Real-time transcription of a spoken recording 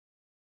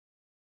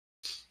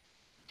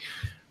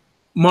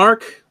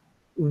Mark,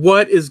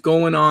 what is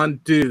going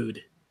on,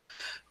 dude?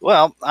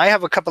 Well, I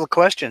have a couple of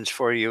questions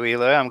for you,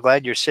 Eloy. I'm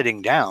glad you're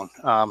sitting down.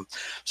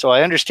 So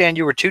I understand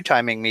you were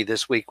two-timing me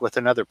this week with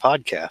another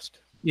podcast.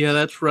 Yeah,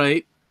 that's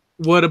right.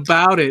 What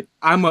about it?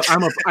 I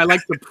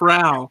like to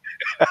prowl.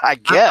 I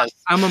guess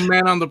I'm a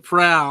man on the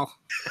prowl.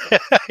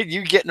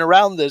 you getting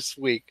around this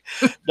week.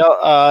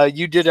 No,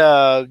 you did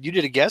a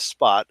guest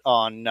spot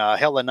on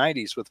Hella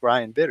 90s with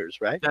Ryan Bitters,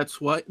 right?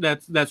 That's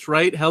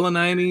right. Hella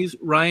 90s,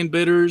 Ryan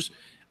Bitters,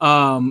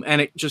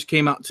 and it just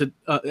came out to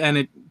and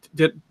it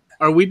did.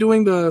 Are we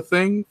doing the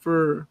thing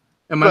for?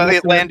 Well,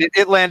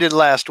 it landed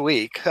last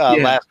week,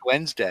 last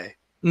Wednesday.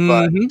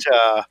 Mm-hmm.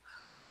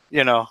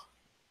 But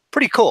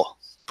pretty cool.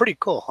 Pretty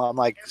cool. I'm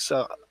like,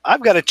 so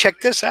I've got to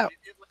check this out.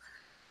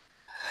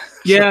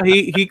 Yeah,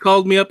 he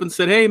called me up and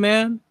said, "Hey,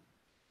 man,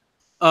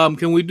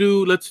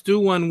 let's do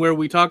one where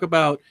we talk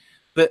about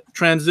the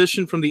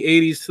transition from the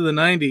 80s to the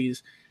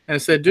 90s." And I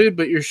said, "Dude,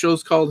 but your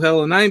show's called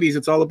Hella 90s.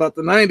 It's all about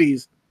the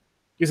 90s."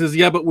 He says,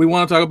 "Yeah, but we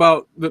want to talk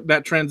about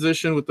that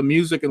transition with the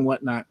music and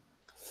whatnot."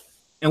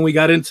 And we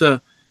got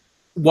into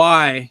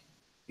why,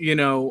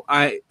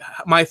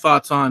 my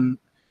thoughts on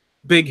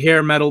big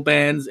hair metal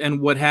bands and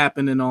what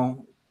happened and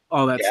all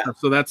that stuff.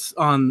 So that's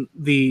on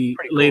the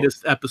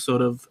latest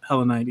episode of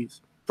Hella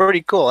 90s.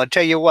 Pretty cool. I'll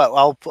tell you what,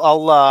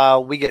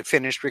 I'll we get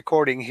finished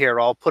recording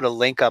here. I'll put a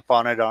link up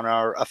on it on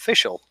our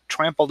official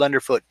Trampled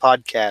Underfoot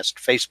podcast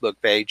Facebook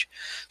page.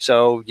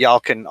 So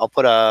I'll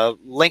put a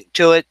link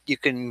to it. You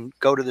can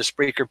go to the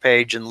Spreaker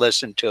page and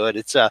listen to it.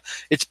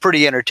 It's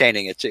pretty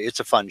entertaining. It's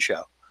a fun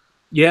show.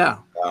 Yeah.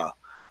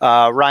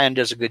 Ryan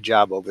does a good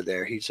job over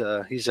there. He's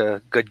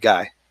a good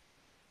guy.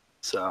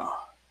 So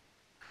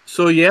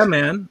yeah,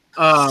 man.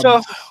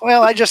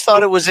 I just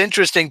thought it was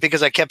interesting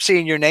because I kept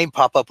seeing your name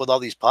pop up with all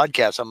these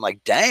podcasts. I'm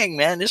like, dang,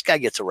 man, this guy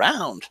gets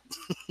around.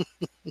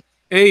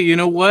 Hey, you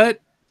know what?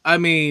 I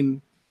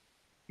mean,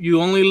 you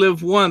only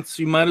live once.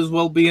 You might as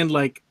well be in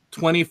like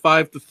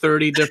 25 to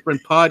 30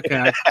 different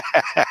podcasts.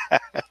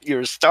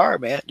 You're a star,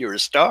 man. You're a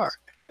star.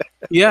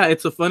 Yeah,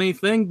 it's a funny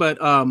thing, but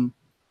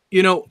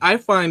I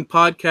find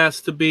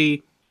podcasts to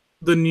be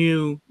the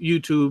new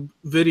YouTube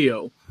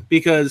video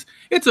because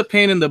it's a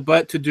pain in the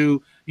butt to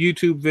do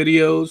YouTube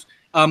videos.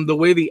 The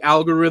way the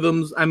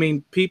algorithms, I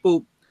mean,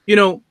 people,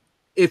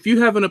 if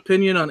you have an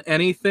opinion on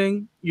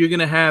anything, you're going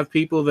to have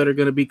people that are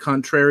going to be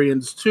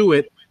contrarians to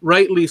it,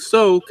 rightly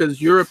so,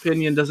 because your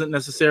opinion doesn't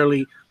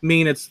necessarily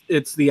mean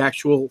it's the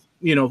actual,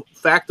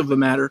 fact of the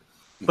matter.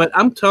 But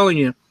I'm telling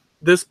you,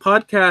 this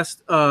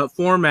podcast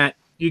format,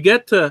 you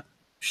get to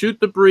shoot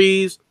the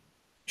breeze,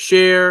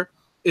 share,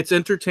 it's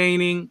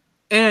entertaining,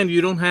 and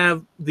you don't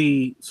have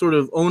the sort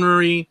of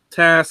onery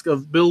task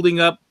of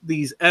building up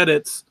these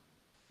edits,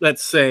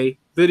 let's say,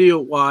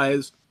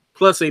 video-wise,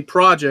 plus a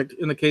project,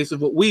 in the case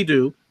of what we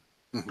do,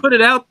 put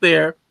it out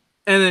there,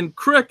 and then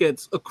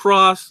crickets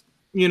across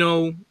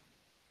the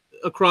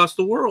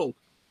world.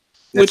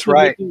 That's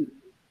right.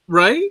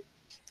 Right?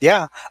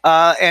 Yeah.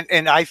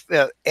 And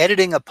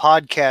editing a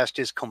podcast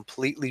is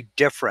completely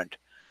different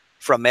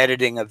from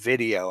editing a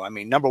video. I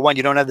mean, number one,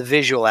 you don't have the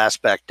visual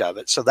aspect of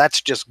it, so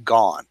that's just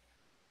gone.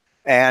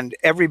 And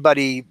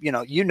everybody,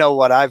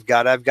 what I've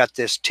got. I've got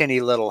this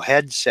tinny little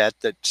headset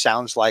that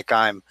sounds like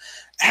I'm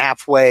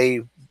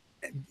halfway,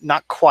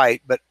 not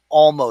quite, but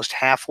almost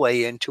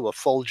halfway into a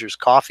Folgers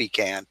coffee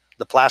can,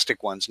 the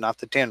plastic ones, not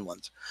the tin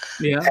ones.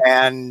 Yeah.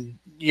 And,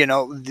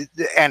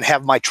 and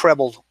have my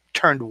treble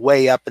turned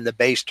way up and the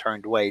bass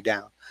turned way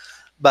down.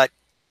 But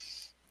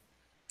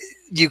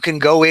you can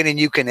go in and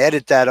you can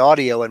edit that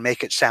audio and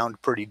make it sound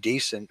pretty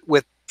decent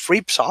with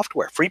free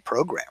software, free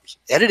programs.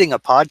 Editing a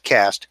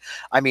podcast,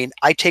 I mean,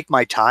 I take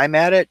my time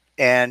at it,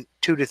 and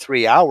 2 to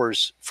 3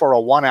 hours for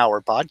a 1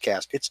 hour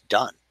podcast, it's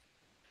done.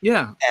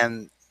 Yeah.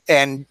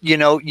 And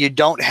you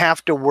don't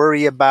have to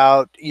worry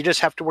about, you just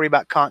have to worry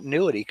about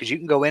continuity, because you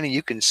can go in and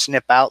you can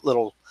snip out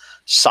little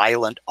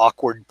silent,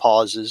 awkward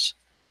pauses.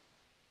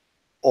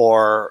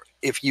 Or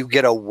if you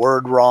get a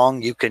word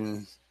wrong, you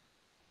can,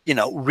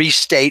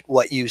 restate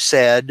what you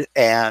said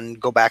and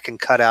go back and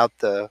cut out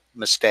the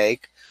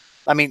mistake.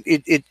 I mean,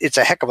 it's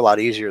a heck of a lot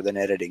easier than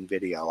editing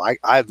video. I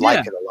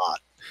like it a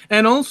lot.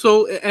 And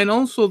also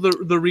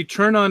the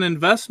return on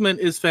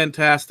investment is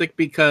fantastic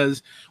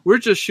because we're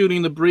just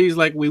shooting the breeze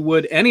like we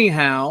would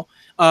anyhow,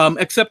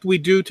 except we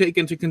do take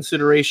into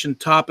consideration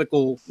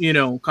topical,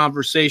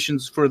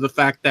 conversations for the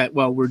fact that,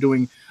 well, we're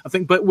doing a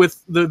thing. But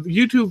with the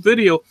YouTube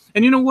video,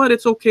 and you know what?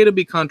 It's okay to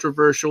be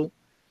controversial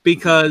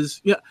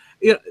because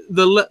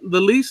the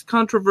least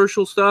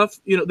controversial stuff,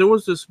 there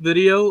was this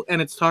video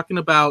and it's talking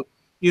about,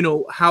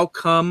 how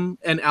come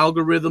and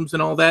algorithms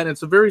and all that. And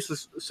it's a very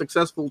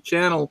successful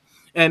channel.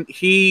 And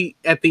he,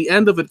 at the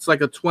end of it, it's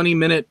like a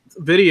 20-minute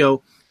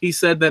video. He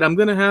said that I'm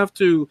going to have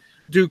to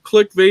do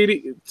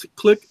clickbaity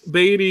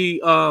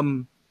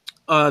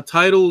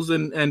titles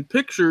and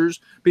pictures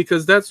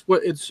because that's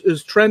what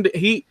is trending.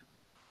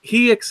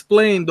 He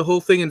explained the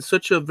whole thing in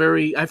such a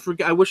very, I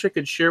wish I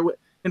could share it.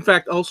 In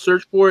fact, I'll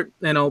search for it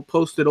and I'll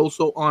post it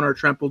also on our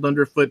Trampled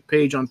Underfoot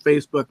page on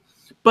Facebook.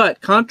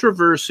 But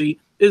controversy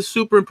is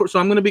super important. So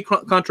I'm going to be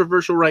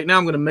controversial right now.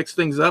 I'm going to mix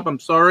things up. I'm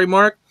sorry,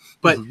 Mark,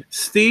 but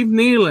Steve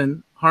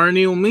Nealon,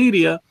 Harneal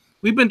Media,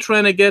 we've been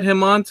trying to get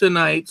him on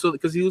tonight, so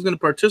because he was going to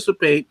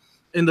participate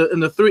in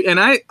the three, and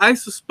I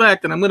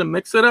suspect, and I'm going to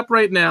mix it up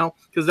right now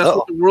because that's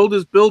what the world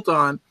is built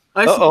on.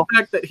 I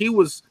suspect that he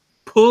was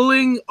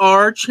pulling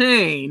our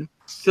chain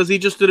because he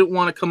just didn't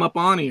want to come up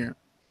on here.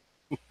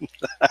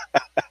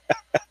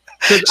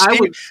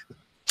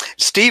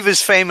 Steve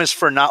is famous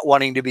for not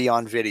wanting to be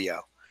on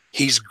video.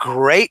 He's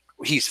great.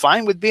 He's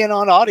fine with being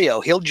on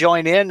audio. He'll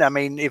join in. I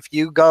mean, if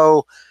you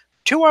go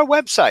to our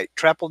website,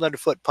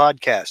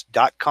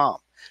 trampledunderfootpodcast.com,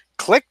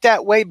 click that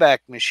Wayback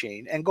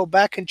Machine and go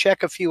back and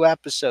check a few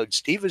episodes.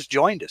 Steve has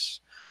joined us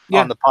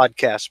on the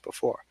podcast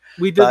before.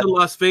 We did the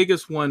Las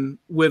Vegas one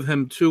with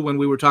him too when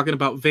we were talking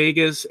about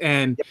Vegas,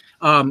 and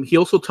he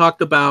also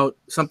talked about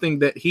something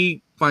that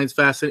he finds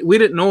fascinating. We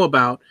didn't know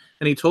about,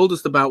 and he told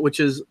us about, which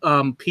is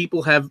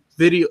people have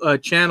video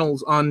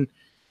channels on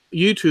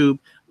YouTube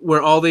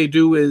where all they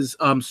do is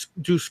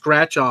do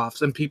scratch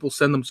offs, and people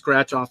send them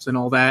scratch offs and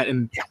all that,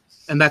 and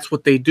that's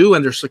what they do,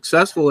 and they're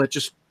successful at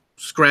just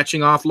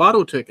scratching off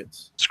lotto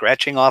tickets,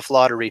 scratching off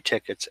lottery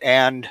tickets.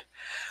 And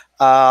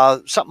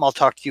something I'll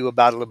talk to you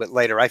about a little bit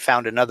later. I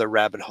found another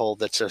rabbit hole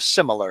that's a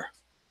similar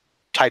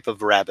type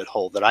of rabbit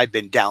hole that I've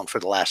been down for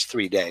the last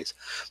 3 days,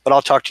 but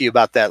I'll talk to you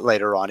about that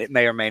later on. It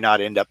may or may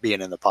not end up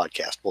being in the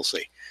podcast. We'll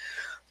see.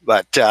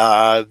 But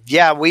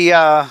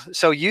yeah,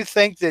 so you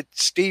think that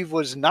Steve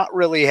was not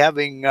really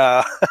having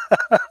I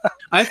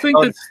think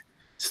that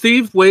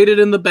Steve waited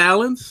in the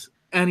balance,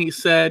 and he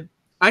said,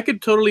 I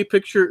could totally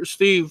picture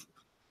Steve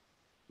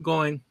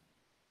going,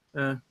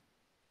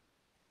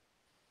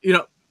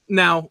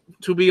 now,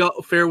 to be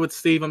fair with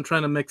Steve, I'm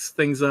trying to mix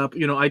things up.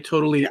 I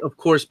totally, of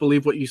course,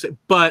 believe what you say.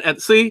 But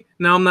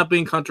now I'm not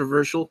being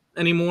controversial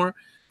anymore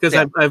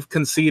because I've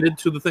conceded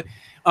to the thing.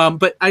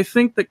 But I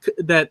think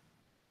that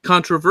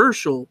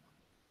controversial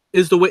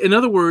is the way. In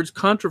other words,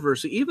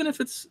 controversy, even if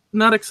it's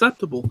not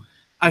acceptable,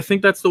 I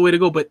think that's the way to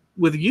go. But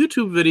with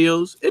YouTube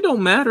videos, it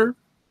don't matter.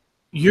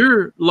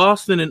 You're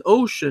lost in an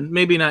ocean.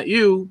 Maybe not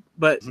you,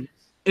 but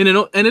and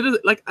it is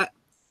like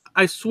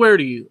I swear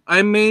to you,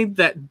 I made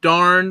that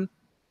darn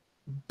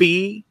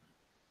bee.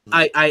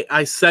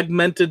 I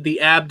segmented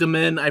the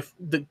abdomen.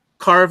 The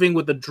carving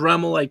with the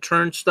Dremel. I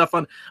turned stuff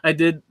on. I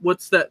did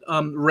what's that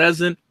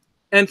resin,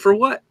 and for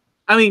what?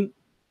 I mean,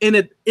 in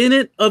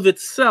it of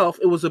itself,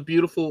 it was a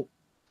beautiful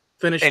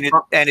finish,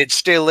 and it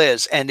still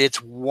is, and it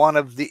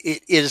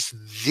is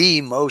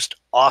the most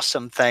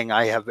awesome thing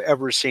I have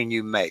ever seen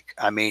you make.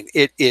 I mean,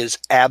 it is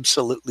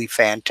absolutely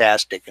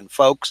fantastic. And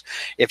folks,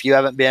 if you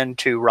haven't been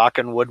to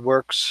Rockin'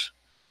 Woodworks,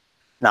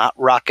 not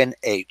Rockin'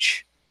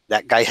 H,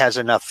 that guy has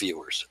enough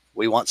viewers.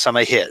 We want some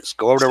of his.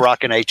 Go over to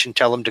Rockin' H and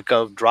tell him to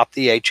go drop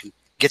the H and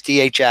get the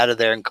H out of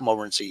there and come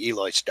over and see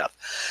Eloy stuff.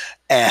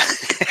 And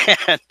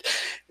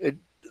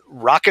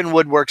Rockin'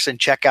 Woodworks, and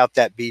check out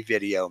that B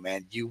video,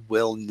 man. You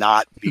will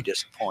not be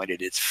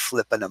disappointed. It's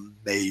flipping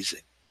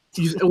amazing.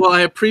 Well,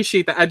 I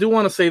appreciate that. I do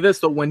want to say this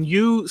though. When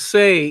you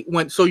say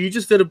so you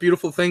just did a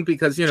beautiful thing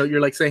because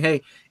you're like saying,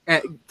 hey,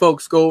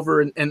 folks, go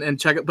over and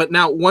check it. But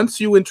now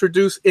once you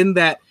introduce in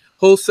that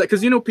whole set,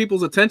 because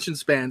people's attention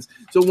spans.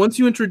 So once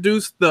you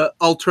introduce the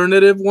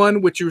alternative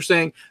one, which you're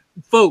saying,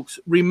 folks,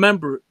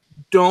 remember,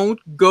 don't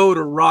go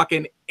to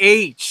Rockin'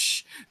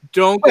 H.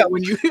 Don't go,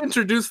 when you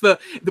introduce the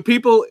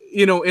people,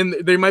 and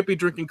they might be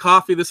drinking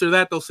coffee, this or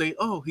that, they'll say,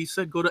 oh, he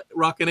said go to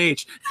Rockin'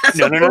 H.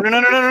 No.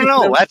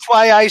 That's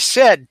why I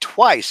said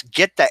twice,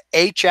 get the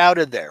H out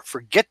of there.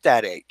 Forget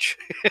that H.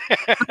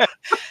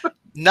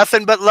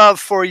 Nothing but love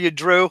for you,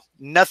 Drew.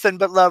 Nothing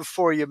but love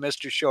for you,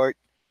 Mr. Short.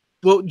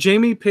 Well,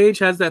 Jamie Page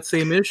has that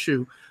same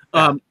issue.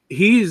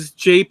 He's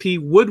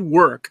JP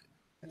Woodwork.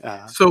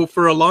 So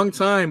for a long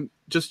time,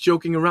 just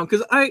joking around,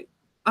 because I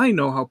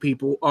know how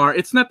people are.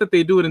 It's not that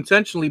they do it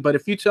intentionally, but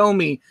if you tell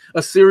me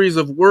a series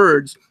of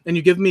words and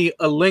you give me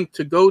a link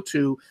to go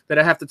to that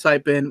I have to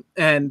type in,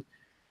 and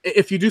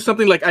if you do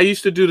something like I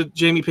used to do to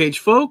Jamie Page,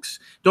 folks,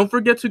 don't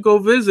forget to go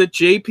visit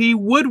JP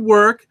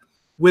Woodwork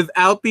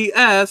without the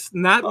S,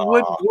 not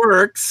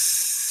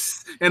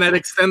Woodworks, and I'd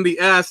extend the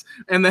S,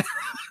 and then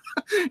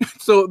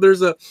so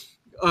there's a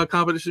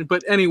competition.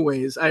 But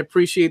anyways, I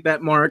appreciate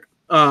that, Mark.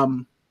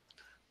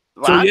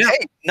 Well,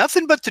 hey,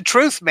 nothing but the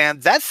truth, man.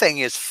 That thing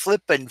is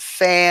flipping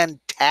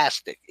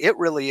fantastic. It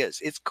really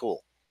is. It's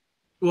cool.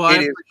 Well, I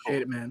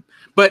appreciate it, man.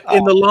 But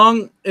in the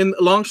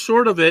long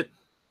short of it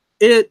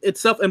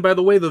itself, and by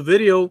the way, the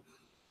video,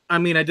 I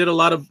mean, I did a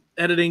lot of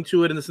editing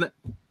to it, and this and that.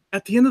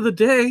 At the end of the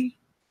day,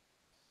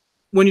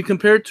 when you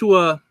compare it to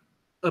a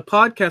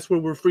podcast where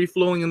we're free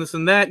flowing and this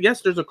and that,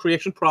 yes, there's a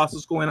creation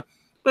process going on.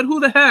 But who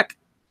the heck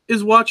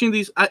is watching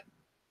these? I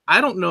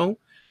don't know.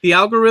 The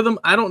algorithm,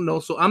 I don't know.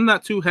 So I'm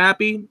not too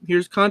happy.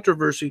 Here's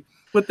controversy.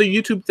 But the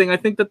YouTube thing, I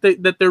think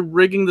that they're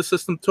rigging the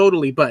system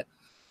totally. But,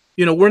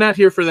 we're not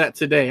here for that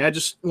today. I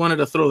just wanted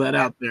to throw that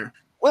out there.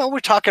 Well, we're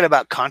talking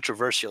about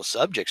controversial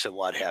subjects and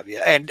what have you.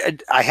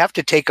 And I have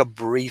to take a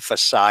brief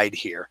aside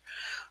here.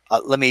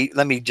 Let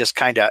me just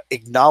kind of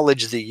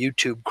acknowledge the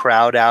YouTube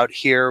crowd out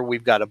here.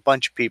 We've got a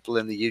bunch of people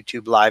in the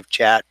YouTube live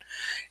chat.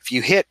 If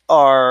you hit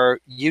our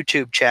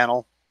YouTube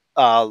channel,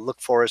 look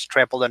for us,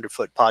 Trampled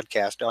Underfoot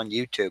Podcast on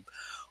YouTube.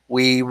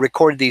 We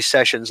record these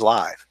sessions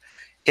live.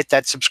 Hit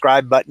that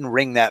subscribe button,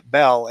 ring that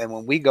bell, and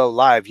when we go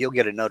live, you'll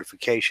get a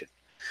notification.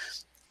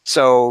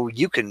 So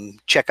you can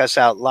check us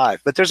out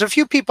live. But there's a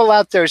few people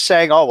out there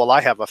saying, oh, well, I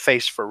have a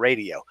face for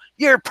radio.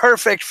 You're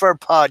perfect for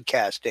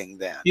podcasting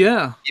then.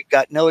 Yeah. You've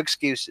got no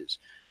excuses.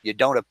 You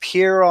don't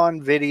appear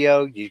on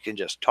video. You can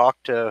just talk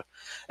to,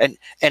 and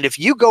if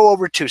you go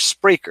over to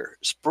Spreaker,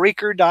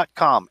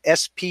 Spreaker.com,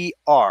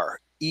 Spreaker,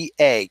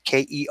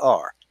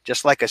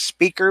 just like a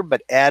speaker,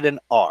 but add an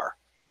R.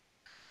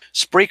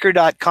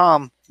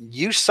 Spreaker.com,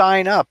 you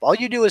sign up. All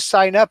you do is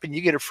sign up and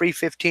you get a free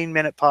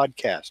 15-minute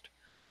podcast.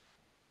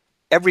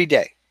 Every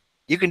day.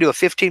 You can do a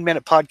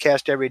 15-minute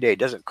podcast every day. It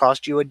doesn't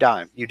cost you a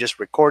dime. You just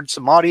record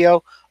some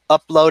audio,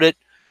 upload it,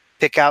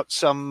 pick out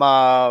some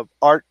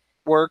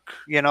artwork,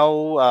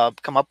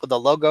 come up with a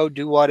logo,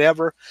 do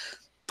whatever,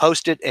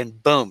 post it,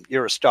 and boom,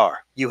 you're a star.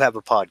 You have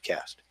a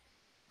podcast.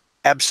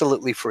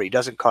 Absolutely free.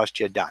 Doesn't cost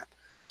you a dime.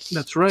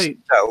 That's right.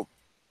 So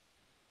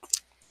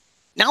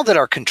now that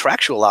our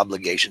contractual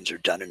obligations are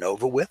done and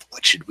over with,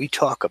 what should we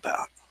talk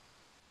about?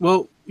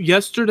 Well,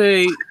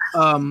 yesterday,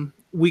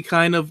 we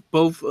kind of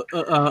both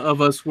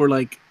of us were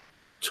like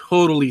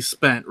totally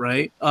spent,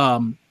 right?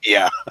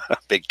 Yeah,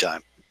 big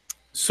time.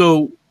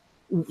 So,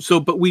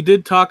 but we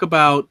did talk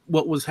about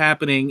what was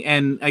happening,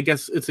 and I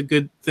guess it's a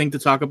good thing to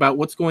talk about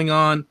what's going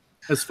on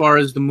as far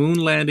as the moon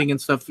landing and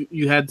stuff.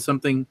 You had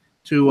something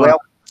to. Well,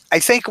 I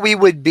think we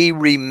would be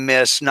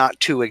remiss not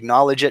to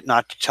acknowledge it,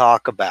 not to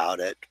talk about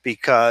it,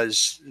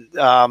 because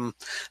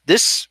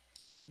this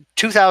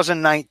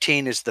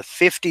 2019 is the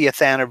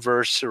 50th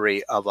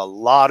anniversary of a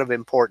lot of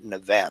important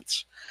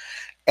events.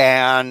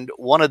 And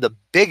one of the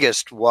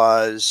biggest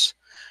was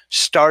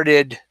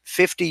started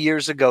 50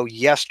 years ago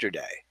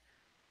yesterday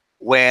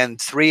when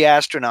 3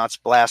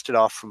 astronauts blasted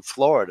off from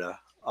Florida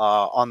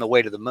on the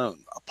way to the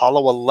moon.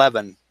 Apollo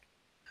 11.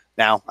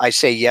 Now, I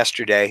say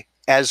yesterday.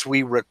 As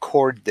we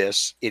record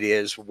this, it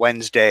is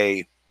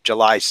Wednesday,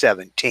 July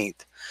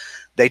 17th.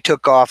 They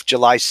took off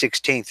July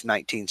 16th,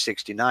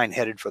 1969,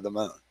 headed for the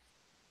moon.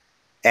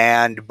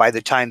 And by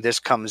the time this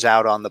comes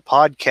out on the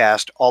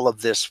podcast, all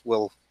of this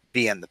will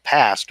be in the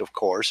past, of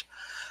course.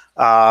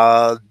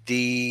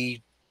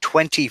 The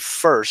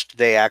 21st,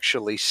 they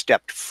actually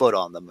stepped foot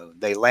on the moon.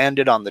 They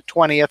landed on the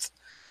 20th.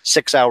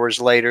 6 hours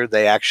later,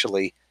 they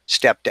actually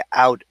stepped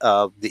out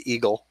of the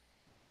Eagle,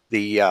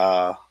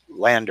 the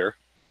lander,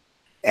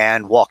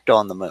 and walked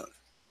on the moon.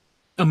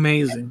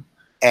 Amazing.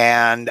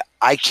 And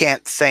I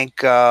can't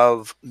think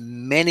of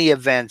many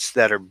events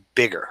that are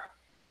bigger.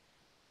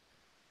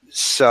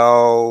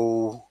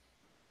 So,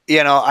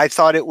 I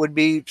thought it would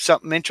be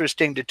something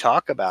interesting to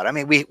talk about. I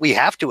mean, we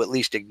have to at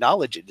least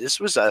acknowledge it.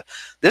 This was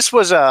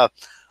a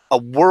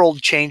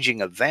world-changing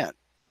event.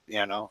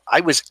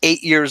 I was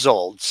 8 years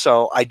old,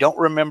 so I don't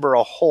remember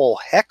a whole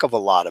heck of a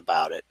lot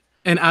about it.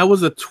 And I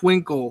was a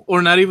twinkle,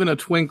 or not even a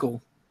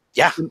twinkle.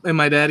 Yeah. In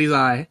my daddy's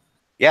eye.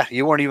 Yeah,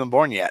 you weren't even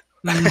born yet.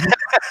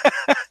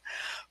 Mm-hmm.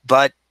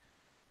 But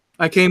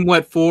I came,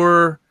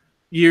 4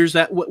 years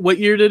at what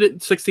year did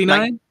it? 69?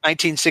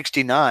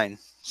 1969.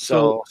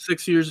 So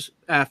 6 years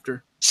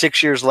after.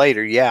 6 years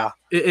later, yeah.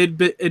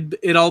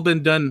 It all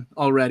been done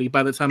already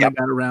by the time I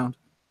got around.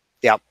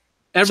 Yep.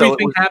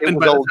 Everything happened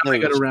by the time I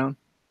got around.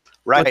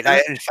 Right.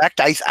 In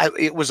fact,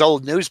 it was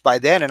old news by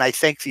then, and I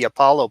think the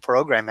Apollo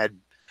program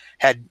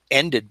had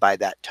ended by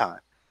that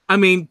time. I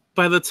mean,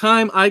 by the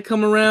time I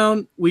come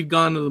around, we've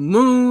gone to the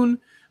moon.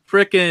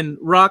 Frickin'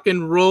 rock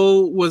and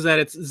roll was at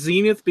its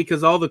zenith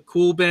because all the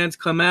cool bands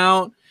come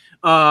out.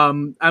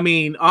 I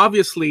mean,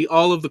 obviously,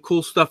 all of the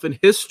cool stuff in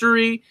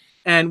history.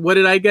 And what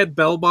did I get?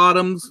 Bell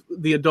bottoms.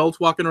 The adults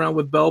walking around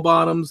with bell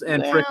bottoms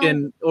and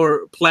frickin'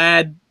 or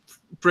plaid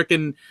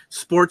frickin'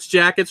 sports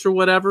jackets or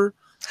whatever.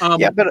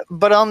 Yeah,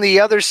 but on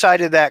the other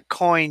side of that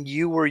coin,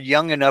 you were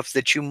young enough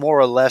that you more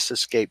or less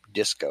escaped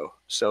disco.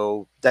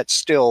 So that's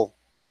still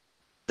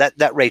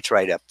that rate's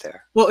right up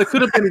there. Well, it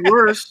could have been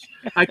worse.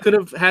 I could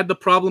have had the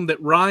problem that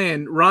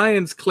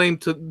Ryan's claim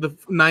to the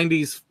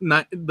 90s,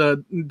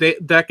 the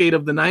decade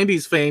of the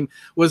 90s fame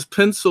was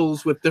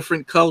pencils with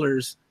different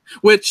colors,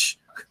 which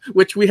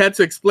we had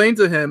to explain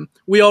to him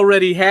we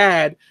already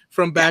had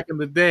from back in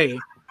the day.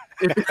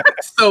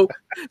 So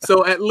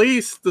at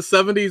least the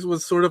 70s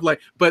was sort of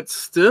like, but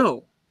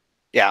still.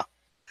 Yeah.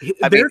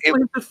 Their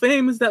claim to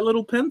fame is that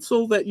little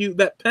pencil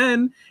that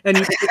pen, and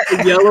you pick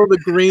the yellow, the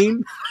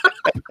green,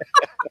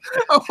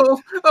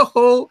 a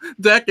whole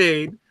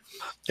decade.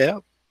 Yeah,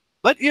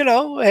 but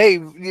hey,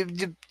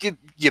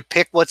 you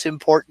pick what's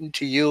important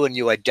to you, and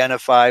you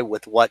identify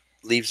with what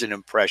leaves an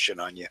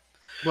impression on you.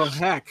 Well,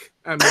 heck,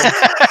 I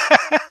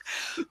mean,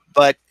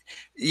 but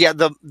yeah,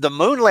 the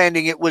moon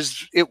landing, it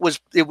was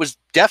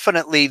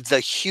definitely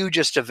the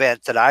hugest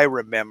event that I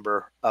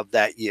remember of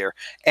that year,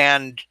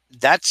 and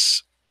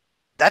that's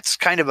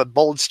kind of a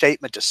bold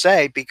statement to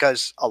say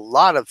because a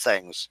lot of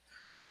things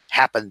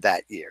happened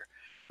that year.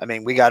 I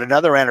mean, we got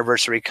another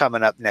anniversary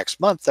coming up next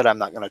month that I'm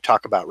not going to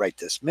talk about right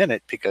this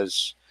minute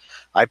because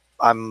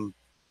I'm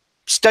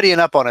studying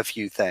up on a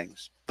few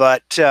things.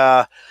 But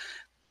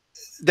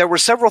there were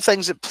several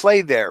things at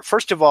play there.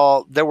 First of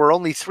all, there were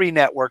only 3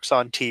 networks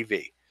on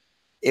TV.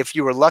 If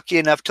you were lucky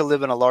enough to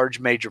live in a large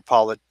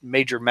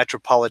major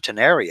metropolitan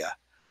area,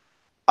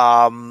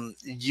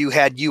 you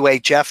had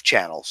UHF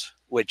channels,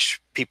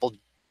 which a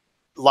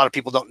lot of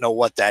people don't know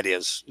what that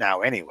is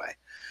now anyway.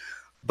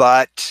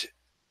 But,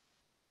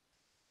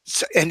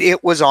 and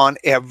it was on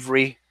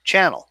every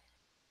channel.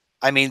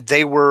 I mean,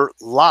 they were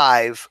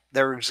live.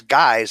 There's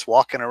guys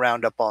walking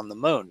around up on the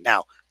moon.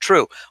 Now,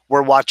 true,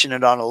 we're watching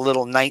it on a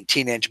little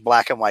 19-inch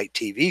black and white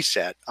TV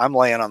set. I'm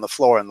laying on the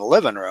floor in the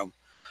living room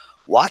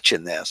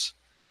watching this.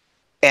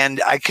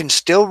 And I can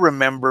still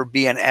remember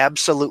being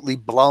absolutely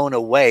blown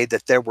away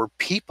that there were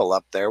people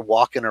up there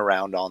walking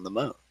around on the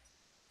moon.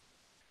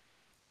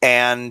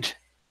 And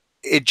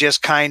it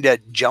just kind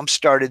of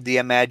jump-started the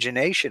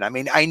imagination. I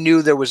mean, I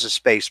knew there was a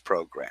space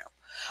program.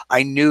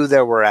 I knew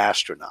there were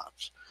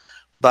astronauts.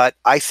 But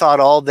I thought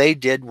all they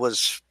did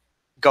was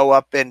go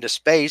up into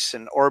space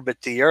and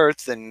orbit the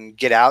Earth and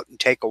get out and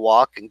take a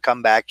walk and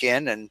come back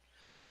in and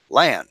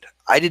land.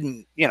 I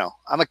didn't, you know,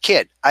 I'm a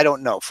kid. I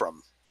don't know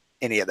from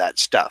any of that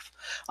stuff.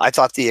 I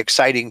thought the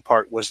exciting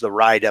part was the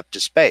ride up to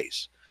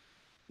space.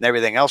 And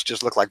everything else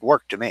just looked like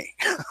work to me.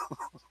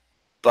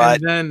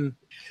 But and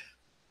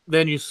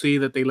then you see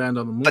that they land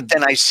on the moon. But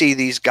then I see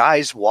these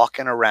guys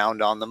walking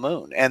around on the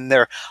moon, and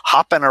they're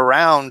hopping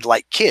around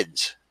like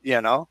kids,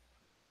 you know,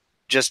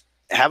 just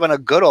having a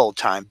good old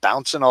time,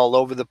 bouncing all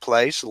over the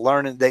place,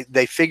 learning.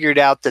 They figured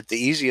out that the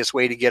easiest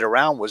way to get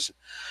around was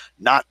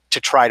not to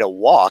try to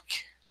walk,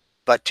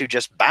 but to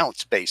just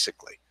bounce,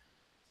 basically.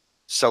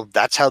 So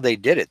that's how they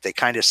did it. They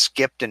kind of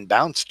skipped and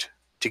bounced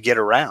to get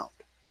around.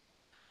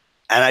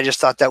 And I just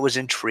thought that was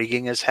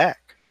intriguing as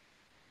heck.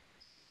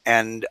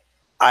 And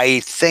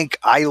I think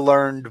I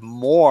learned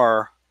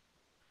more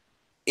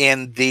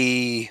in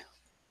the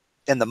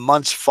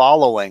months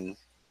following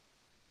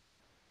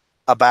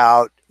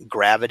about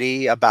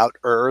gravity, about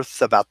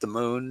Earth, about the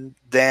moon,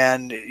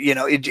 then, you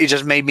know, it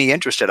just made me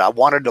interested. I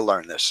wanted to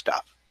learn this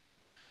stuff.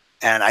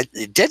 And I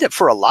did it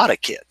for a lot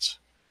of kids,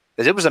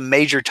 because it was a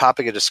major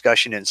topic of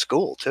discussion in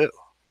school too.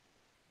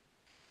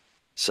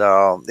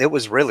 So it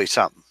was really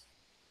something.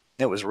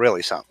 It was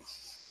really something.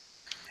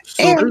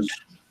 So and,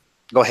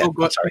 go ahead.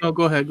 Oh, no,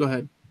 go ahead. Go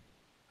ahead.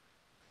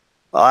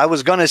 Well, I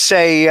was going to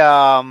say,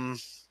 and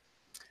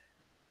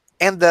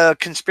the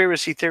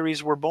conspiracy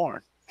theories were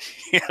born.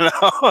 You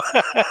know,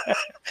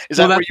 is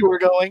that where you were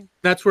going?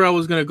 That's where I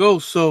was going to go.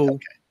 So,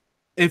 okay.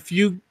 If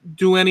you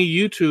do any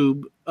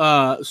YouTube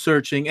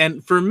searching,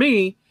 and for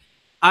me,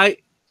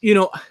 you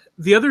know,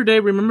 the other day,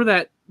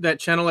 remember that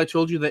channel I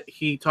told you that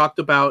he talked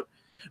about?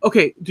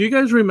 Okay, do you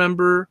guys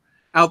remember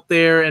out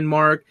there, and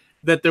Mark,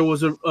 that there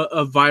was a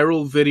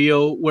viral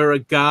video where a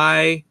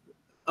guy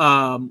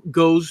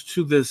goes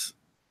to this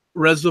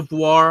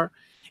reservoir,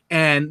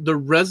 and the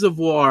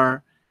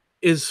reservoir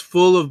is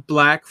full of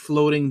black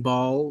floating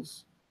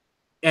balls,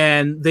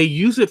 and they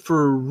use it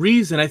for a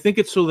reason. I think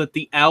it's so that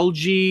the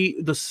algae,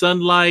 the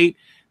sunlight,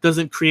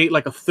 doesn't create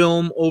like a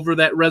film over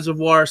that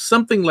reservoir,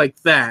 something like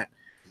that.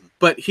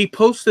 But he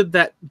posted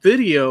that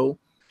video,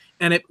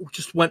 and it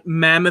just went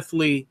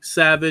mammothly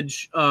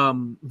savage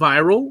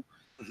viral.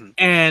 Mm-hmm.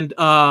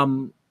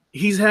 And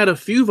he's had a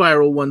few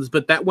viral ones,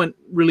 but that went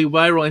really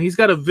viral. And he's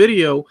got a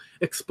video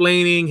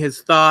explaining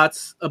his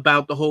thoughts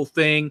about the whole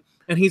thing.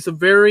 And he's a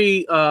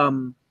very,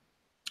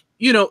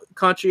 you know,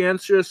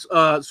 conscientious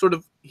sort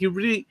of, he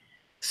really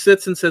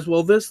sits and says,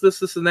 well, this,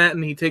 and that.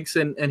 And he takes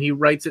in and he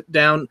writes it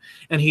down,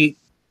 and he,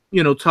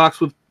 you know, talks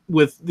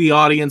with the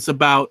audience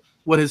about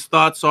what his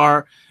thoughts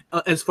are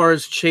as far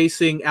as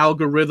chasing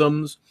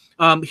algorithms.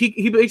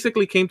 He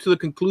basically came to the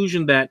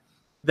conclusion that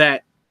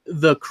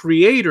the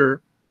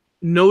creator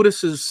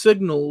notices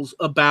signals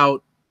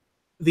about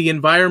the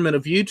environment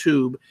of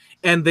YouTube,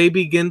 and they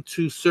begin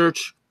to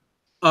search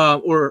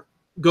or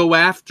go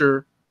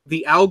after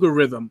the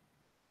algorithm.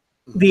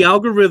 The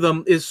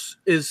algorithm is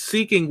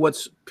seeking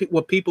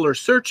what people are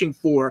searching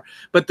for,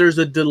 but there's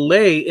a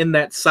delay in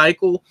that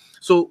cycle.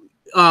 So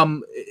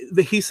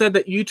he said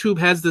that YouTube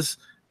has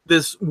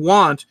this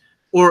want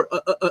or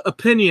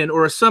opinion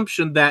or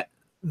assumption that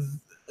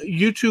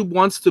YouTube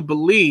wants to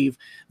believe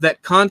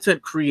that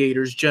content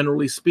creators,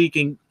 generally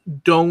speaking,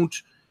 don't,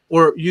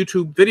 or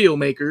YouTube video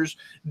makers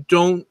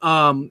don't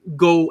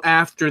go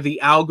after the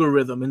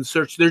algorithm and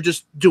search. They're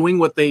just doing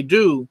what they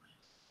do.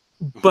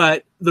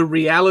 But the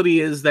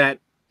reality is that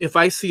if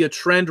I see a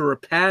trend or a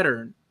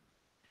pattern,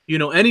 you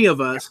know, any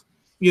of us,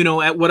 you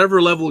know, at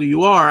whatever level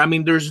you are, I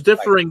mean, there's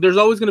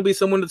always going to be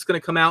someone that's going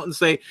to come out and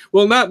say,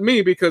 well, not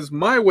me, because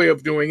my way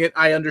of doing it,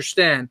 I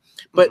understand.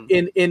 But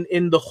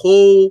in the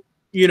whole,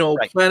 you know,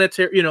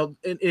 planetary, you know,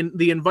 in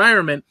the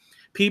environment,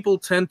 people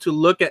tend to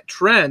look at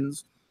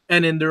trends,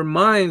 and in their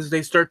minds,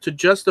 they start to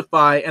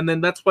justify. And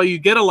then that's why you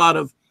get a lot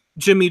of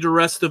Jimmy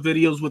DiResta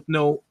videos with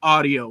no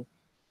audio.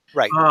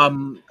 Right. I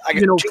got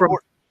you know,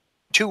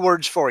 two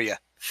words for you: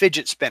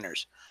 fidget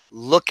spinners.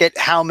 Look at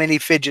how many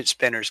fidget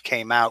spinners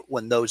came out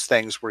when those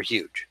things were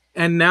huge.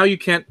 And now you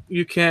can't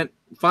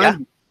find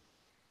them.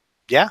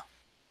 Yeah.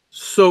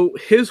 So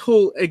his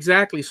whole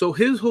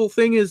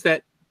thing is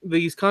that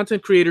these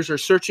content creators are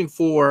searching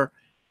for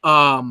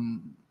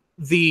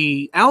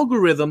the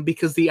algorithm,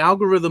 because the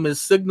algorithm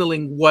is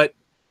signaling what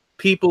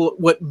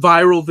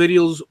viral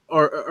videos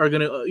are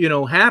going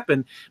to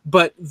happen,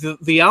 but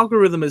the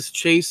algorithm is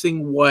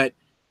chasing what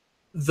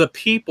the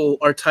people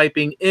are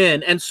typing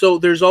in. And so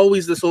there's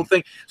always this whole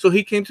thing. So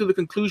he came to the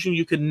conclusion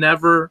you could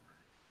never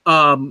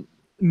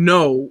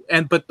know.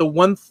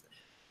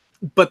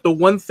 But the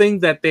one thing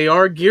that they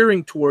are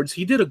gearing towards,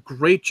 he did a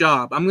great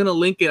job. I'm going to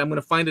link it. I'm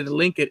going to find it and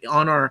link it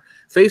on our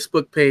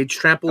Facebook page,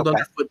 Trampled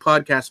Underfoot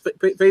Podcast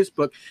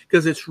Facebook,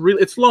 because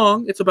it's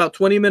long. It's about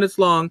 20 minutes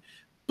long.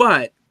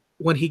 But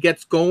when he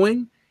gets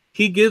going,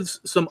 he gives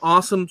some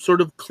awesome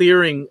sort of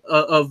clearing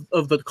of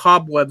the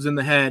cobwebs in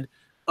the head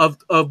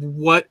of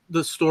what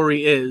the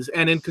story is.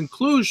 And in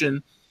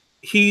conclusion,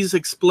 he's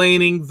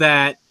explaining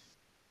that,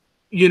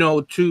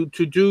 to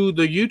do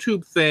the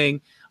YouTube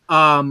thing,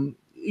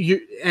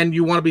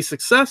 you want to be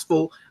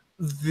successful,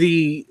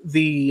 the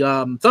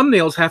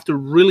thumbnails have to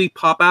really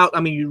pop out. I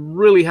mean, you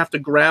really have to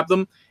grab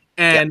them,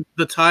 and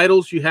the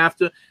titles you have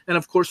to. And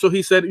of course, so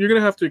he said, you're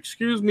gonna have to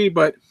excuse me,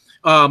 but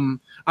I'm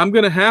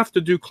gonna have to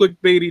do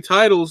clickbaity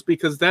titles,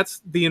 because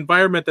that's the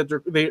environment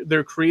that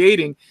they're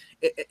creating.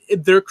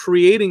 They're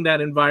creating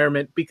that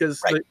environment because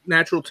the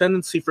natural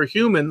tendency for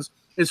humans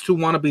is to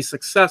want to be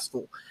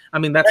successful. I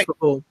mean, that's the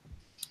whole.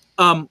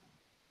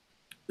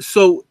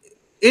 So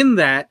in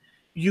that,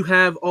 you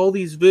have all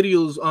these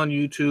videos on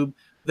YouTube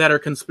that are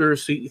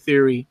conspiracy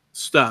theory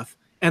stuff,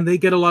 and they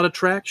get a lot of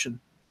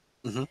traction.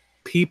 Mm-hmm.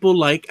 People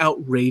like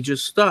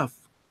outrageous stuff.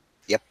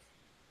 Yep.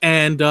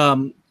 And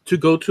to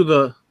go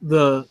to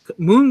the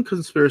moon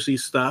conspiracy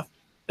stuff,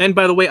 and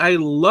by the way, I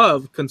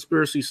love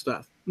conspiracy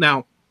stuff.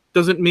 Now,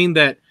 doesn't mean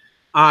that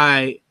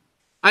I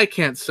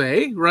can't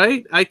say,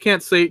 right? I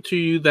can't say to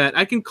you that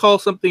I can call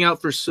something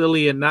out for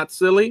silly and not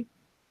silly.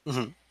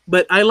 Mm-hmm.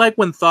 But I like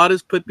when thought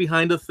is put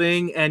behind a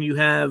thing, and you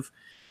have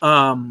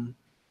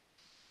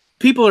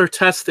people are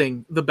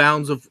testing the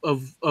bounds of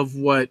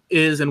what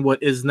is and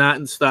what is not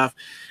and stuff.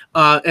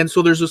 And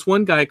so there's this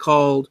one guy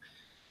called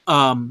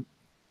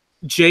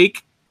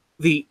Jake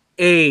the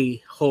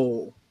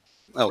A-hole.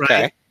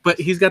 Okay. Right? But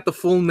he's got the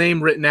full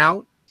name written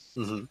out,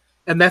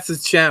 and that's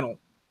his channel.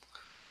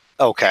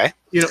 Okay.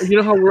 You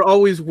know how we're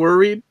always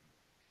worried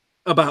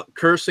about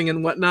cursing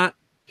and whatnot?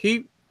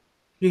 He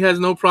has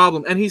no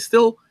problem, and he's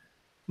still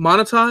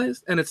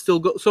monetized, and it's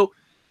still so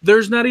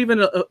there's not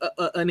even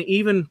an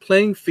even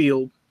playing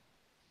field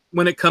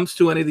when it comes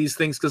to any of these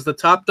things, because the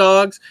top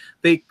dogs,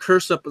 they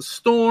curse up a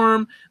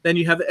storm. Then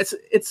you have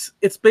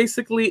it's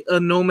basically a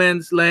no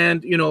man's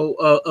land,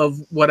 of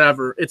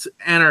whatever. It's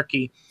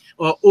anarchy,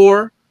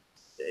 or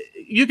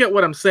you get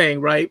what I'm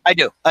saying, right? I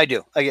do. I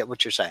get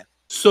what you're saying.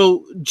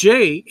 So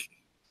Jake,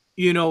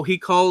 he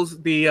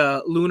calls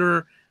the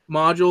lunar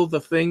module, the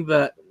thing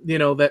that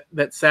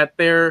that sat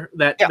there,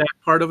 that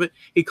part of it,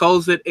 he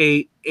calls it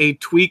a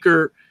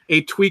tweaker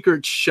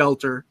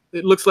shelter.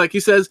 It looks like, he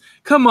says,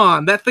 come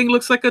on, that thing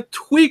looks like a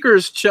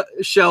tweaker's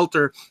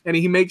shelter. And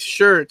he makes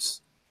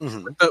shirts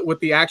with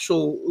the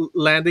actual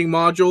landing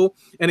module,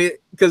 and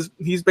because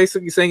he's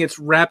basically saying it's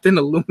wrapped in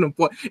aluminum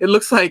foil. It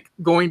looks like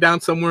going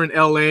down somewhere in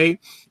LA,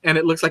 and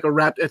it looks like a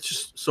wrap. It's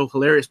just so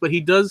hilarious. But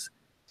he does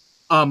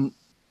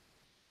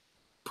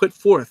put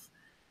forth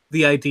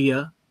the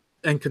idea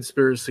and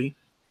conspiracy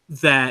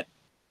that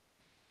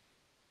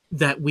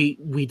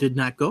we did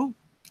not go,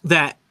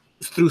 that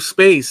through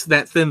space,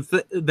 that thin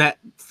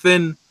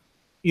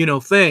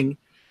thing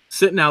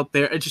sitting out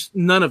there, it's just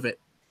none of it.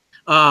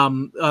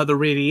 The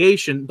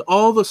radiation,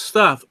 all the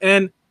stuff.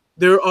 And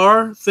there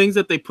are things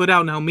that they put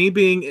out. Now, me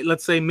being,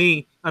 let's say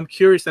me, I'm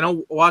curious, and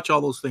I'll watch all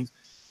those things.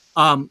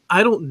 I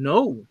don't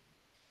know.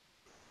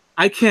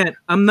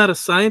 I'm not a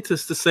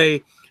scientist to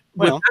say,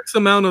 with X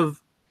amount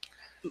of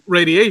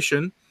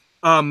radiation,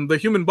 the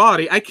human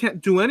body, I can't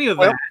do any of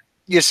that.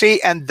 You see,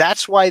 and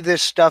that's why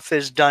this stuff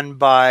is done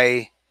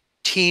by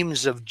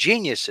teams of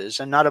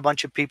geniuses and not a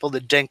bunch of people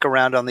that dink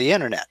around on the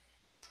internet.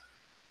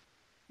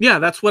 Yeah,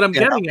 that's what I'm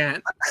getting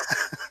at.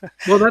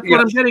 Well, that's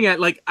what I'm getting at.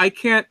 Like,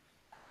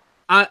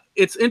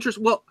 it's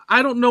interesting. Well,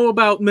 I don't know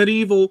about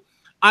medieval.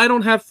 I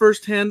don't have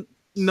firsthand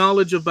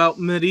knowledge about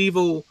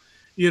medieval,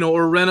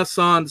 or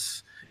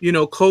Renaissance,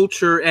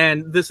 culture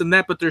and this and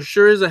that, but there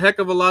sure is a heck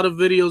of a lot of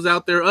videos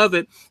out there of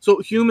it. So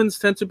humans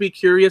tend to be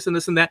curious and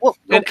this and that. Well,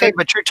 okay,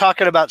 but you're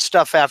talking about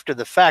stuff after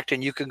the fact,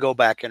 and you can go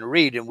back and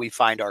read, and we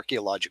find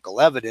archaeological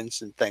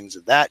evidence and things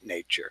of that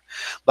nature.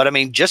 But I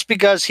mean, just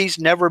because he's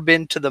never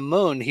been to the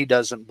moon, he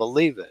doesn't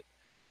believe it.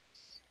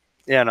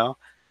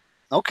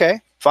 Okay,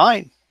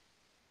 fine.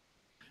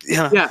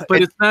 Yeah,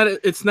 but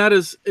it's not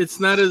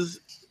as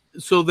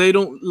so they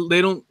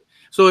don't.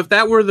 So if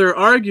that were their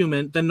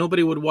argument, then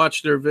nobody would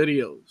watch their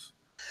videos,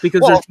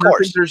 because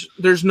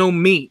there's no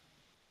meat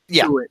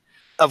to it.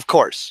 Of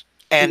course.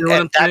 And, you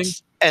know and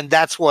And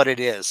that's what it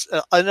is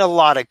in a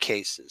lot of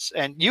cases.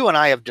 And you and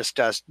I have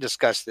discussed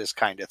this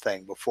kind of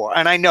thing before.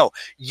 And I know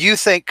you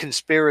think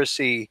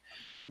conspiracy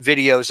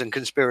videos and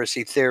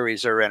conspiracy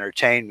theories are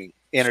entertaining.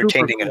 Super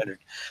cool. And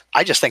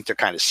I just think they're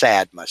kind of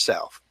sad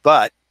myself.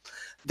 But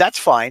that's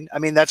fine. I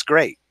mean, that's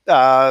great.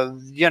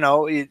 You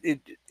know,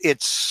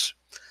 it's.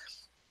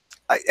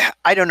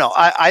 I don't know.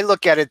 I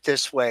look at it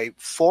this way: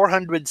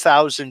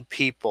 400,000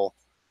 people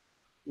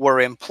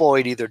were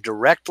employed either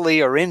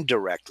directly or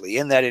indirectly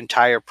in that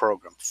entire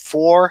program.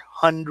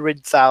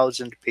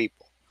 400,000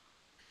 people.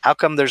 How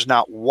come there's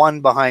not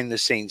one behind the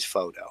scenes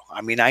photo?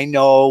 I mean, I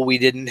know we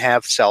didn't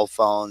have cell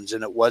phones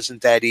and it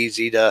wasn't that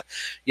easy to,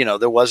 you know,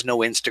 there was no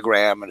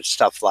Instagram and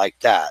stuff like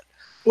that.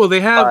 Well, they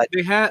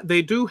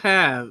do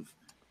have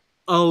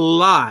a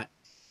lot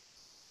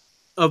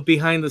of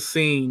behind the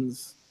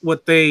scenes,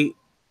 what they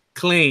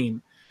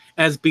claim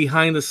as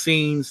behind the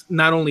scenes,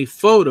 not only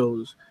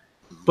photos,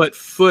 but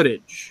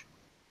footage.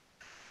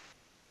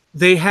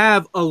 They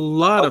have a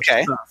lot of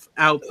stuff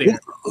out there.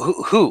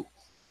 Who?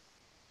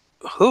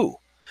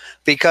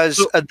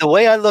 Because the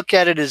way I look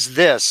at it is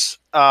this.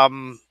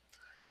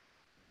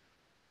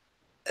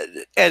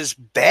 As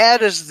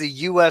bad as the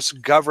U.S.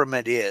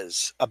 government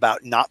is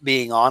about not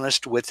being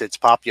honest with its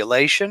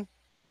population,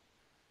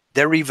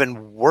 they're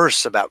even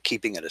worse about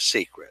keeping it a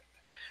secret.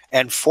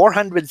 And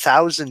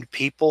 400,000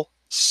 people,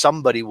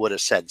 somebody would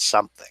have said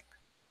something.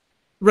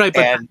 Right,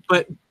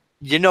 but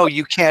you know,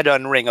 you can't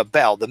unring a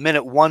bell. The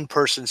minute one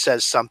person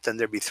says something,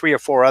 there'd be 3 or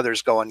 4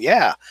 others going,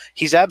 yeah,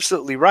 he's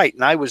absolutely right.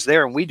 And I was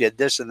there and we did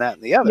this and that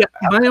and the other. Yeah,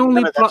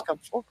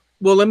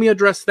 well, let me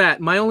address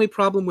that. My only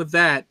problem with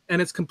that,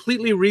 and it's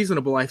completely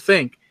reasonable, I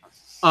think,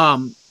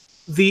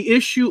 the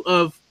issue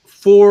of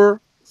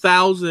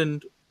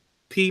 4,000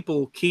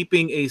 people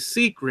keeping a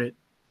secret,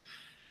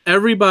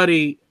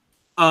 everybody,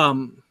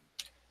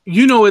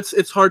 you know,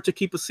 it's hard to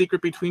keep a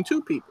secret between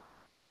 2 people.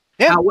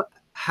 Yeah.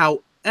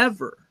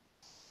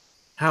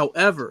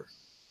 However,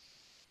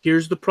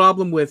 here's the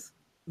problem with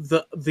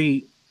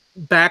the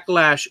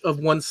backlash of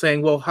one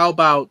saying, well,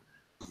 how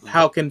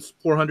can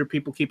 400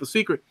 people keep a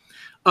secret?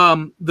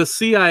 The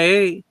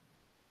CIA,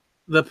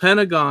 the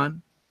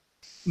Pentagon,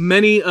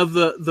 many of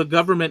the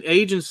government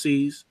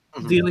agencies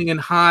dealing in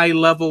high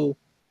level,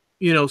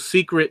 you know,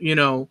 secret, you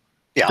know,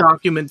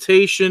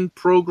 documentation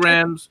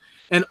programs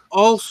and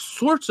all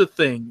sorts of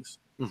things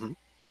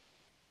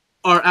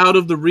are out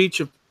of the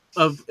reach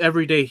of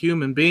everyday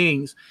human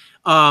beings,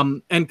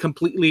 and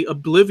completely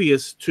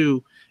oblivious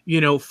to,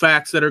 you know,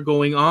 facts that are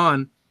going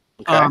on,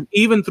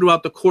 even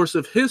throughout the course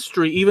of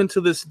history, even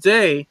to this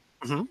day,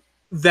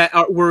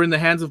 that were in the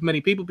hands of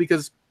many people,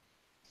 because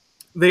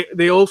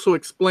they also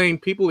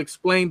people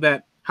explain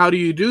that how do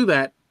you do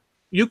that?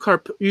 You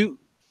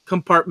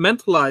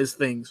compartmentalize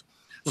things.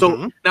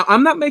 So now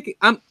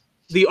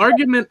the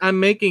argument I'm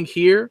making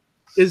here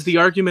is the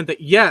argument that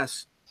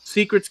yes,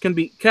 secrets can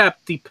be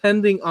kept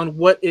depending on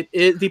what it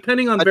is,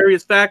 depending on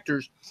various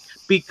factors,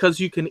 because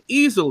you can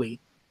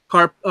easily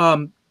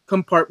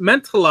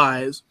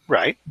compartmentalize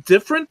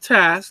different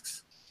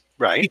tasks,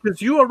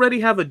 because you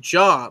already have a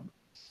job.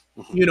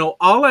 You know,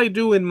 all I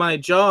do in my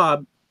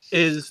job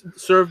is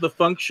serve the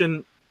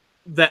function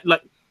that,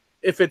 like,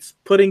 if it's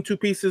putting 2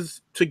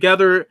 pieces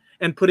together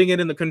and putting it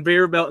in the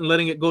conveyor belt and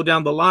letting it go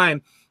down the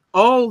line,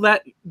 all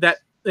that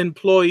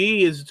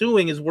employee is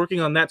doing is working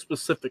on that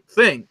specific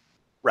thing.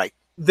 Right.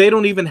 They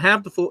don't even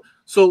have the full.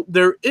 So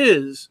there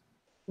is,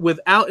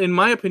 in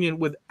my opinion,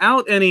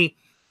 without any,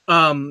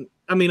 I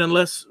mean,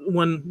 unless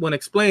one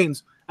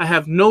explains, I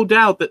have no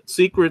doubt that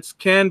secrets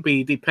can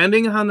be,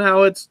 depending on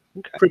how it's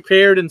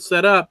prepared and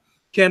set up,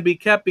 can be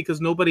kept, because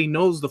nobody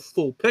knows the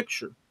full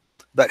picture.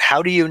 But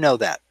how do you know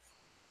that?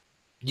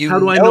 How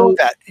do I know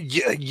that?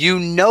 You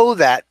know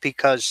that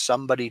because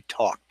somebody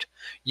talked.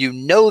 You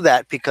know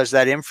that because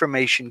that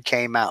information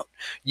came out.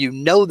 You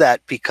know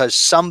that because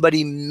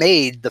somebody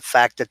made the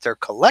fact that they're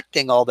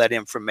collecting all that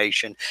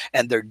information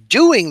and they're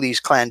doing these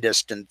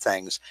clandestine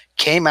things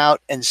came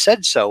out and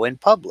said so in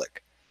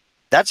public.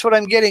 That's what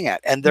I'm getting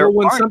at. And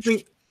when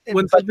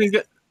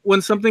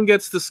something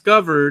gets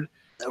discovered.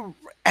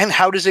 And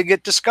how does it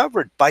get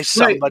discovered? By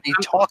somebody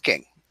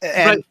talking.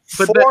 And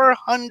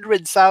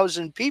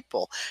 400,000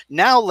 people.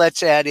 Now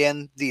let's add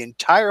in the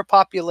entire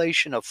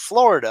population of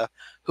Florida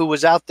who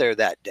was out there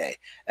that day.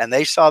 And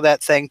they saw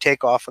that thing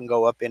take off and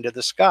go up into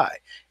the sky.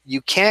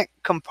 You can't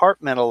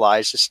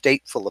compartmentalize a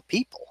state full of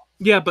people.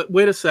 Yeah, but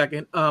wait a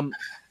second.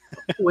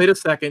 Wait a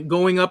second.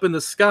 Going up in the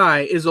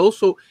sky is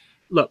also,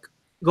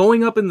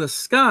 going up in the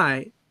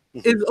sky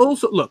is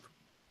also,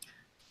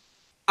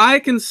 I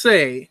can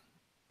say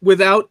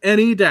without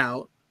any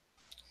doubt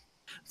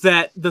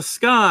that the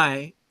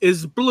sky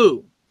is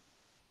blue.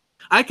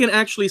 I can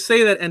actually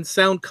say that and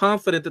sound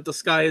confident that the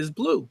sky is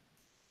blue.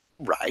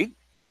 Right.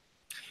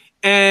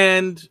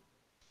 And,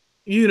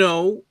 you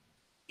know,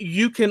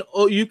 you can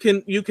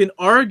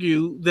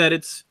argue that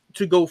it's,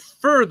 to go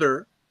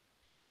further,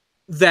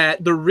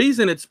 that the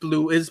reason it's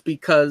blue is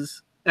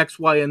because X,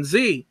 Y, and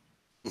Z.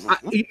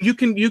 You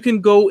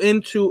can go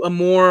into a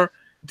more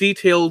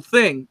detailed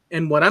thing.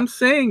 And what I'm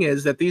saying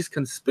is that these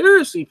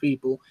conspiracy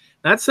people,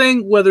 not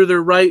saying whether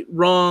they're right,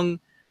 wrong,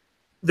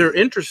 they're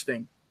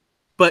interesting,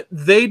 but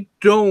they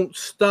don't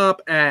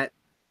stop at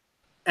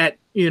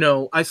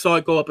I saw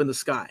it go up in the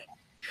sky.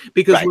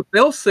 Because Right. what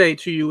they'll say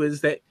to you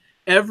is that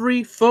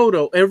every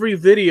photo, every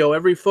video,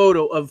 every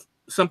photo of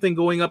something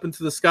going up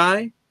into the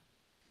sky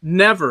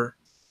never,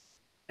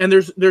 and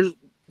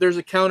there's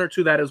a counter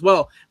to that as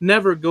well,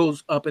 never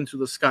goes up into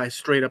the sky,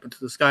 straight up into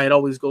the sky. It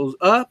always goes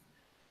up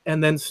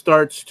and then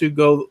starts to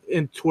go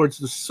in towards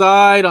the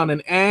side on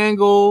an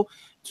angle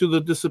to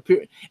the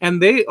disappear.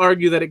 And they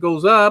argue that it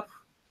goes up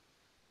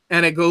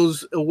and it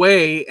goes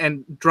away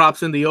and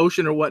drops in the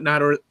ocean or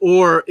whatnot,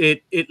 or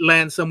it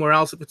lands somewhere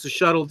else if it's a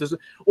shuttle,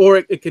 or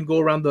it can go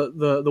around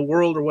the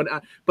world or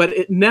whatnot.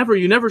 But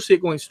you never see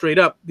it going straight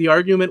up. The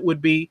argument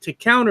would be to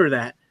counter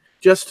that,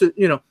 just to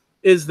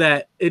is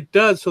that it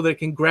does so that it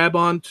can grab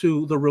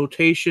onto the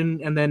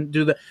rotation and then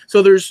do that.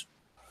 So there's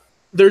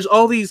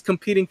all these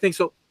competing things.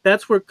 So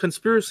that's where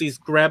conspiracies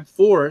grab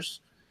force,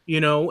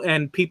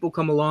 and people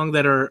come along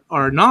that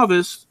are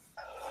novice,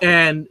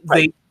 and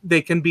Right.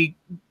 they can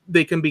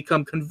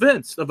become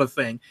convinced of a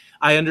thing.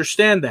 I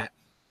understand that.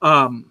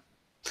 And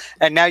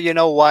now you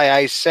know why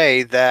I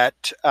say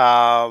that.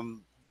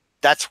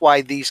 That's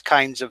why these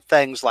kinds of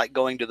things like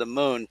going to the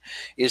moon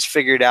is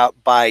figured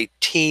out by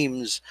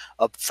teams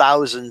of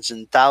thousands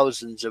and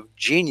thousands of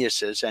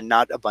geniuses and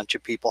not a bunch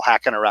of people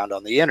hacking around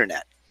on the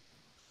internet.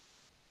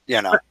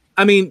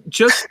 I mean,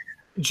 just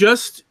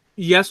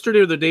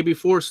yesterday or the day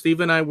before, Steve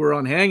and I were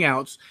on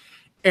Hangouts,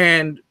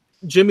 and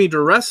Jimmy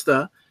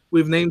DeResta,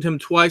 we've named him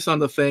twice on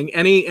the thing.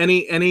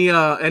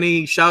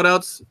 Any shout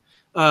outs?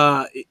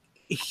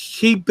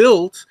 He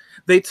built.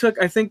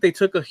 I think they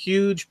took a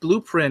huge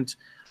blueprint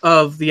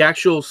of the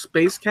actual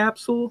space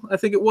capsule, I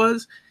think it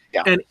was.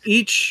 Yeah. And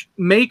each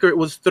maker, it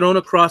was thrown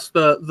across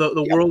the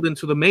Yeah. world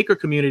into the maker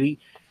community,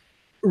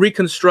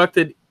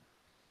 reconstructed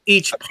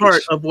each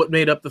part of what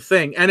made up the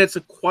thing. And it's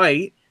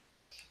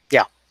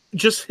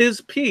just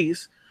his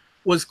piece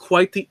was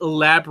quite the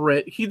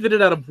elaborate. He did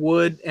it out of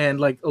wood and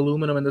like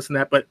aluminum and this and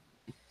that, but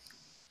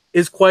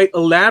is quite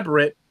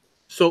elaborate.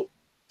 So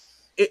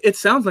it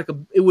sounds like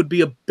it would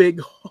be a big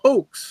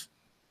hoax,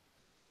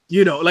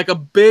 like a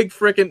big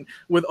freaking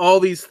with all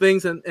these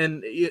things and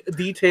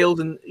details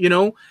and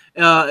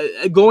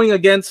going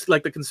against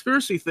like the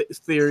conspiracy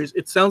theories.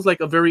 It sounds like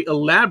a very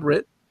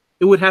elaborate.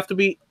 It would have to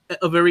be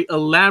a very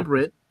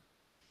elaborate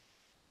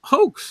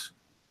hoax.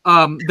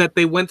 That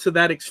they went to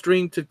that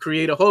extreme to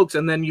create a hoax,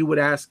 and then you would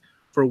ask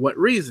for what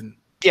reason?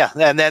 Yeah,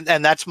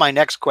 and that's my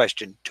next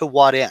question. To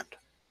what end?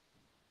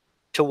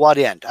 To what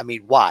end? I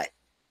mean, why?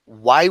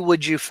 Why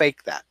would you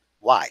fake that?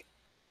 Why?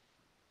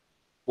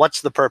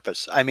 What's the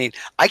purpose? I mean,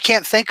 I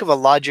can't think of a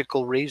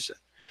logical reason.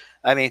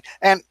 I mean,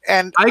 and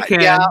I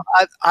can. Yeah,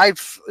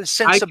 I've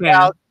since I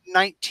about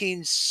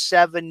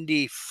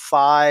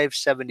 1975,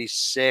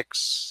 76,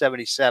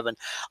 77,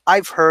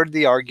 I've heard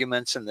the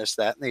arguments and this,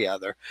 that, and the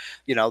other.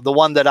 The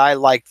one that I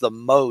like the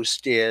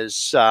most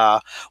is,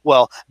 that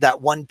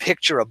one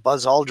picture of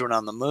Buzz Aldrin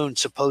on the moon,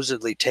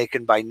 supposedly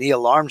taken by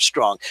Neil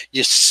Armstrong.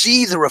 You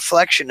see the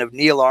reflection of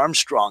Neil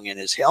Armstrong in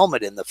his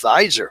helmet in the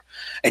visor,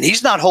 and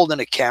he's not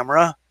holding a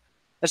camera.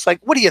 It's like,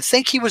 what do you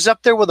think? He was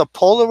up there with a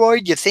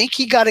Polaroid? You think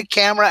he got a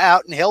camera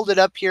out and held it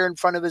up here in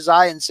front of his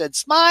eye and said,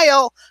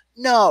 smile?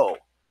 No.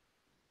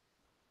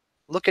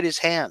 Look at his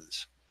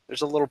hands.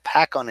 There's a little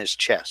pack on his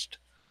chest.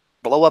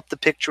 Blow up the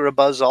picture of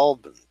Buzz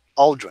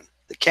Aldrin.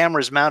 The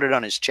camera is mounted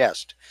on his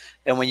chest.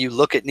 And when you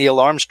look at Neil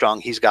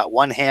Armstrong, he's got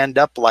one hand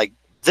up like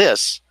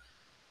this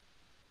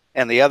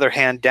and the other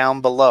hand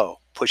down below,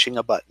 pushing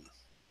a button.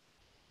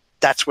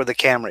 That's where the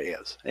camera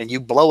is. And you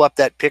blow up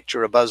that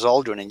picture of Buzz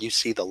Aldrin and you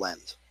see the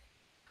lens.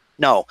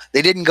 No,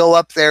 they didn't go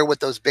up there with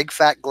those big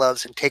fat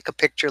gloves and take a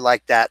picture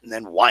like that and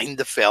then wind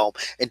the film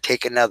and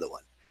take another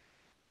one.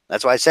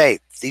 That's why I say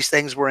these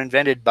things were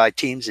invented by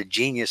teams of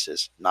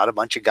geniuses, not a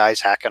bunch of guys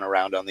hacking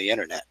around on the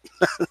internet.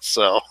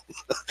 So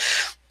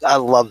I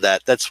love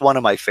that. That's one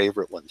of my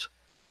favorite ones.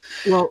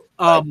 Well,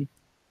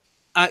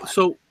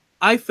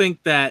 I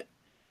think that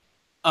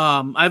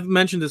I've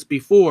mentioned this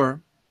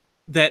before,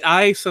 that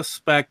I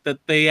suspect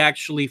that they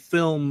actually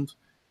filmed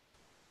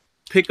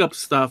pickup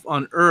stuff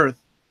on Earth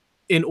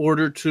in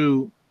order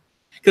to,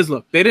 because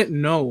look, they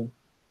didn't know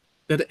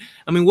that.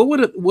 I mean, what would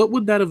have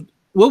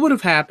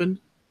happened?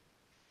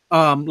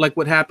 Like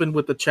what happened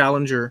with the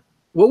Challenger.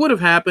 What would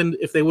have happened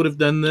if they would have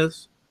done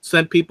this,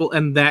 sent people,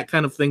 and that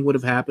kind of thing would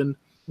have happened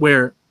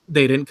where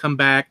they didn't come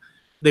back,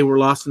 they were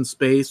lost in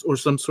space or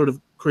some sort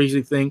of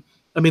crazy thing?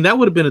 I mean, that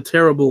would have been a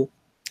terrible.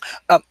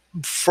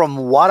 From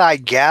what I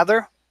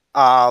gather,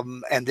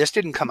 and this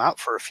didn't come out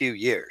for a few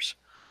years,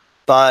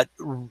 but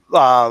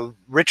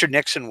Richard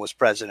Nixon was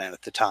president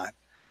at the time.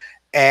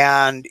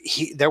 And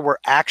there were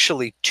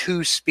actually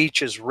 2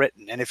 speeches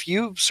written. And if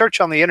you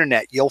search on the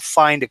internet, you'll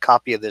find a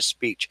copy of this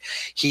speech.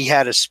 He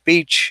had a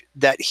speech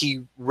that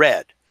he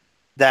read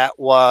that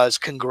was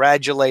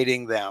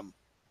congratulating them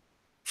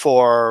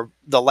for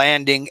the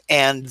landing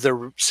and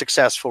the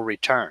successful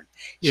return.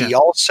 Yeah. He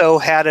also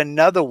had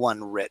another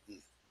one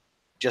written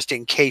just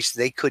in case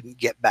they couldn't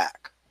get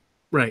back.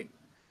 Right.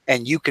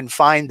 And you can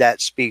find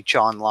that speech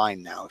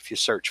online now if you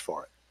search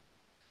for it.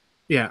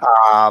 Yeah.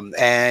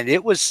 And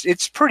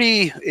it's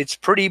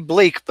pretty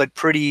bleak, but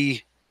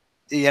pretty,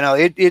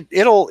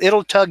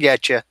 it'll tug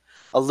at you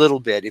a little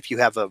bit if you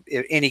have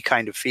any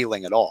kind of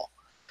feeling at all.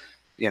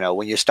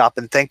 When you stop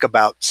and think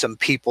about some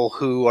people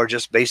who are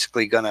just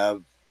basically going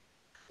to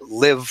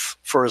live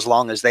for as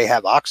long as they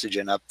have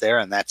oxygen up there,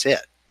 and that's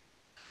it.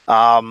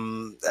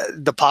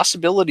 The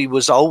possibility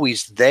was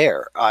always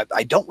there.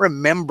 I don't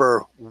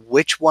remember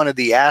which one of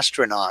the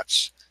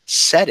astronauts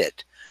said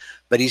it,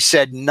 but he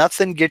said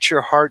nothing gets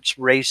your hearts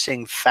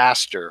racing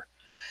faster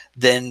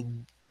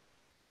than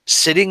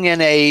sitting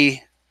in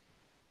a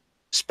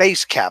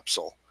space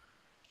capsule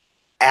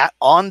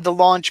on the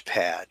launch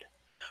pad,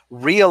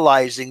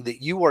 realizing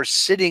that you are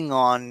sitting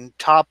on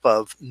top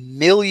of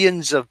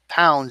millions of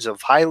pounds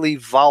of highly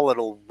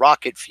volatile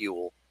rocket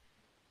fuel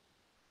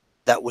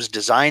that was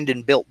designed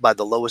and built by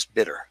the lowest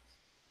bidder.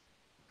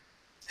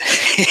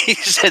 He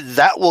said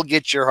that will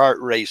get your heart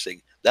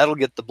racing. That'll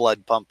get the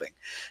blood pumping.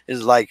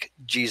 It's like,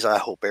 geez, I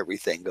hope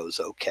everything goes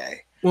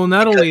okay. Well,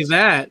 not only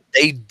that,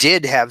 they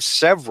did have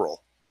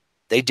several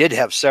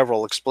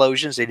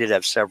explosions. They did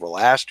have several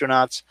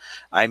astronauts.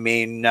 I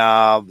mean,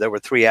 there were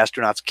 3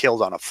 astronauts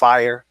killed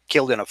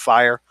in a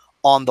fire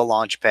on the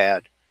launch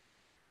pad.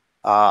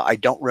 I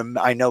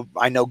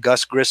know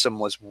Gus Grissom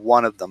was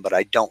one of them, but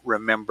I don't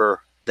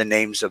remember the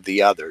names of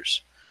the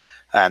others.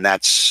 And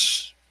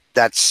that's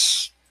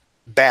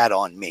bad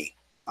on me.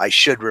 I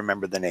should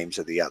remember the names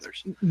of the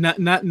others.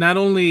 Not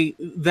only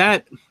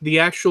that, the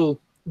actual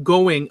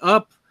going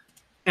up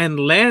and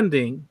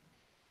landing,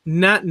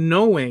 not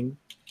knowing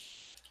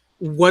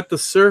what the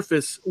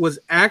surface was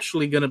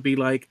actually going to be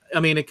like. I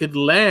mean, it could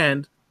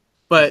land,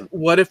 but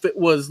what if it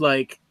was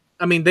like,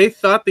 I mean, they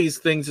thought these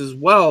things as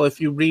well.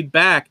 If you read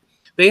back,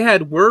 they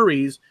had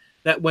worries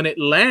that when it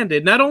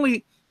landed, not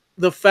only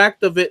the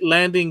fact of it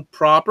landing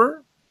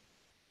proper,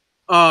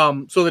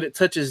 so that it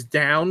touches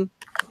down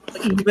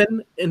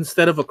even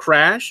instead of a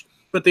crash,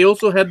 but they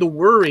also had the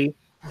worry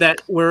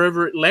that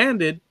wherever it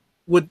landed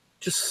would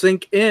just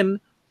sink in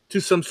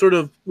to some sort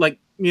of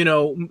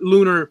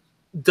lunar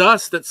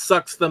dust that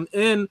sucks them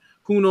in.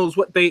 Who knows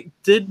what? They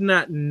did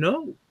not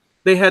know.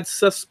 They had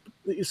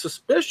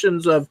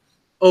suspicions of,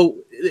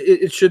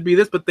 it should be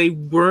this, but they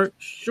weren't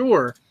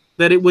sure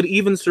that it would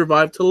even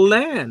survive to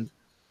land.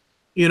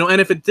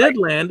 And if it did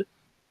land,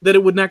 that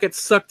it would not get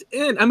sucked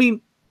in. I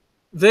mean,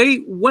 they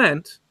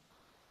went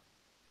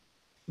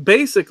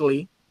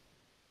basically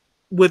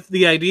with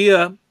the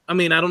idea, I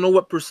mean, I don't know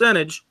what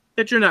percentage,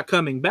 that you're not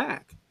coming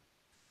back.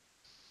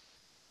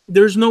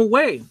 There's no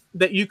way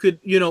that you could,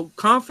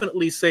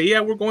 confidently say,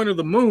 yeah, we're going to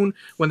the moon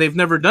when they've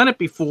never done it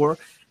before,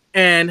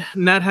 and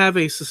not have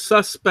a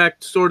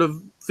suspect sort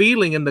of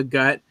feeling in the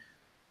gut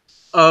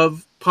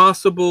of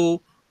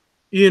possible,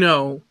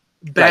 bad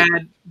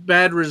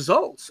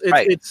results.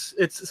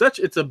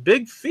 It's a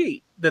big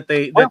feat that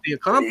they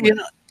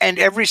accomplished. And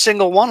every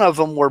single one of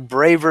them were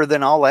braver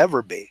than I'll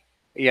ever be,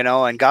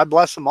 and God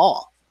bless them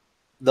all,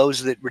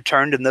 those that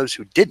returned and those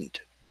who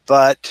didn't.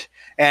 But,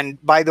 and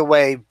by the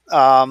way,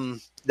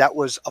 that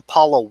was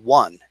Apollo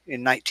 1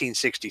 in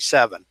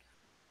 1967.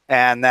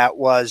 And that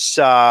was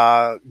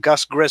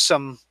Gus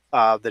Grissom.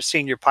 The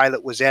senior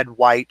pilot was Ed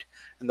White,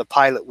 and the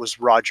pilot was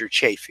Roger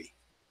Chaffee.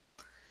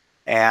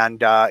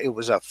 And it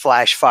was a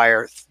flash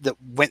fire that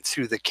went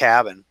through the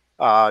cabin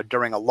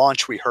during a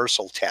launch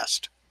rehearsal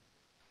test.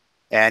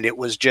 And it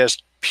was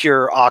just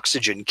pure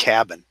oxygen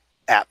cabin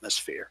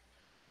atmosphere.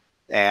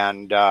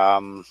 And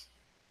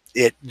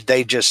it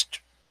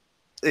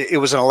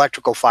was an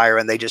electrical fire,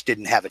 and they just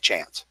didn't have a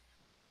chance.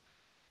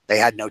 They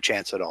had no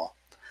chance at all.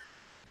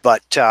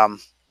 But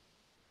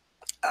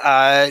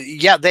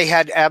they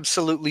had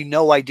absolutely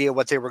no idea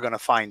what they were going to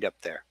find up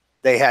there.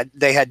 They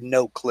had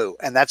no clue.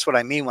 And that's what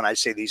I mean when I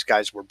say these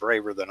guys were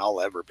braver than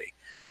I'll ever be.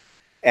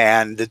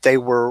 And that they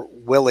were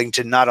willing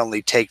to not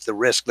only take the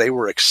risk, they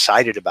were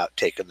excited about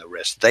taking the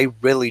risk. They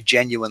really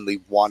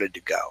genuinely wanted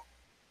to go.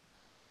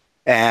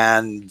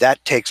 And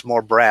that takes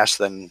more brass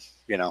than,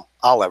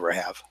 I'll ever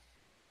have.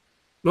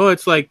 Well,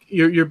 it's like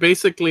you're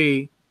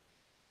basically,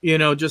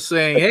 just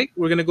saying, hey,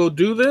 we're going to go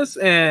do this,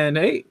 and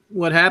hey,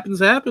 what happens,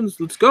 happens.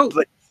 Let's go.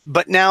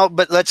 But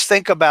let's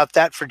think about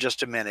that for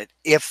just a minute.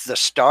 If the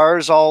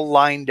stars all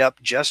lined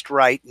up just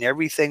right and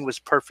everything was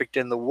perfect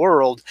in the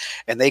world,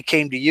 and they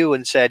came to you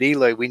and said,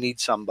 Eloy, we need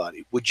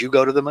somebody, would you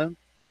go to the moon?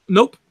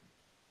 Nope.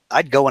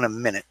 I'd go in a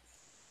minute.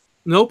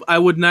 Nope, I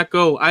would not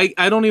go.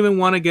 I don't even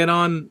want to get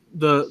on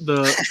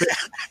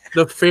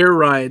the fair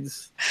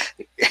rides.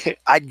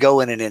 I'd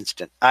go in an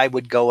instant. I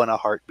would go in a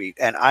heartbeat.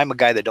 And I'm a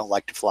guy that don't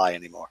like to fly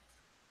anymore.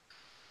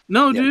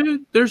 No,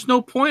 dude, there's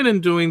no point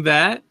in doing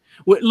that.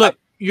 Look,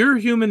 you're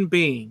a human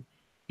being.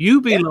 You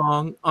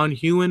belong on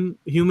human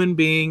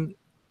being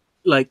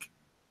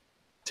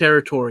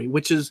territory,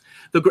 which is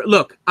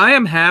look, I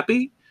am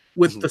happy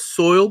with the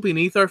soil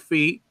beneath our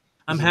feet.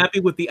 I'm happy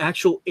with the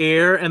actual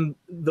air and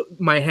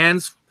my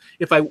hands.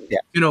 If I,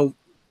 Yeah.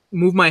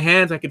 move my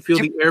hands, I can feel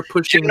the air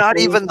pushing. You're not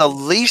even the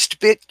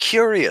least bit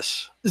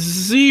curious.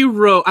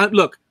 Zero.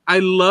 Look, I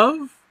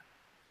love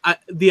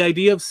the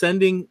idea of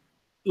sending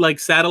like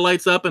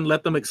satellites up and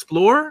let them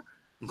explore,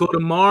 go to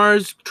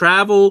Mars,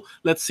 travel,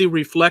 let's see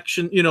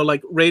reflection,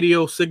 like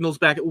radio signals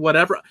back,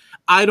 whatever.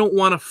 I don't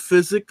want to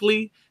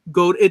physically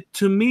go it.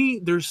 To me,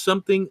 there's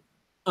something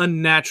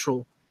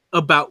unnatural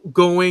about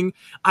going.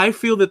 I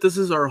feel that this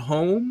is our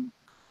home.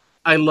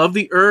 I love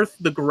the earth,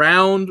 the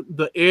ground,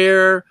 the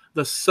air,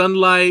 the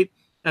sunlight,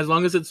 as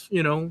long as it's,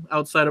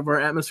 outside of our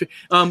atmosphere.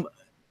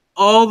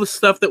 All the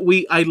stuff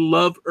that I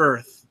love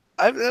earth.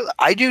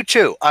 I do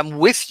too. I'm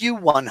with you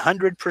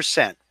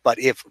 100%. But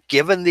if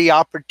given the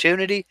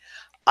opportunity,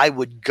 I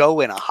would go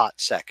in a hot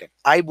second.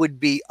 I would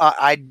be,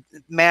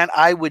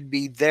 I would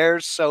be there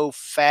so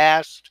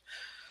fast.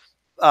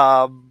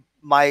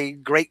 My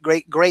great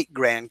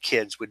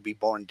grandkids would be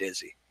born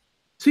dizzy.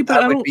 See,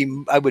 but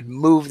I would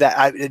move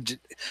that.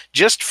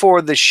 Just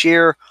for the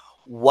sheer,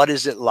 what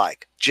is it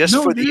like? Just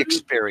for the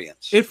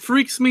experience. It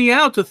freaks me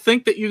out to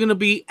think that you're going to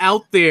be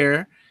out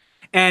there,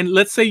 and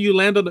let's say you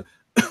land on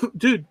the,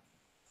 dude,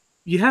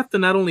 you have to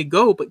not only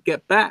go but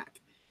get back.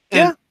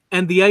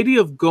 And the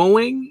idea of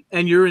going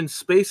and you're in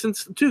space and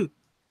dude,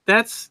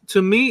 that's,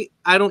 to me,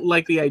 I don't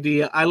like the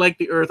idea. I like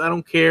the earth. I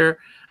don't care.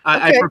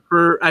 I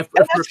prefer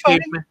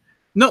caveman.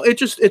 No,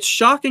 it's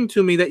shocking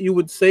to me that you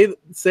would say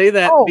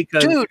that.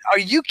 Because, dude, are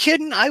you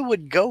kidding? I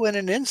would go in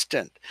an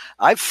instant.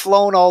 I've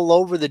flown all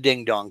over the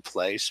ding dong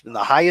place, and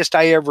the highest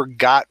I ever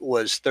got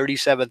was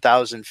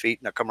 37,000 feet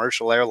in a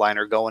commercial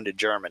airliner going to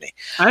Germany.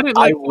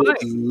 I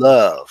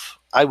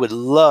would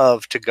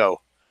love to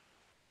go.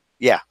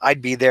 Yeah,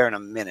 I'd be there in a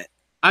minute.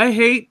 I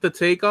hate the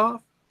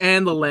takeoff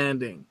and the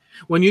landing.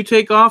 When you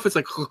take off, it's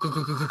like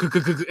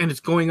and it's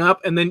going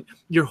up, and then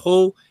you're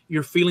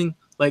feeling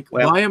like,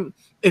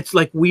 it's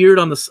like weird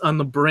on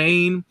the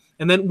brain.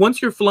 And then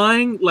once you're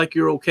flying, like,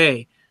 you're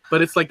okay.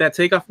 But it's like that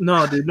takeoff.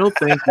 No, dude, no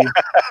thank you.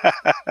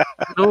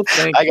 No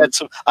thank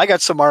you. I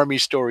got some Army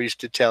stories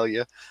to tell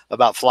you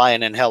about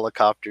flying in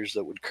helicopters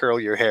that would curl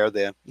your hair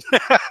then.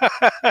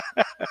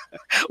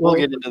 We'll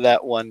get into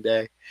that one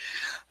day.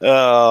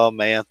 Oh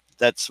man,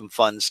 that's some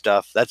fun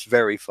stuff. That's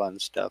very fun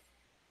stuff.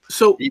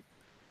 So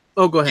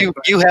go ahead.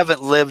 You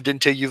haven't lived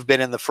until you've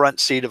been in the front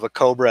seat of a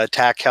Cobra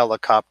attack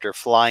helicopter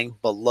flying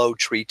below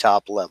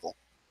treetop level.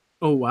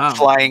 Oh wow.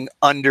 Flying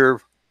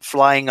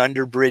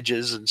under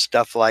bridges and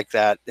stuff like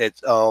that.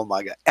 It's, oh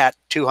my God, at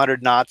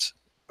 200 knots,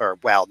 or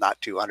well,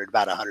 not 200,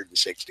 about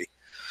 160.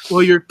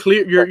 Well, you're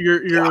clear.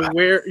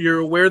 You're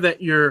aware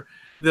that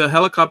the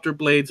helicopter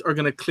blades are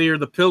going to clear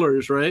the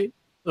pillars, right,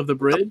 of the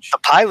bridge. The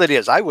pilot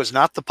is. I was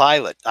not the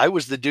pilot. I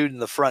was the dude in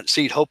the front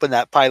seat, hoping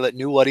that pilot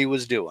knew what he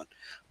was doing.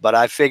 But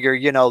I figure,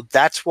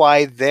 that's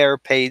why they're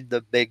paid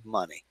the big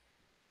money.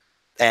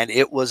 And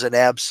it was an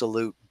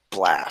absolute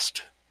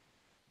blast.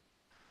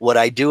 Would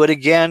I do it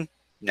again?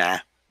 Nah,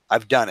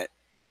 I've done it.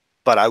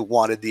 But I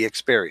wanted the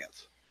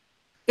experience.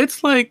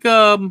 It's like,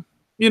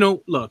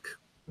 look,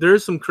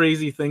 there's some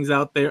crazy things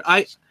out there.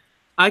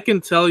 I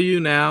can tell you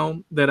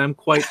now that I'm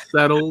quite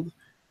settled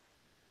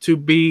to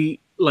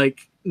be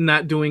like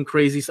not doing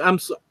crazy.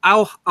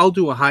 I'll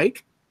do a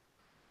hike.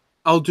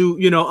 I'll do,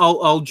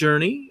 I'll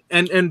journey.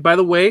 And by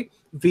the way,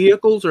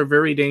 vehicles are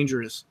very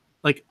dangerous.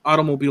 Like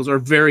automobiles are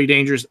very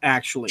dangerous,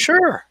 actually.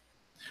 Sure.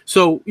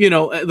 So,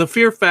 the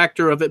fear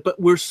factor of it, but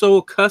we're so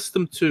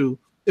accustomed to,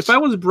 if I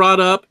was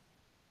brought up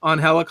on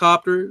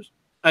helicopters,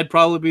 I'd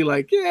probably be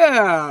like,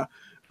 yeah,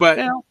 but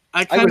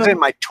I was in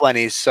my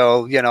 20s.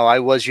 So, I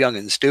was young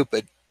and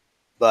stupid,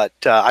 but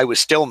I was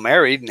still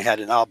married and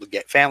had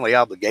family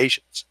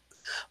obligations.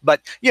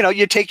 But,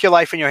 you take your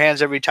life in your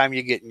hands every time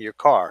you get in your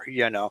car,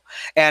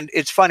 and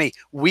it's funny.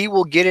 We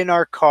will get in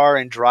our car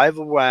and drive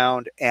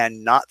around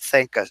and not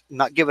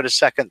give it a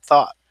second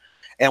thought.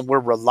 And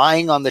we're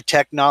relying on the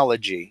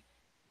technology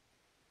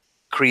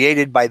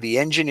created by the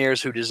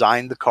engineers who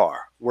designed the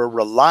car. We're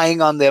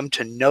relying on them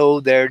to know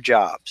their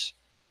jobs.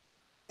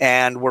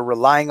 And we're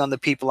relying on the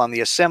people on the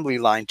assembly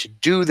line to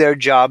do their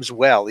jobs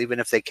well, even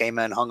if they came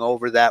in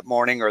hungover that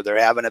morning, or they're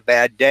having a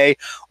bad day,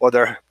 or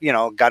they're,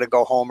 got to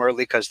go home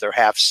early because they're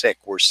half sick.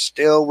 We're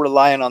still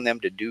relying on them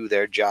to do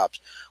their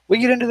jobs. We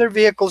get into their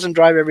vehicles and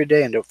drive every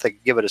day and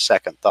don't give it a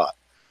second thought.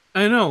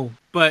 I know,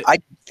 but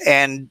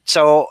and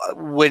so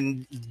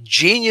when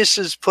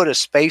geniuses put a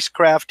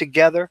spacecraft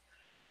together,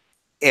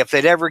 if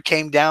it ever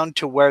came down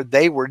to where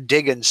they were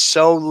digging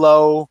so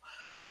low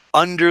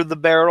under the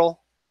barrel,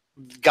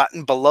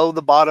 gotten below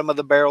the bottom of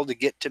the barrel to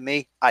get to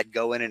me, I'd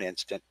go in an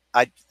instant.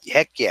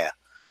 Heck yeah.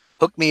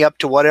 Hook me up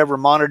to whatever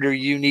monitor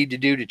you need to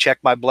do to check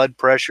my blood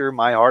pressure,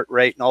 my heart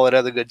rate, and all that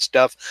other good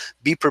stuff.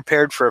 Be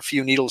prepared for a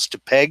few needles to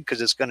peg,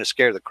 because it's going to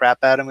scare the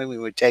crap out of me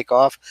when we take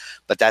off.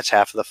 But that's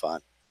half of the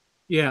fun.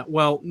 Yeah,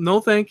 well, no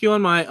thank you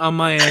on my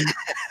end.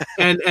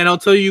 and I'll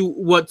tell you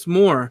what's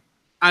more.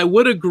 I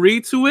would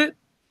agree to it,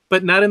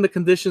 but not in the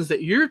conditions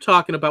that you're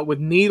talking about with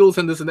needles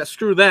and this and that.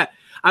 Screw that.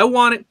 I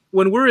want it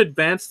when we're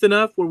advanced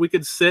enough where we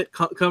could sit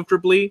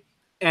comfortably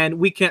and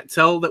we can't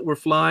tell that we're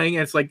flying,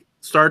 and it's like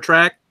Star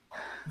Trek,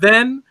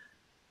 then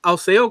I'll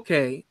say,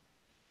 okay,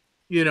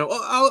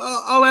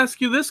 I'll ask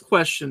you this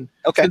question,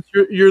 Okay. since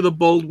you're the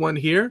bold one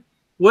here.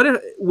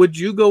 Would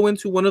you go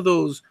into one of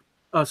those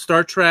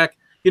Star Trek?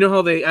 You know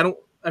how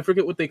I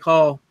forget what they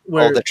call, Oh,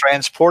 where, the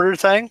transporter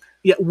thing?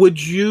 yeah,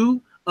 would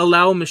you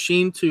allow a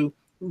machine to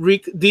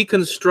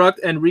deconstruct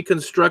and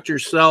reconstruct your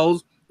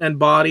cells and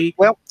body?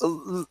 Well,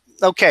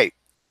 okay.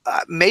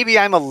 Maybe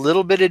I'm a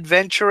little bit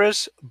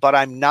adventurous, but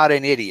I'm not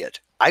an idiot.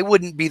 I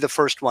wouldn't be the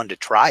first one to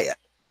try it.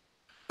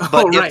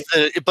 But Oh, right.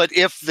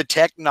 if the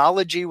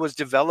technology was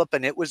developed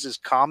and it was as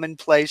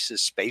commonplace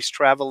as space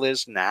travel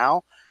is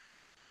now,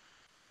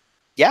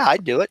 yeah,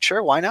 I'd do it.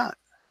 Sure, why not?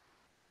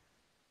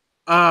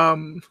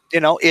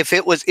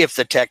 If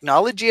the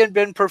technology had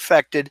been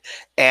perfected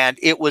and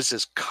it was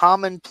as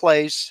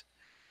commonplace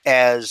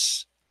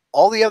as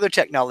all the other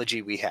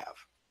technology we have,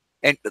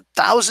 and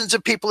thousands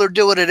of people are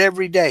doing it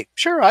every day,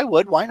 sure, I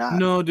would. Why not?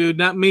 No, dude,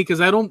 not me, because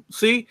I don't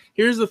see.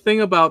 Here's the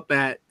thing about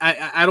that.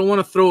 I don't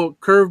want to throw a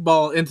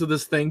curveball into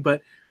this thing,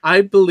 but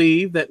I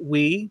believe that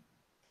we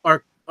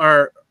are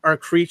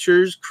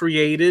creatures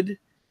created,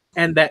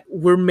 and that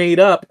we're made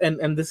up,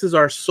 and this is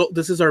our soul,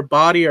 this is our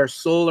body, our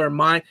soul, our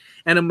mind,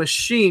 and a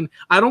machine.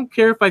 I don't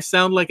care if I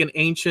sound like an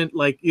ancient,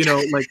 like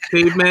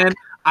caveman.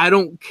 I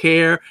don't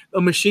care.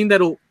 A machine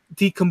that'll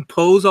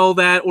decompose all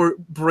that or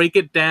break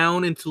it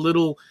down into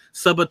little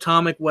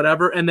subatomic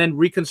whatever, and then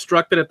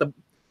reconstruct it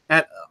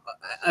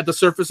at the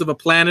surface of a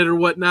planet or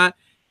whatnot,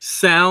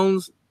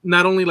 sounds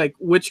not only like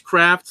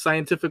witchcraft,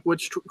 scientific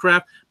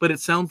witchcraft, but it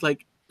sounds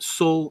like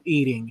soul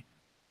eating.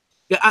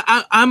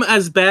 Yeah, I'm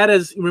as bad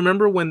as,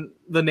 remember when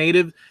the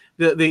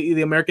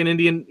American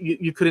Indian,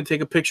 you couldn't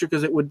take a picture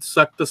because it would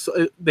suck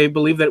they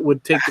believe that it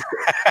would take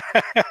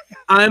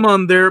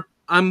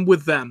I'm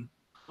with them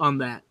on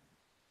that.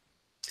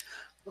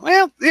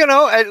 Well,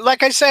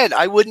 like I said,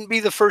 I wouldn't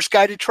be the first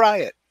guy to try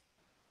it.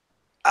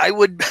 I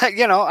would,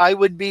 I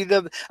would be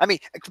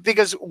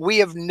because we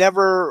have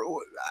never,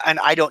 and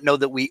I don't know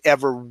that we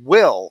ever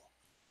will,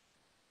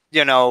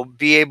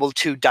 be able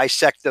to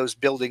dissect those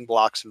building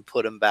blocks and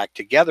put them back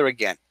together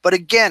again. But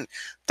again,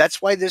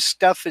 that's why this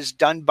stuff is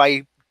done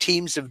by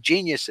teams of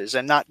geniuses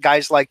and not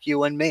guys like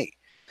you and me.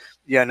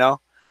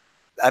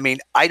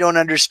 I don't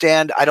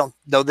understand. I don't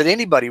know that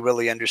anybody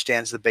really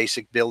understands the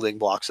basic building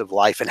blocks of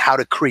life and how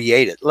to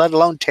create it, let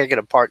alone take it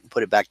apart and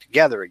put it back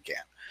together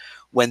again.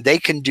 When they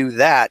can do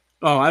that,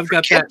 I've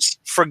got that.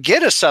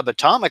 Forget a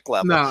subatomic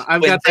level. No,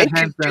 I've got that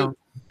hands down.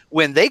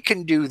 When they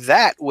can do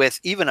that with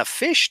even a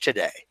fish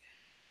today,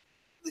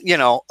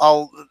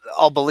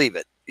 I'll believe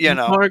it.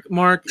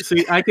 Mark.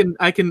 See, I can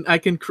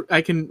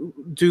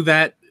do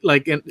that.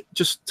 Like, and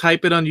just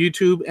type it on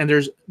YouTube, and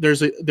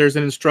there's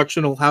an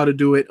instructional how to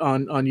do it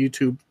on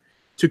YouTube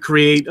to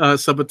create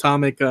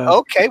subatomic.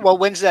 Okay, well,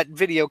 when's that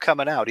video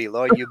coming out,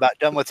 Eloy? You about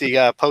done with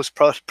the post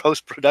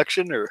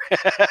production, or?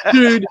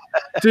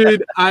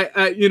 dude,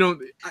 I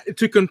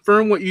to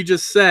confirm what you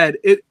just said,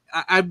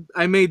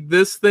 I made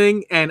this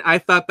thing, and I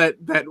thought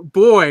that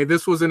boy,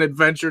 this was an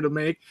adventure to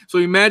make. So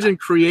imagine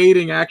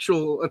creating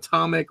actual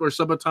atomic or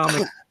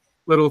subatomic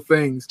little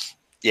things.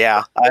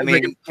 Yeah,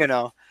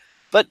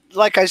 but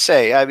like I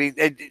say,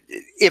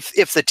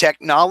 if the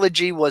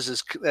technology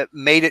was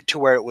made it to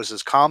where it was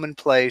as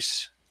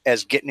commonplace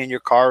as getting in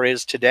your car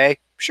is today,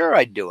 sure,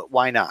 I'd do it.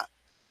 Why not?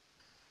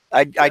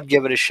 I'd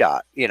give it a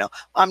shot.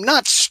 I'm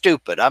not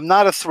stupid. I'm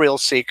not a thrill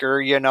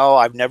seeker.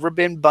 I've never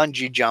been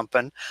bungee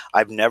jumping.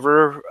 I've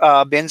never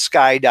been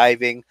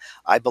skydiving.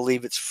 I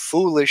believe it's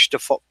foolish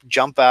to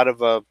jump out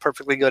of a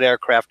perfectly good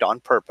aircraft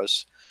on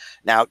purpose.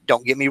 Now,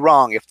 don't get me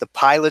wrong. If the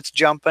pilot's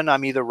jumping,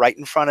 I'm either right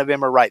in front of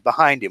him or right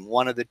behind him,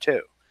 one of the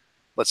two.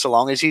 But so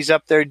long as he's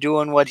up there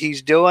doing what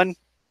he's doing,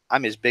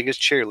 I'm his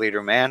biggest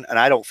cheerleader, man, and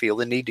I don't feel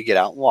the need to get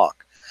out and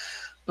walk.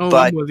 Oh,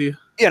 I'm with you.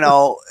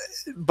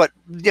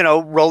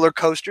 Roller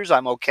coasters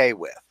I'm okay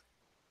with.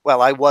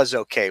 Well, I was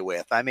okay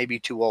with. I may be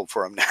too old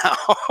for them now.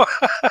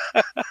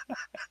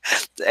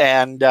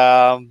 And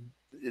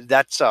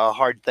that's a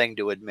hard thing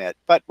to admit.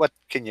 But what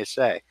can you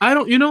say? I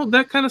don't,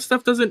 that kind of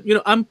stuff doesn't,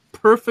 I'm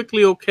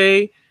perfectly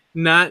okay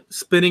not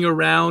spinning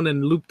around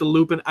and loop the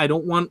loop, and I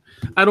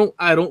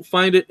don't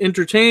find it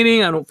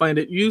entertaining. I don't find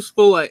it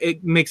useful.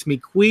 It makes me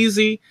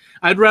queasy.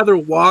 I'd rather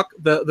walk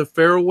the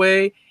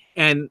fairway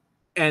and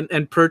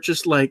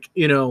purchase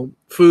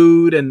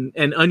food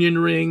and onion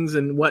rings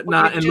and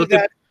whatnot, and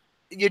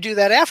you do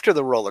that after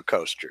the roller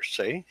coaster.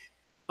 See?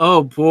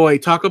 Oh boy,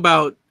 talk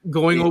about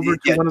going over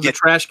to one of the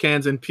trash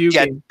cans and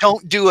puking. Yeah,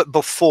 don't do it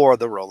before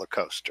the roller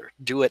coaster.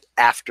 Do it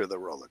after the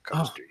roller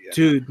coaster. Oh,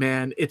 dude,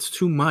 man, it's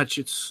too much.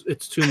 It's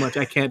too much.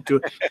 I can't do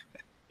it.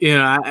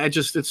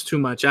 It's too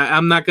much.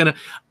 I'm not gonna.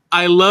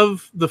 I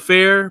love the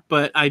fair,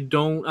 but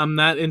I'm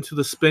not into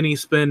the spinny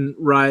spin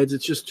rides.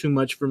 It's just too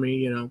much for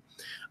me.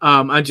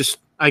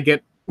 I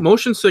get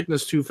motion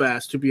sickness too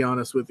fast, to be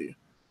honest with you.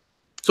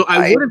 So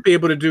I wouldn't be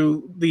able to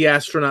do the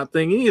astronaut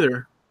thing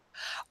either.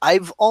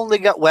 I've only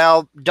got,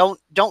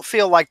 don't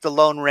feel like the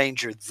Lone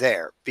Ranger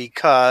there,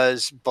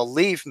 because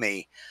believe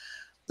me,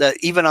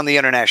 even on the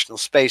International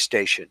Space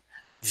Station,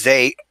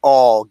 they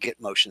all get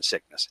motion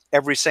sickness,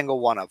 every single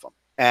one of them.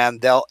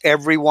 And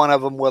every one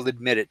of them will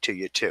admit it to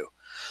you too.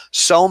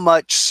 So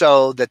much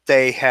so that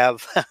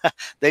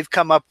they've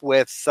come up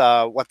with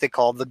what they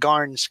call the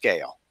Garn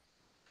scale.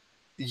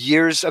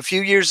 A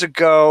few years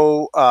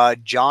ago,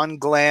 John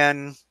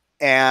Glenn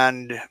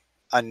and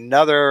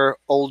another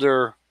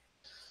older,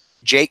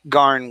 Jake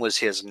Garn was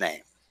his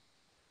name.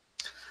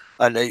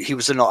 I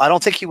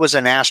don't think he was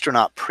an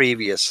astronaut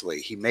previously.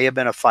 He may have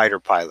been a fighter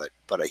pilot,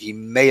 but he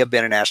may have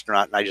been an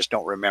astronaut, and I just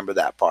don't remember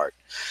that part.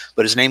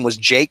 But his name was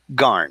Jake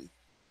Garn.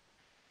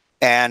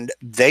 And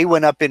they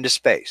went up into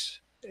space.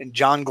 And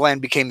John Glenn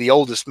became the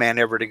oldest man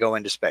ever to go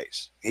into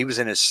space. He was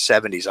in his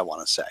 70s, I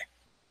want to say.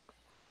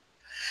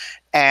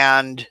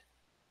 And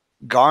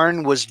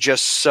Garn was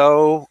just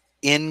so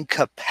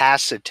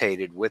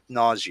incapacitated with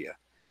nausea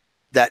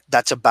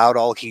that's about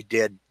all he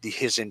did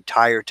his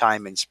entire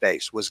time in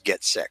space was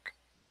get sick.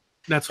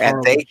 That's horrible.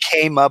 And they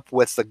came up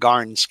with the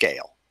Garn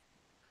scale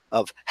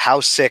of how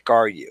sick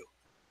are you?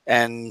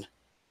 And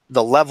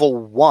the level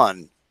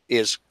 1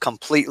 is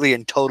completely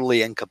and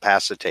totally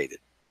incapacitated.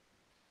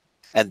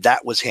 And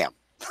that was him.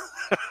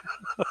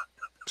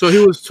 So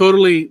he was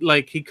totally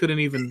he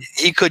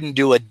couldn't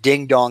do a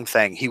ding dong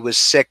thing. He was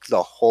sick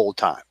the whole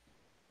time.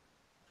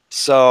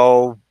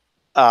 So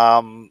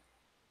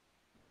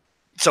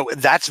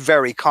that's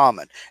very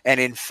common. And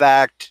in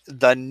fact,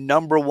 the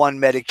number one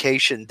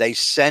medication they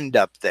send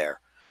up there,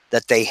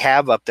 that they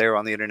have up there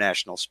on the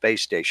International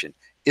Space Station,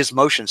 is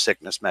motion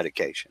sickness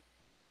medication.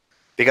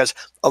 Because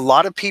a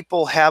lot of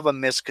people have a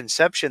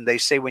misconception. They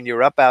say when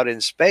you're up out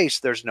in space,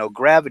 there's no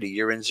gravity.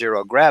 You're in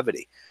zero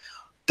gravity.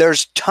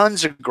 There's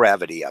tons of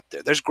gravity up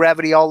there. There's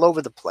gravity all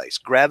over the place.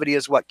 Gravity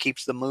is what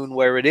keeps the moon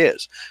where it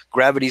is.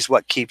 Gravity is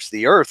what keeps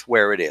the Earth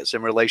where it is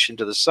in relation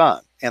to the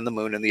sun and the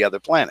moon and the other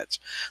planets.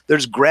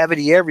 There's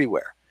gravity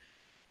everywhere.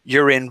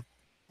 You're in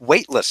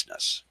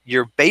weightlessness.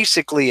 You're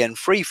basically in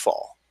free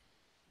fall.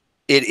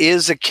 It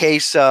is a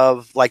case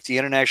of, like the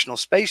International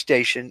Space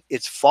Station,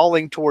 it's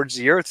falling towards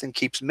the Earth and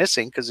keeps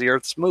missing because the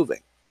Earth's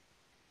moving.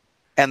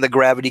 And the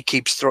gravity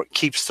keeps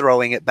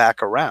throwing it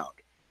back around.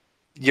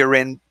 You're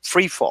in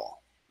free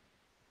fall.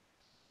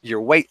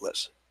 You're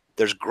weightless.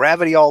 There's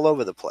gravity all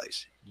over the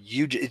place.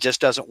 It just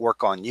doesn't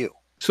work on you.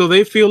 So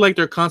they feel like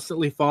they're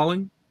constantly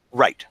falling?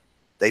 Right.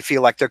 They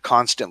feel like they're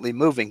constantly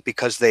moving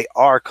because they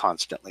are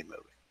constantly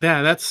moving.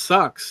 Yeah, that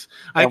sucks.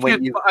 I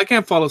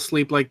can't fall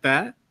asleep like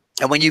that.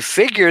 And when you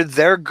figure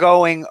they're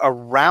going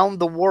around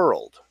the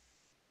world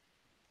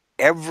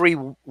every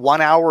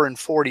 1 hour and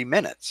 40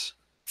 minutes,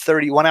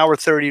 1 hour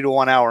 30 to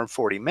 1 hour and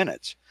 40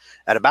 minutes,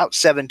 at about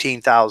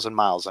 17,000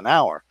 miles an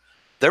hour,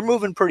 they're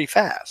moving pretty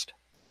fast.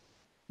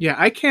 Yeah,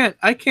 I can't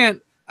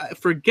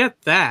forget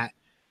that.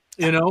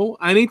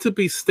 I need to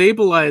be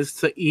stabilized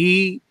to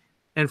eat,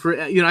 and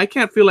I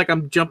can't feel like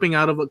I'm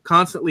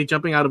constantly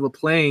jumping out of a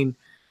plane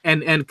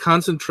and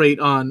concentrate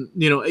on,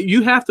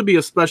 you have to be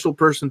a special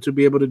person to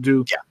be able to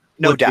do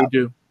no doubt.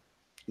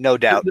 No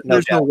doubt.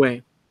 There's no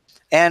way.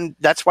 And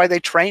that's why they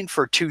train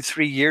for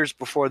 4 years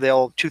before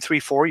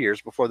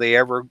they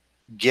ever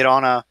get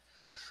on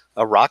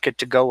a rocket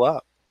to go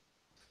up.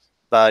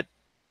 But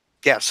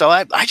yeah, so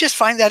I just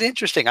find that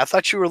interesting. I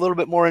thought you were a little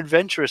bit more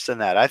adventurous than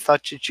that. I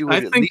thought that you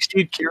would at least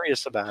be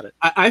curious about it.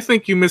 I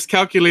think you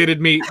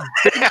miscalculated me.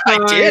 I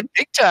did,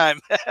 big time.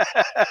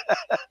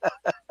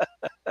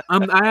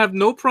 I have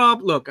no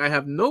problem. Look, I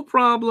have no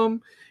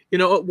problem.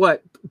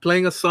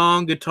 Playing a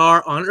song,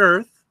 guitar on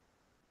Earth.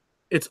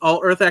 It's all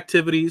Earth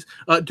activities.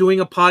 Doing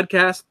a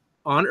podcast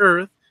on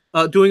Earth.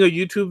 Doing a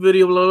YouTube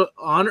video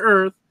on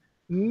Earth.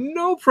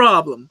 No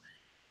problem.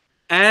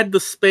 Add the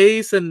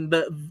space and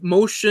the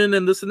motion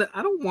and this and that.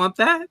 I don't want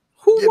that.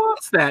 Who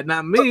wants that?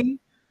 Not me.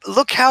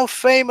 Look how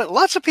famous.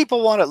 Lots of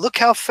people want it. Look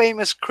how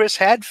famous Chris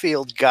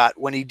Hadfield got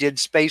when he did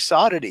Space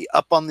Oddity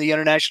up on the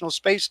International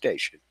Space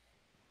Station.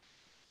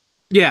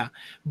 Yeah,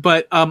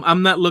 but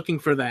I'm not looking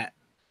for that.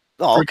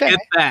 Oh, okay.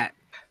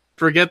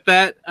 Forget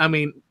that. I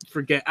mean,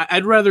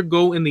 I'd rather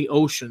go in the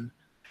ocean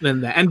than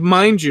that. And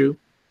mind you,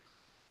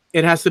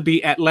 it has to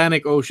be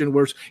Atlantic Ocean,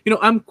 where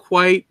I'm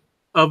quite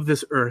of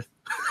this earth.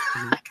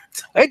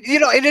 And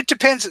it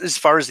depends. As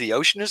far as the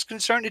ocean is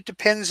concerned, it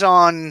depends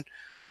on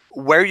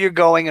where you're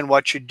going and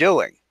what you're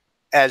doing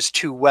as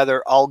to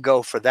whether I'll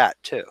go for that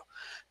too.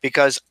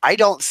 Because I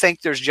don't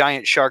think there's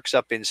giant sharks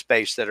up in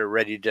space that are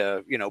ready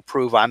to,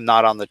 prove I'm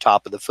not on the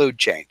top of the food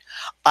chain.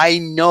 I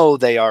know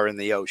they are in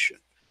the ocean.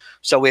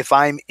 So if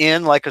I'm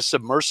in like a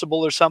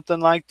submersible or something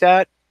like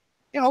that,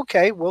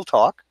 okay, we'll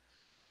talk.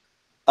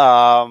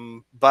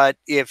 But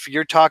if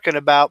you're talking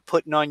about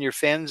putting on your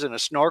fins and a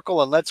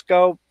snorkel and let's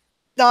go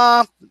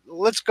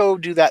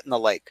do that in the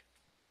lake.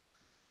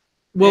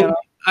 Well,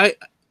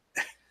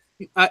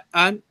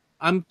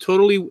 I'm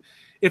totally,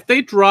 if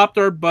they dropped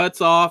our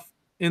butts off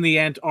in the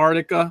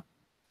Antarctica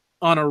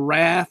on a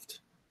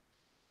raft,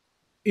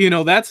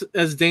 that's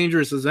as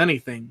dangerous as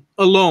anything.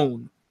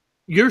 Alone.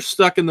 You're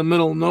stuck in the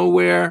middle of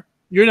nowhere.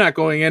 You're not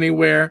going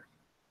anywhere.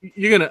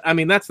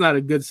 That's not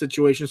a good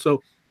situation.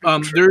 So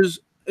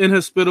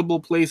inhospitable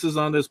places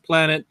on this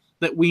planet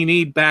that we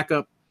need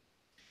backup.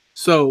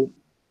 So,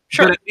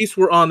 Sure. but at least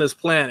we're on this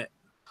planet.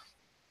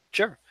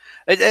 Sure.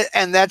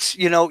 And that's,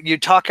 you're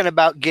talking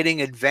about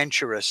getting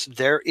adventurous.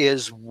 There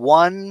is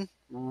one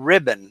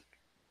ribbon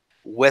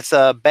with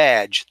a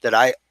badge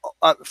that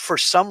for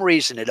some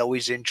reason, it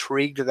always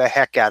intrigued the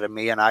heck out of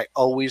me. And I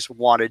always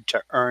wanted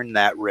to earn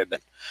that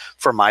ribbon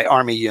for my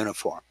Army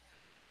uniform.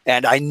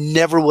 And I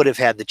never would have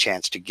had the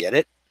chance to get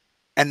it.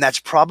 And that's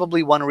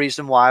probably one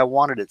reason why I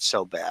wanted it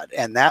so bad.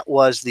 And that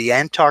was the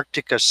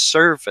Antarctica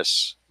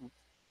service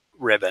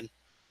ribbon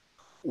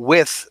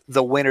with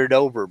the wintered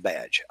over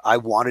badge. I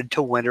wanted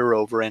to winter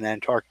over in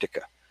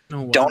Antarctica.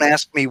 Oh, wow. Don't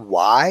ask me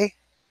why.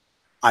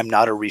 I'm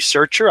not a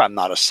researcher. I'm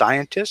not a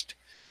scientist.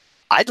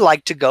 I'd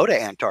like to go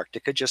to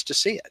Antarctica just to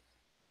see it.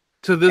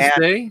 To this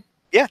day?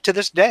 Yeah, to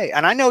this day.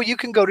 And I know you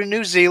can go to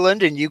New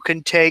Zealand and you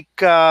can take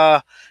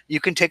a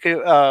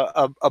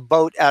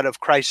boat out of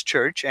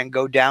Christchurch and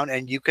go down,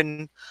 and you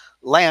can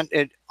land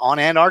on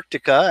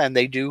Antarctica, and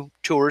they do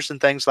tours and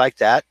things like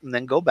that, and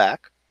then go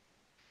back.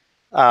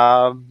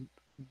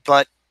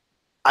 But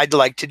I'd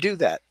like to do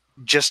that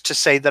just to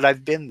say that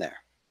I've been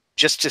there,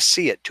 just to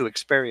see it, to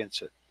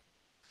experience it.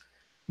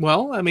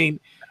 Well, I mean,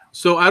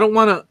 so I don't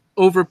want to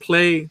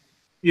overplay,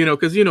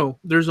 because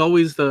there's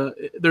always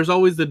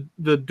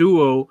the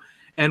duo,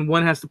 and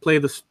one has to play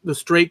the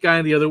straight guy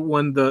and the other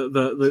one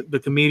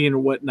the comedian or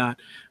whatnot.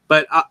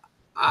 But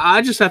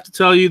I just have to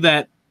tell you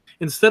that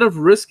instead of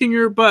risking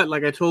your butt,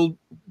 like I told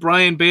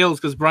Brian Bales,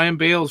 because Brian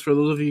Bales, for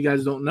those of you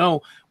guys don't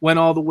know, went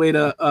all the way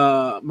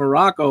to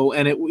Morocco,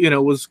 and it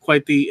was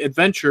quite the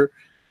adventure.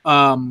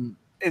 And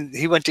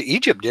he went to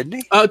Egypt, didn't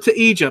he? To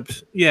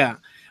Egypt, yeah.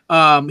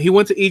 He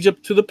went to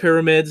Egypt to the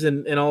pyramids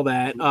and all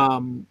that.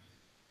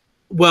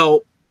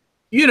 Well,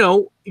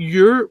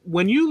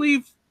 when you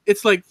leave,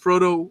 it's like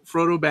Frodo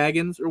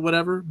Baggins or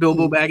whatever,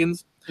 Bilbo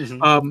Baggins.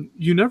 Mm-hmm.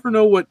 You never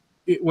know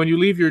when you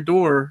leave your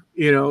door,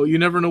 you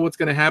never know what's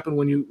going to happen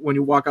when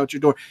you walk out your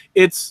door.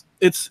 It's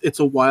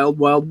a wild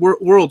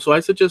world. So I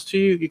suggest to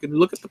you can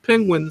look at the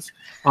penguins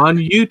on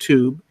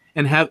YouTube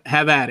and have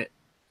at it.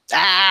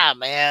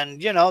 Man,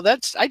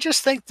 I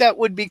just think that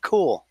would be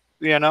cool.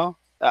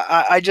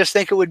 I just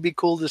think it would be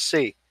cool to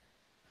see.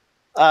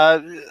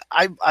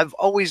 I've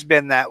always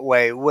been that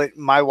way.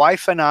 My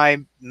wife and I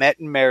met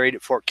and married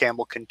at Fort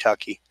Campbell,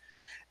 Kentucky,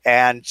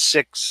 and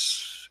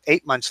 6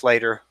 months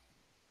later,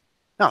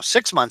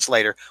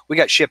 we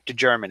got shipped to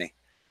Germany.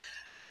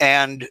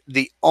 And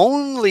the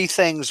only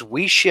things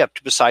we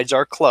shipped besides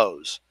our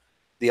clothes,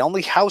 the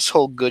only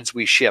household goods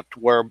we shipped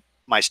were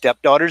my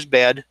stepdaughter's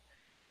bed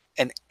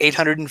and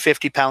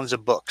 850 pounds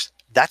of books.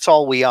 That's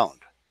all we owned.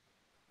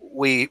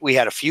 We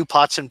had a few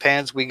pots and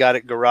pans we got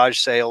at garage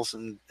sales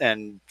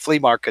and flea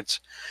markets,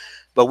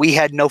 but we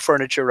had no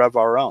furniture of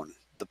our own.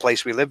 The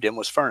place we lived in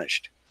was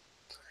furnished.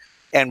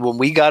 And when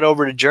we got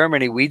over to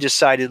Germany, we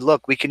decided,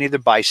 look, we can either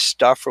buy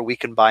stuff or we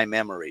can buy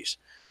memories.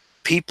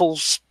 People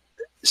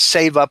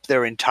save up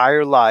their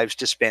entire lives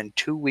to spend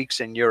 2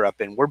 weeks in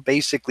Europe, and we're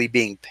basically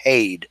being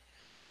paid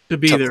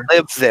to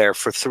live there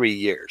for 3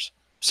 years.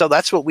 So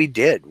that's what we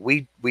did.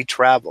 We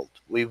traveled.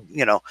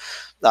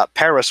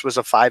 Paris was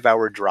a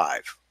 5-hour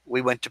drive.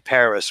 We went to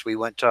Paris. We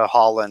went to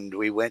Holland.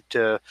 We went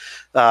to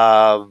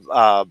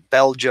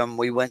Belgium.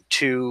 We went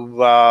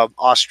to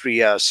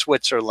Austria,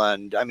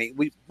 Switzerland. I mean,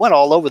 we went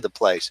all over the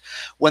place.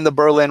 When the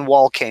Berlin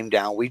Wall came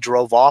down, we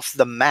drove off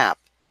the map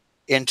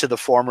into the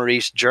former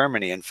East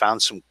Germany and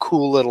found some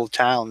cool little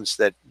towns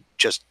that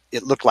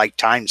it looked like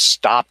time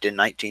stopped in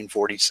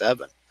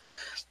 1947,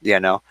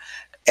 And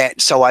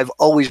so I've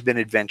always been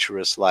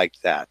adventurous like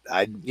that.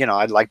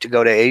 I'd like to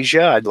go to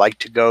Asia. I'd like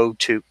to go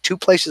to 2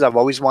 places I've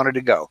always wanted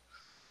to go.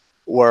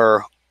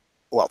 3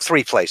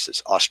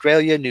 places: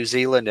 Australia, New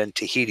Zealand, and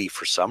Tahiti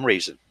for some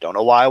reason. Don't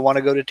know why I want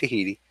to go to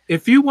Tahiti.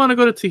 If you want to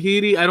go to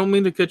Tahiti, I don't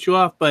mean to cut you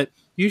off, but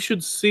you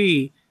should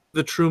see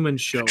The Truman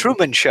Show. The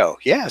Truman Show.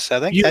 Yes, I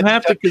think you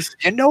have to.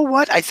 You know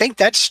what? I think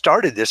that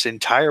started this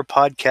entire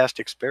podcast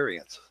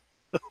experience.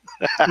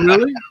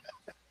 Really?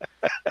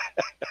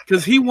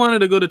 Because he wanted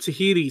to go to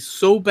Tahiti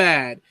so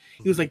bad.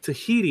 He was like,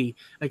 Tahiti,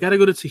 I got to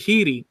go to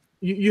Tahiti.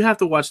 You have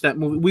to watch that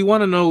movie. We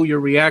want to know your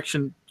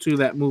reaction to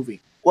that movie.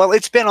 Well,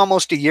 it's been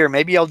almost a year.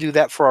 Maybe I'll do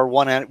that for our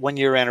 1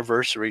 year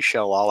anniversary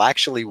show. I'll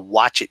actually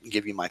watch it and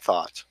give you my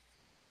thoughts.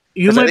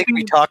 I think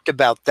we talked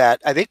about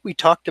that. I think we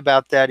talked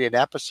about that in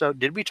episode.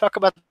 Did we talk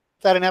about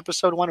that in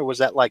episode 1, or was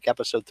that like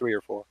episode 3 or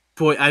 4?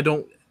 Boy, I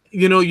don't.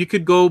 You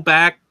could go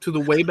back to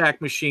the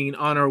Wayback Machine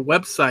on our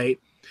website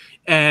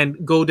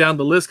and go down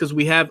the list, because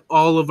we have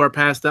all of our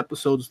past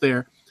episodes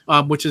there,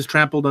 which is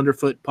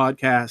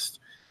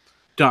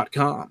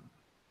trampledunderfootpodcast.com.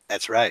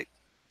 That's right.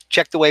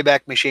 Check the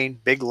Wayback Machine.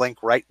 Big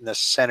link right in the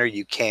center.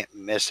 You can't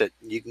miss it.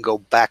 You can go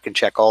back and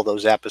check all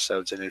those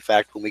episodes. And in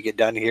fact, when we get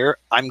done here,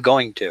 I'm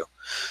going to.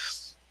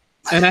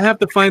 And I have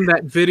to find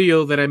that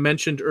video that I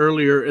mentioned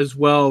earlier as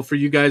well for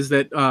you guys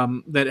that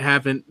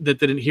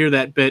didn't hear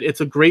that bit.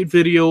 It's a great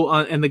video,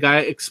 and the guy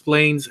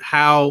explains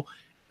how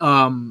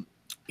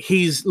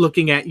he's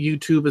looking at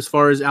YouTube as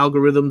far as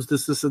algorithms,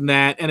 this and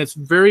that, and it's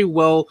very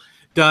well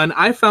done.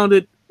 I found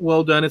it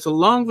well done. It's a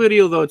long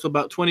video though; it's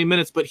about 20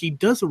 minutes, but he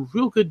does a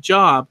real good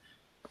job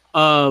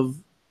of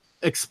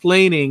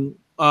explaining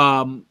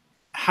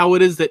how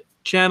it is that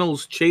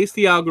channels chase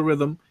the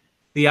algorithm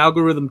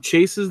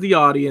chases the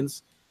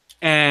audience,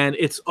 and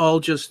it's all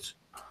just,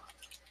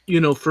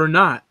 for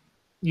naught.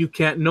 You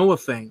can't know a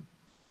thing.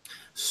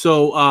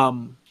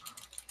 So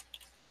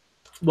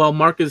while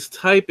Mark is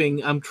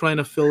typing, I'm trying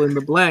to fill in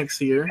the blanks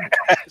here.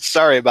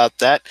 Sorry about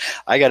that.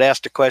 I got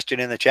asked a question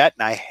in the chat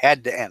and I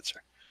had to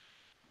answer.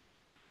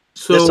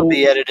 So this will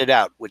be edited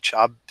out, which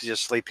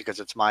obviously, because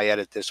it's my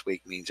edit this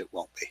week, means it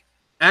won't be.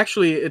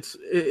 Actually,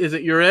 is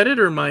it your edit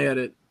or my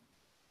edit?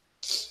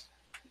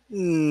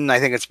 I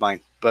think it's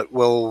mine, but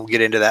we'll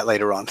get into that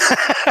later on.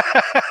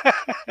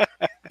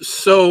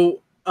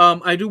 So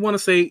I do want to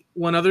say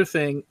one other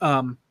thing.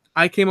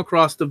 I came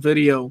across the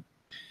video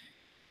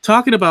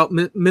talking about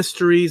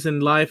mysteries in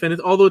life, and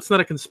although it's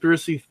not a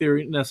conspiracy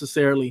theory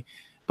necessarily,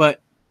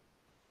 but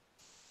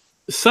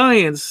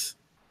science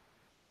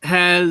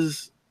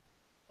has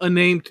a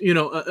name,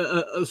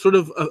 a sort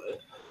of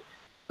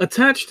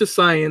attached to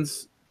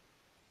science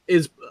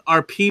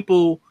are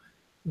people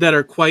that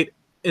are quite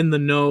in the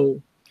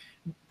know,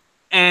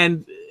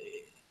 and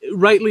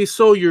rightly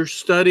so. You're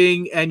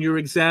studying and you're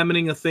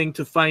examining a thing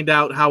to find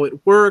out how it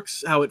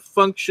works, how it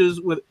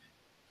functions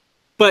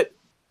but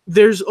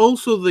there's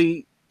also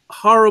the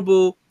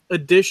horrible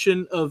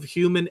addition of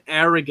human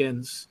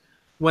arrogance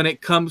when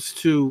it comes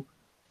to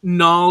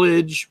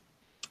knowledge,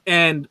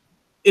 and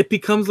it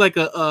becomes like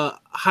a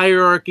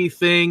hierarchy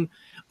thing,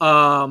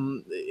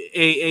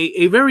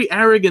 a very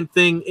arrogant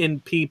thing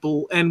in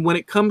people. And when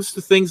it comes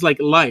to things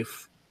like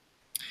life,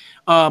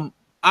 I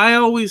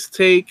always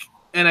take,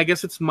 and I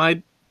guess it's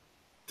my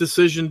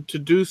decision to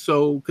do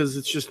so because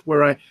it's just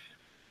where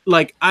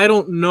I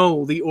don't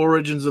know the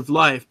origins of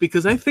life,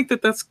 because I think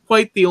that that's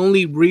quite the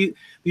only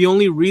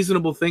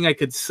reasonable thing I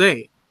could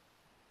say.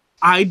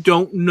 I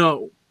don't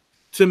know.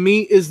 To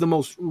me is the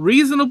most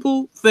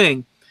reasonable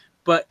thing.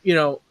 But,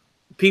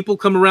 people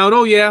come around,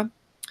 oh yeah,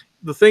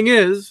 the thing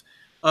is,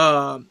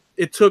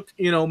 it took,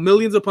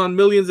 millions upon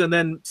millions, and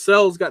then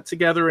cells got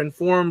together and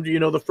formed,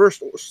 the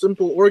first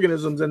simple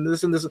organisms and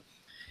this and this.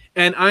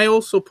 And I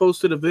also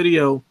posted a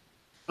video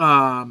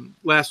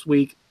last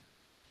week,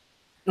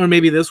 or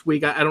maybe this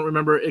week, I don't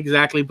remember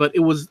exactly, but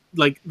it was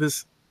like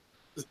this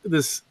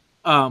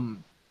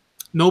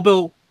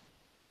Nobel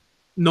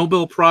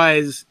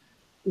Prize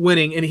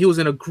winning, and he was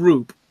in a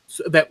group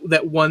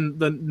that won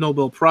the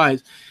Nobel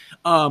Prize,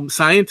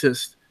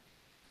 scientist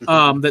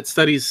that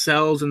studies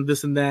cells and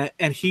this and that,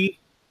 and he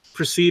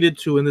proceeded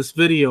to, in this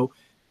video,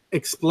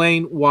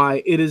 explain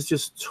why it is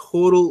just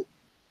total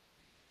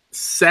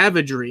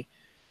savagery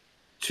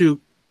to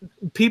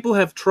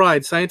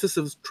scientists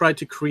have tried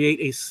to create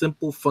a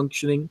simple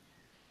functioning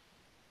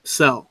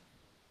cell,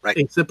 right,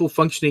 a simple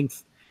functioning,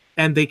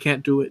 and they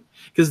can't do it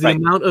because the right.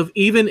 amount of,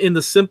 even in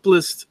the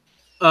simplest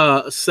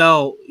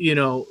cell,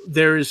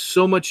 there is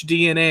so much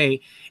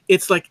DNA.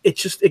 It's like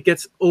it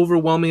gets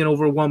overwhelming and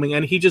overwhelming.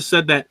 And he just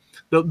said that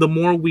the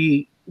more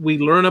we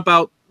learn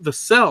about the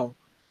cell,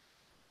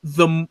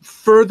 the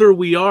further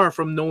we are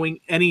from knowing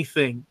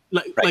anything.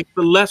 Like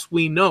the less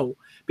we know,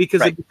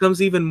 because it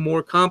becomes even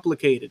more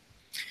complicated.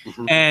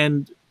 Mm-hmm.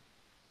 And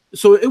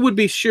so it would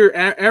be sheer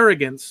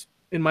arrogance,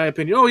 in my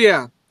opinion. Oh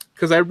yeah,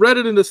 because I read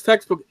it in this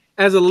textbook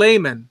as a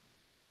layman.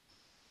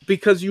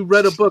 Because you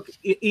read a book,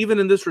 even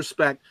in this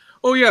respect.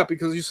 Oh yeah,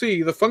 because you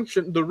see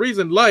the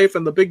reason life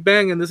and the Big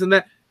Bang and this and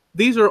that.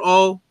 These are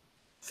all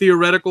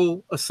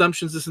theoretical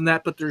assumptions, this and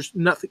that. But there's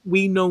nothing.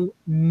 We know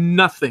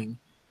nothing.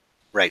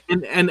 Right.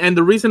 And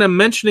the reason I'm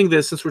mentioning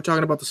this, since we're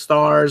talking about the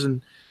stars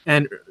and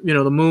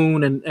the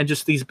moon and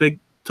just these big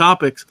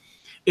topics,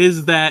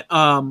 is that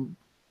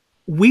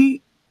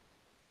we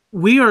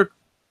are,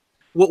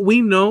 what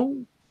we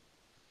know,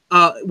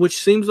 which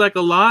seems like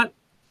a lot,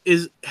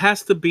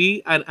 has to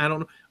be, I don't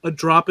know, a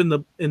drop in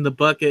the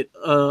bucket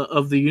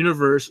of the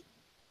universe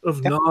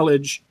of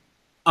knowledge.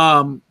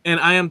 And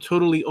I am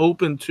totally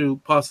open to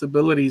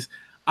possibilities.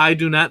 I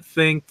do not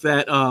think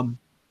that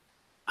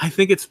I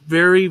think it's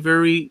very,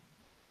 very,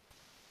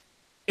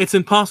 it's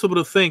impossible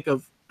to think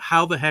of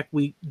how the heck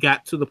we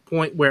got to the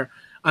point where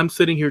I'm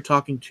sitting here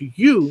talking to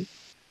you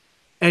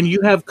and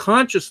you have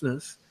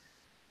consciousness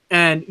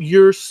and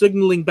you're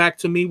signaling back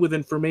to me with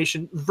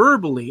information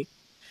verbally,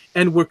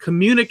 and we're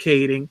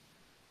communicating,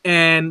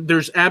 and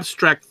there's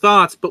abstract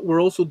thoughts, but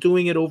we're also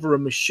doing it over a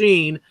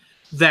machine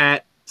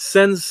that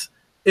sends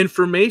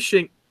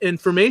information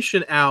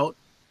out,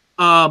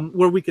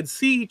 where we can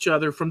see each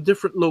other from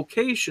different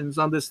locations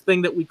on this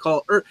thing that we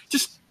call Earth.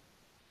 Just,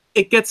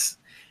 it gets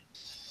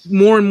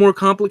more and more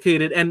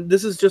complicated, and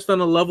this is just on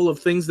a level of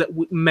things that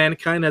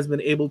mankind has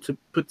been able to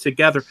put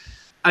together.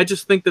 I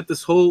just think that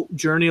this whole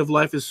journey of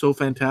life is so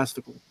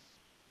fantastical.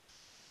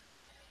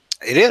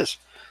 It is.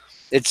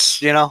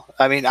 It's,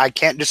 I mean, I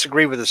can't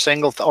disagree with a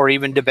single or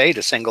even debate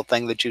a single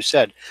thing that you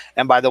said.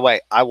 And by the way,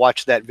 I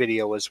watched that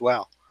video as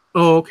well.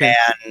 Oh, okay.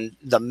 And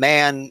the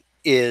man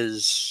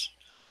is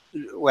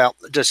well,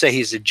 to say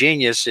he's a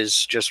genius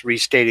is just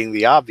restating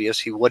the obvious.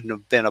 He wouldn't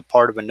have been a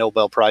part of a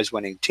Nobel Prize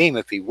winning team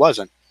if he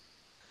wasn't.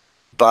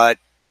 But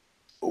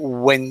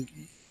when,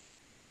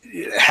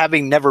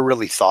 having never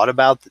really thought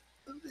about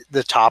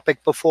the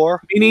topic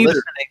before, Me neither.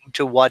 listening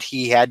to what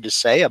he had to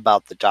say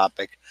about the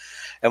topic,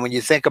 and when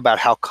you think about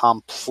how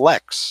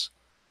complex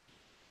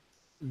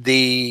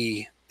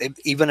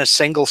even a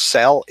single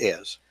cell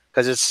is,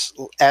 because it's,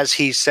 as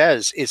he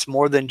says, it's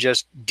more than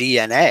just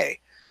DNA.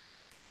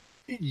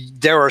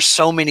 There are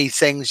so many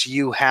things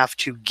you have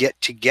to get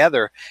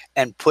together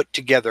and put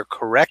together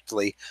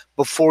correctly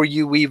before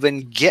you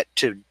even get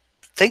to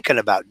thinking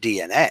about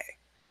DNA.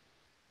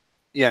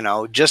 You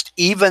know, just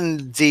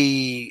even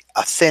a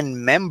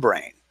thin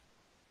membrane,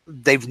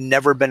 they've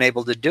never been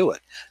able to do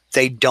it.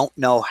 They don't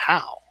know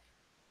how.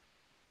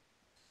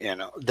 You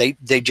know,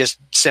 they just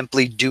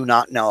simply do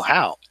not know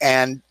how,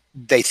 and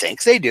they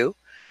think they do.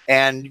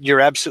 And you're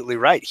absolutely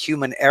right.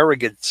 Human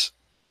arrogance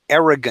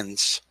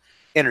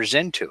enters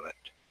into it.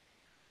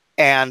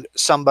 And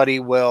somebody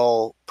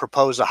will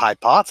propose a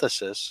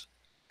hypothesis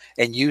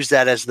and use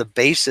that as the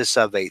basis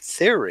of a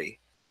theory.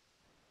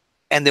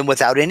 And then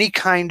without any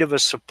kind of a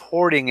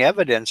supporting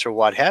evidence or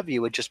what have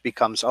you, it just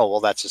becomes, oh, well,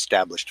 that's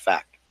established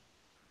fact.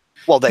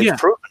 Well, they've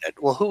proven it.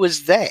 Well, who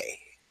is they?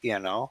 You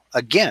know,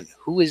 again,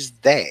 who is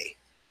they?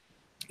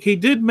 He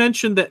did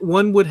mention that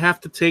one would have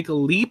to take a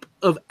leap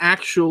of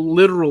actual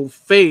literal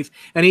faith.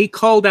 And he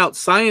called out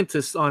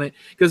scientists on it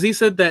because he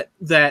said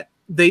that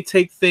they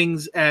take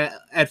things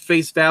at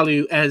face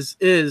value as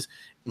is,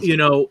 you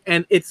know,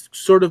 and it's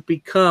sort of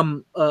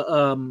become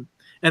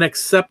an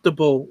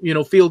acceptable, you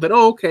know, field that,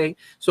 oh, okay,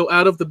 so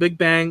out of the Big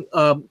Bang,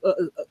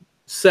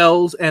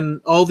 cells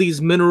and all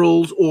these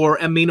minerals or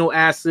amino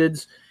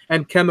acids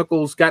and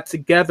chemicals got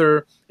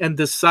together and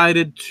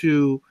decided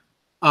to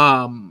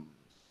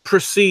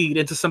proceed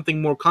into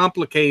something more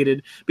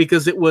complicated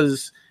because it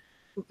was,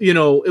 you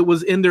know, it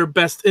was in their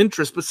best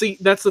interest. But see,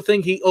 that's the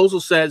thing. He also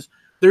says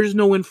there's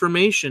no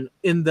information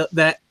in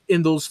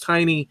in those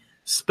tiny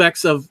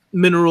specks of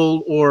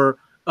mineral or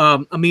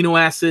amino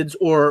acids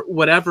or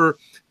whatever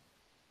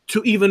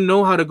to even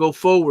know how to go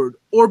forward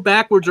or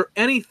backwards or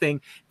anything.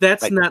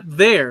 That's not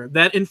there.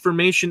 That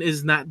information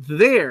is not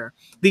there.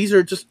 These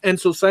are just, and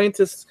so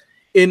scientists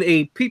in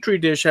a petri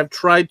dish have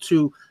tried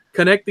to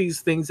connect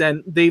these things,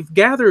 and they've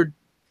gathered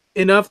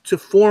enough to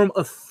form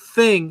a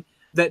thing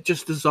that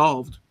just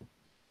dissolved.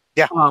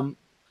 Yeah.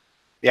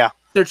 Yeah.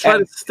 They're trying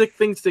to stick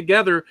things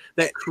together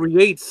that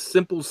creates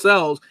simple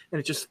cells, and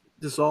it just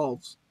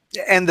dissolves.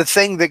 And the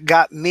thing that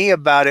got me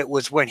about it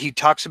was when he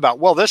talks about,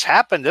 well, this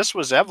happened, this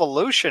was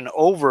evolution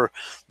over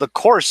the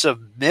course of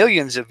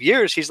millions of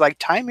years. He's like,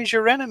 time is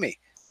your enemy.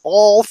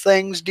 All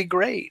things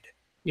degrade.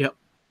 Yep.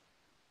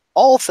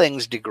 All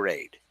things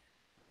degrade.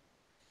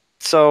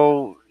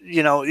 So,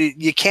 you know,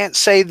 you can't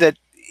say that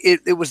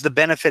it was the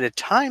benefit of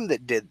time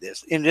that did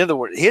this. In other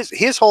words,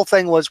 his whole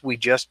thing was, we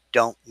just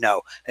don't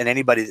know. And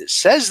anybody that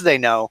says they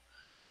know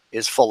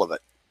is full of it.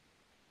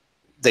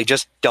 They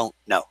just don't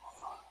know.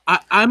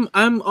 I'm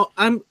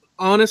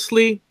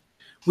honestly,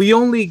 we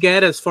only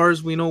get, as far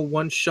as we know,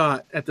 one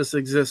shot at this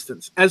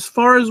existence. As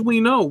far as we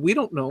know, we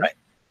don't know. Right.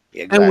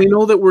 Exactly. And we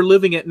know that we're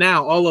living it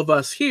now, all of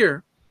us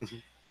here. Mm-hmm.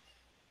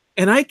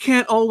 And I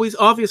can't always,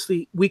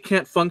 obviously, we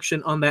can't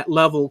function on that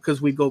level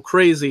because we go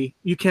crazy.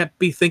 You can't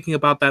be thinking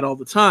about that all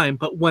the time.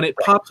 But when it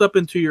pops up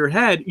into your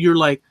head, you're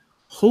like,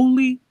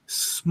 holy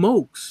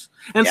smokes.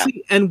 And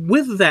see, and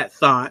with that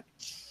thought,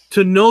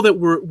 to know that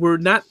we're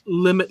not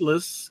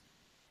limitless,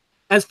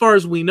 as far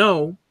as we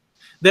know,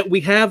 that we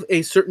have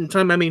a certain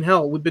time. I mean,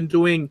 hell, we've been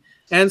doing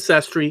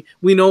ancestry.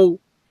 We know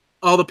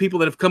all the people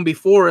that have come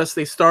before us.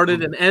 They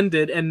started and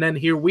ended, and then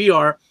here we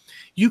are.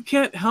 You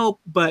can't help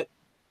but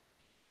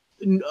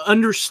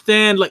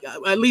understand, like,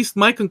 at least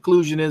my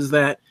conclusion is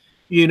that,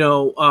 you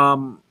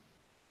know,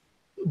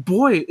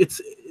 boy,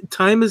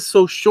 time is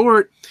so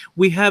short.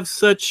 We have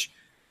such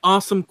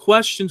awesome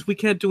questions. We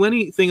can't do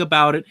anything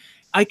about it.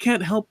 I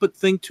can't help but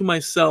think to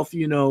myself,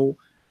 you know,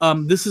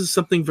 this is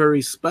something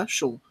very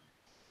special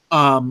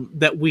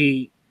that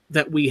we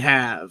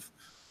have.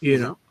 You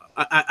know,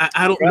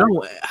 I don't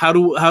know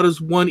how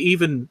does one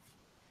even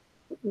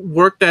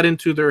work that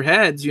into their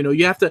heads. You know,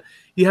 you have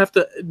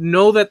to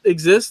know that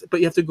exists, but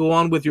you have to go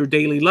on with your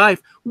daily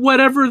life,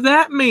 whatever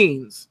that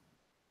means.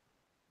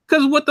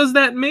 Because what does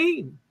that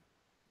mean?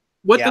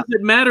 What does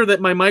it matter that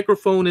my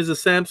microphone is a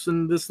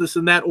Samsung, this,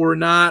 and that, or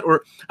not?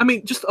 Or, I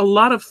mean, just a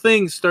lot of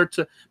things start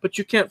to, but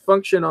you can't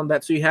function on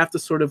that. So you have to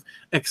sort of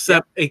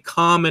accept a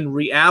common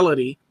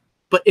reality.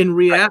 But in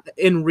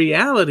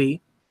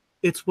reality,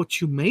 it's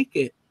what you make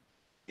it.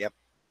 Yep.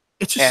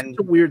 It's just such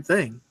a weird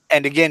thing.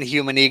 And again,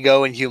 human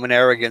ego and human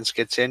arrogance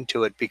gets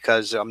into it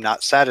because I'm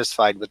not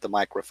satisfied with the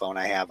microphone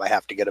I have. I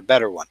have to get a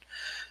better one.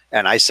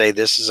 And I say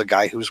this is a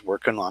guy who's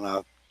working on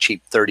a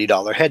cheap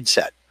 $30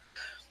 headset.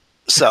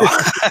 So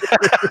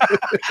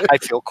I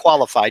feel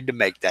qualified to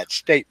make that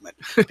statement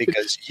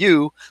because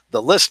you,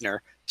 the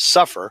listener,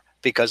 suffer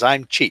because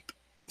I'm cheap.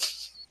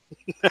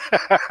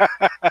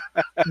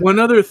 One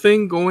other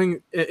thing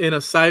going in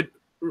a side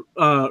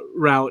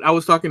route. I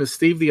was talking to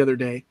Steve the other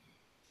day,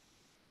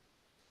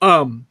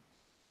 and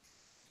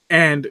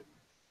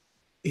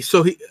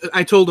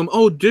I told him,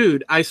 "Oh,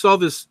 dude, I saw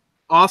this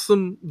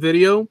awesome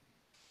video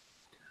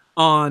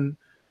on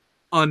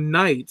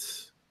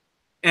knights,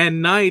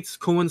 and knights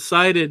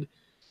coincided.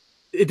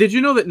 Did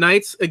you know that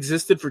knights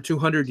existed for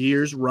 200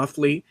 years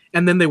roughly,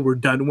 and then they were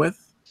done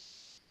with?"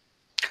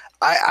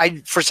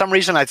 I for some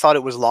reason I thought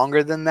it was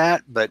longer than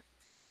that, but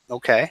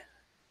okay.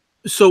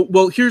 So,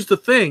 well, here's the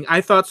thing.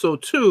 I thought so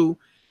too,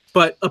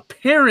 but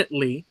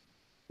apparently,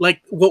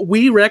 like what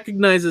we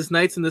recognize as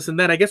knights and this and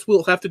that, I guess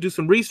we'll have to do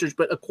some research.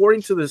 But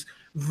according to this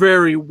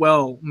very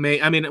well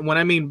made, I mean, when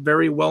I mean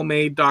very well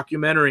made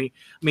documentary,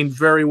 I mean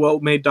very well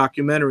made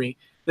documentary.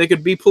 They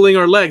could be pulling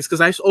our legs,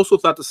 because I also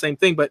thought the same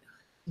thing. But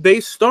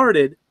they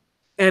started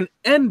and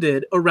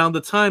ended around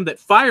the time that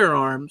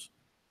firearms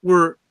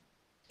were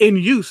in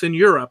use in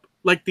Europe,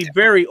 like the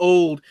very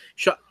old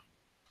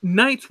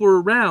knights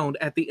were around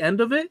at the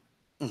end of it,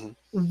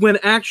 when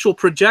actual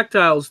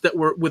projectiles that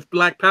were with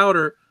black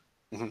powder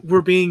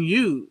were being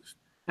used.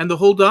 And the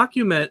whole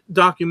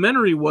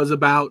documentary was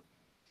about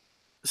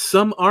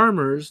some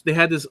armors. They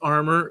had this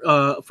armor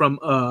from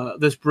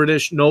this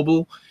British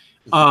noble.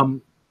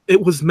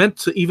 It was meant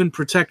to even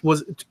protect.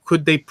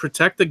 Could they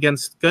protect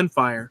against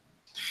gunfire?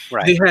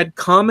 Right. They had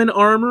common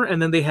armor,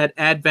 and then they had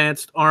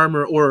advanced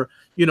armor, or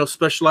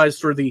specialized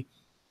for the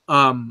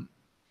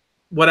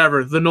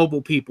whatever, the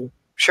noble people.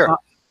 Sure.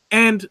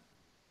 And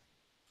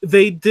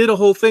they did a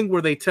whole thing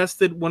where they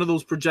tested one of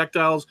those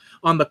projectiles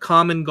on the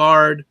common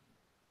guard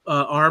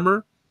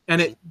armor,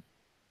 and it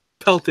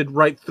pelted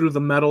right through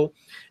the metal,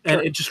 and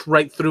it just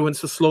right through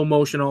into slow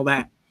motion, all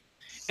that.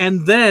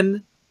 And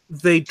then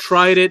they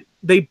tried it.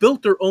 They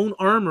built their own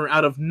armor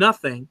out of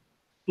nothing,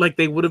 like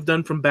they would have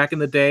done from back in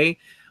the day.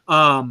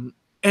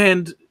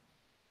 And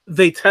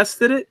they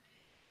tested it,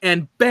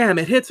 and bam,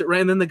 it hits it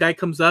right. And then the guy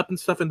comes up and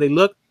stuff, and they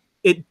look,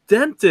 it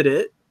dented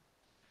it.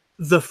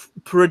 The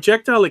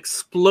projectile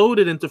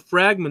exploded into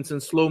fragments in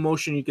slow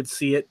motion. You could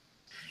see it.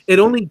 It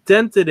only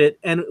dented it,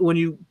 and when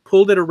you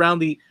pulled it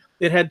around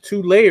it had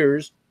 2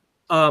 layers.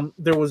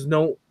 There was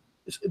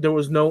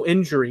no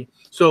injury,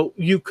 so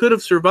you could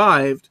have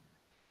survived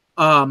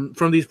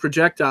from these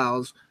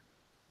projectiles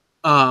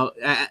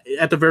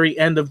at the very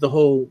end of the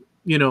whole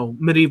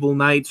medieval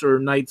knights or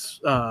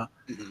knights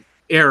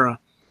era,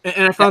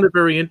 and I found it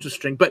very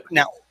interesting. But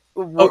now,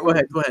 go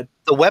ahead.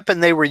 The weapon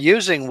they were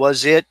using,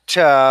 was it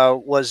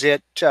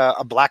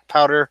a black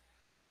powder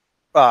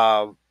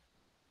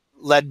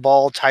lead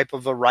ball type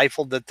of a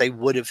rifle that they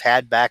would have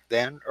had back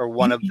then, or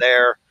one of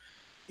their?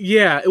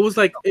 Yeah, it was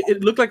like,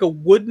 it looked like a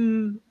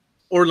wooden,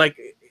 or like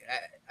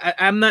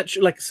I'm not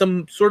sure, like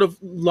some sort of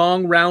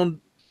long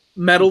round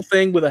metal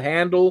thing with a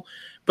handle,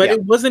 but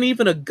it wasn't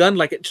even a gun.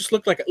 Like, it just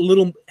looked like a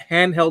little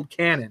handheld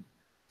cannon.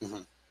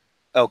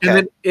 Okay. And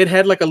then it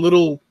had like a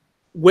little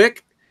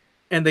wick,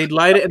 and they'd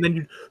light it, and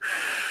then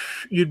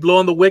you'd blow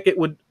on the wick. It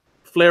would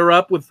flare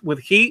up with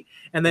heat,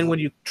 and then when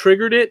you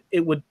triggered it,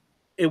 it would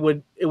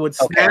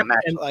snap.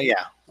 Okay,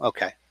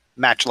 okay,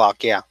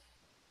 matchlock. Yeah.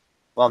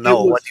 Well,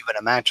 no, it wasn't even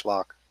a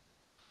matchlock.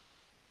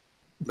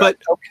 But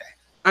okay.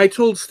 I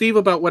told Steve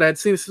about what I'd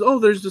seen. He says, "Oh,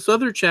 there's this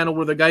other channel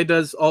where the guy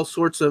does all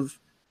sorts of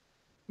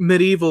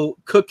medieval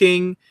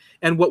cooking,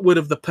 and what would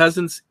have the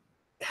peasants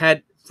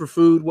had for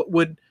food? What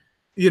would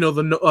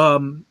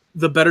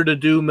the better to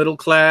do middle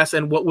class,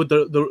 and what would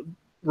the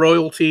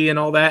royalty and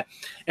all that?"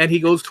 And he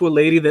goes to a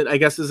lady that I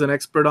guess is an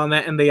expert on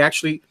that, and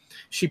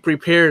she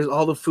prepares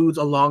all the foods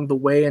along the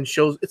way and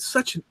shows. It's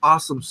such an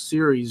awesome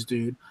series,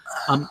 dude.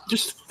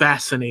 Just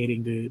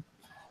fascinating, dude.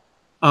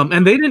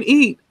 And they didn't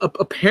eat,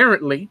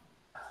 apparently,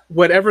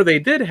 whatever they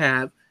did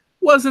have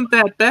wasn't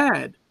that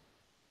bad.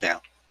 Yeah.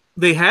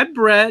 They had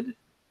bread.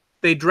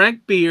 They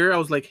drank beer. I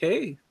was like,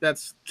 hey,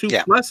 that's 2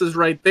 pluses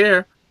right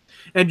there.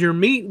 And your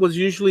meat was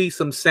usually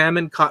some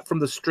salmon caught from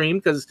the stream,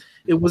 because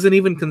it wasn't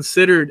even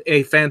considered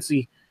a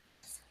fancy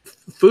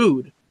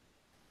food.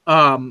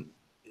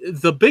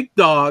 The big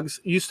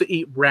dogs used to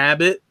eat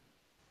rabbit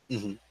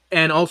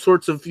and all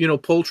sorts of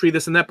poultry,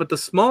 this and that. But the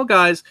small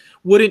guys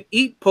wouldn't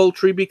eat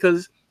poultry,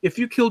 because if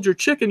you killed your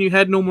chicken, you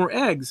had no more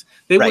eggs.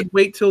 They would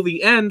wait till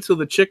the end, till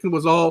the chicken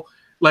was all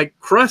like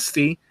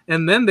crusty,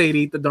 and then they'd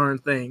eat the darn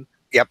thing.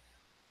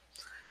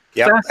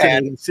 Yep.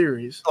 Fascinating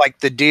series. Like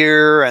the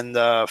deer and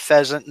the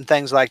pheasant and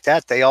things like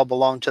that, they all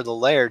belong to the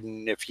laird.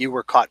 And if you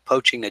were caught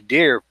poaching a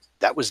deer,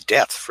 that was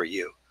death for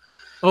you.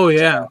 Oh,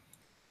 yeah. So,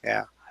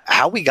 yeah.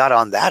 How we got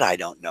on that, I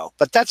don't know.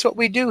 But that's what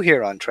we do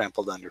here on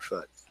Trampled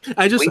Underfoot.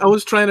 I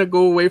was trying to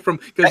go away from,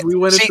 because we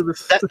went into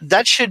this.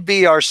 That should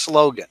be our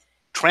slogan.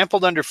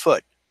 Trampled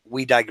Underfoot.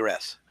 We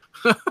digress.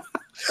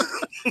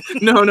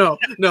 No.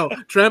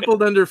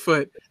 Trampled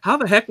Underfoot. How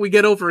the heck we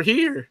get over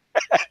here?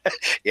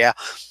 Yeah.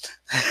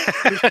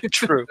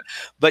 True.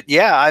 But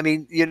yeah, I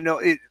mean,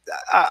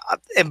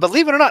 and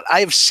believe it or not,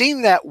 I've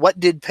seen that. What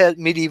did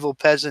medieval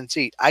peasants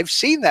eat? I've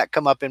seen that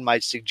come up in my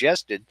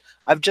suggested.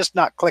 I've just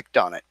not clicked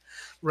on it.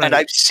 Right. And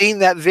I've seen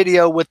that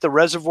video with the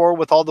reservoir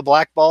with all the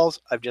black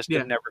balls. I've just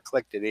never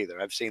clicked it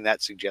either. I've seen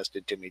that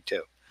suggested to me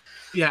too.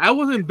 Yeah, I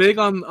wasn't big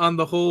on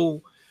the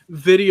whole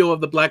video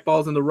of the black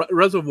balls in the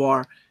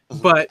reservoir,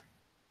 Mhm. but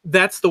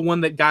that's the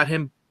one that got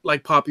him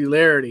like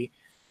popularity.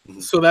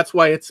 Mhm. So that's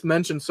why it's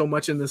mentioned so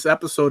much in this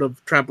episode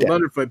of Trampled Yeah.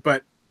 Underfoot.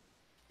 But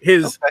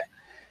his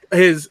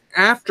Okay. his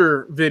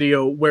after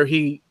video where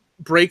he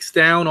breaks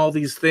down all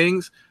these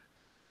things,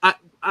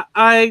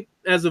 I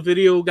as a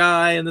video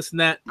guy and this and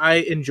that, I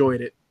enjoyed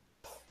it.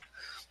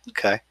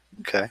 Okay.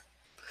 Okay.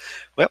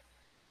 Well,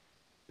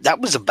 that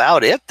was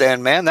about it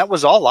then, man. That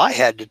was all I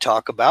had to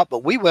talk about,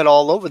 but we went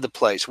all over the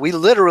place. We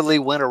literally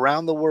went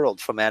around the world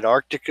from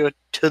Antarctica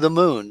to the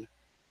moon,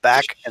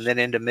 back and then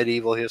into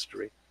medieval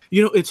history.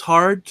 You know, it's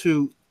hard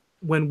to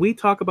when we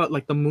talk about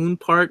like the moon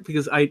part,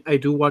 because I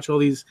do watch all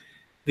these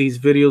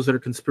videos that are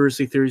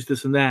conspiracy theories,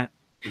 this and that,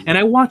 Mhm. and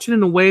I watch it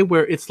in a way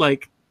where it's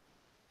like,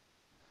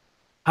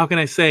 how can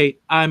I say,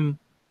 I'm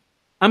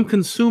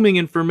consuming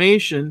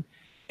information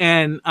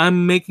and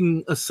I'm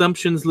making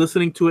assumptions,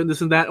 listening to it, and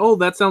this and that. Oh,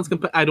 that sounds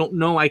I don't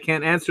know. I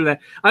can't answer that.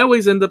 I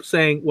always end up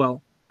saying,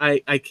 well, I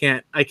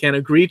can't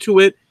agree to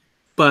it,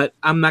 but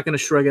I'm not going to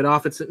shrug it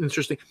off. It's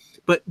interesting.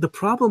 But the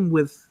problem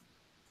with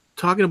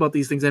talking about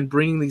these things and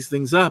bringing these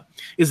things up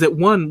is that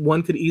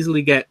one could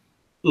easily get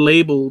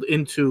labeled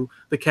into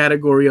the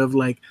category of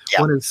like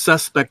Yeah. one is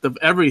suspect of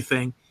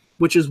everything,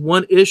 which is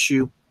one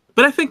issue.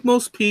 But I think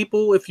most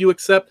people, if you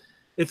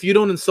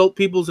don't insult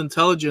people's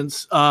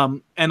intelligence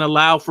and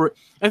allow for,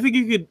 I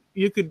think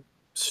you could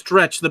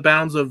stretch the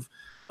bounds of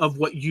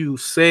what you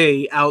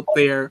say out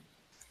there,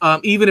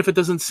 even if it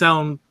doesn't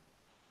sound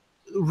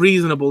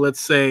reasonable. Let's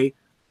say,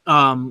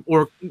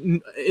 or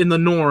in the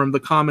norm, the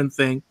common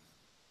thing.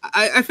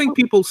 I think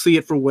people see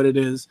it for what it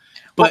is,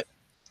 Well, but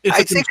it's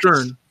I a think it's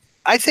concern.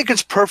 I think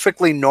it's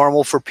perfectly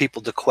normal for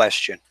people to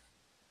question.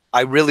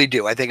 I really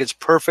do. I think it's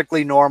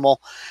perfectly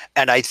normal,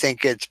 and I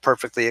think it's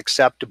perfectly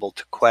acceptable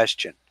to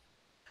question.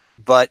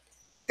 But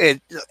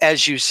it,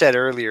 as you said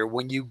earlier,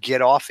 when you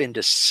get off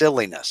into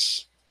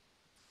silliness,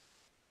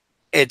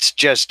 it's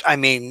just, I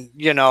mean,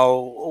 you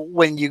know,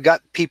 when you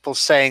got people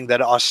saying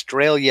that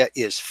Australia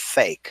is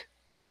fake,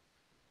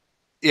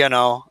 you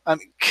know, I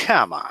mean,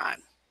 come on.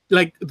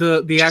 Like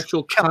the Just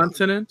actual come on.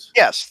 continent.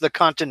 Yes, the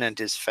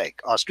continent is fake.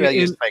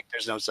 Australia is In, fake.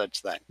 There's no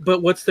such thing.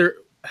 but what's their?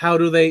 How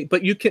do they?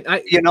 But you can.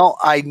 You know,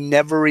 I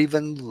never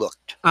even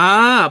looked.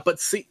 But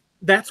see,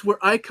 that's where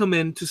I come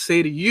in to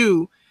say to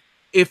you,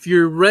 if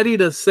you're ready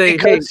to say, hey,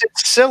 Because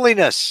it's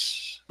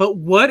silliness. but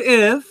what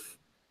if?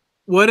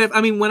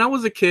 I mean, when I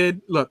was a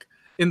kid, look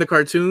in the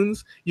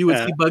cartoons, you would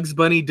Uh, see Bugs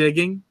Bunny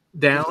digging mhm.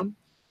 down,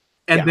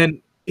 and Yeah.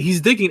 then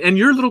he's digging, and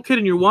you're a little kid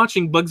and you're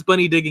watching Bugs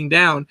Bunny digging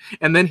down,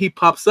 and then he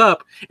pops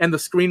up, and the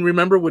screen,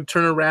 remember, would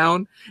turn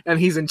around, and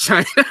he's in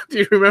China. Do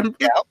you remember?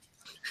 Yeah.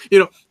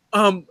 You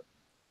know,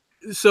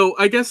 so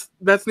I guess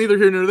that's neither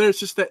here nor there. It's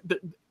just that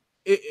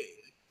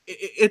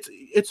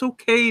it's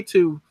okay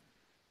to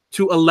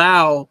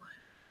allow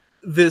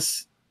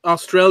this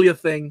Australia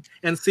thing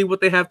and see what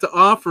they have to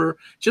offer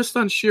just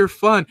on sheer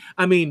fun.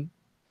 I mean,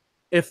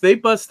 if they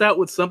bust out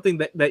with something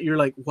that you're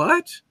like,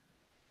 what?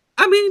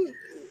 I mean,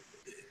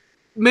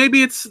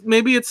 maybe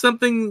it's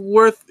something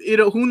worth,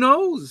 who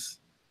knows?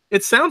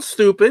 It sounds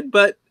stupid,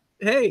 but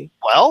hey,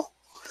 Well,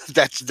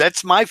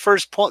 that's my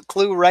first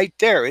clue right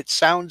there. It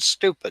sounds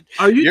stupid.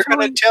 are you You're going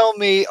to telling tell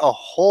me a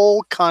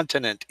whole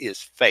continent is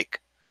fake.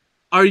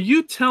 are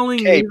you telling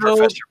Okay, me though?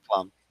 Professor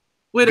Plum.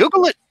 Wait,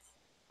 Google it.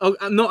 oh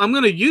no, I'm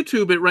gonna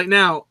YouTube it right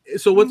now.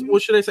 So Mhm.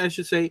 what should I say? I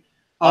should say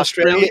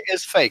Australia Australia.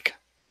 is fake.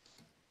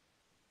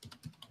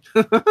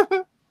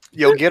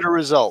 You'll get a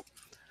result.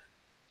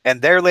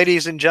 And there,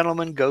 ladies and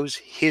gentlemen, goes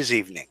his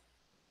evening.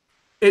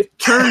 it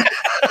turns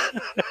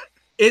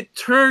it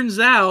turns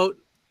out,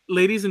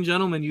 ladies and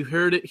gentlemen, you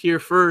heard it here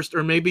first,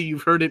 or maybe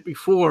you've heard it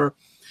before.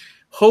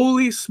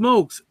 Holy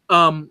smokes!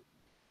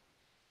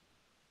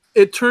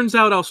 It turns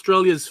out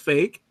Australia is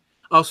fake.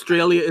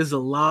 Australia is a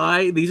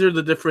lie. These are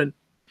the different.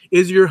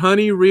 Is your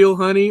honey real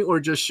honey or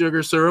just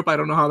sugar syrup? I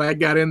don't know how that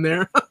got in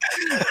there.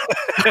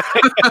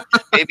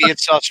 Maybe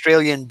it's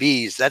Australian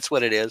bees. That's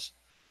what it is.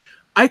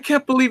 I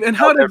can't believe. And No,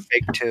 how they're did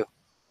fake too.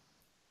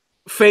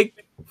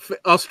 fake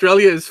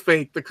Australia is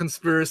fake? The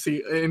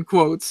conspiracy in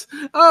quotes.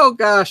 Oh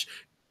gosh.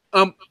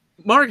 Um,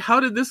 Mark, how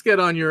did this get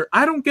on your?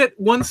 I don't get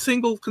one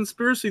single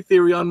conspiracy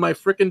theory on my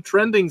freaking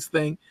trendings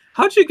thing.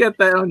 How'd you get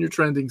that on your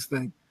trendings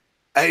thing?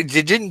 It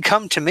didn't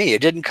come to me.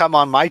 It didn't come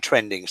on my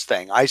trendings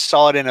thing. I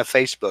saw it in a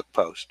Facebook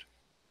post.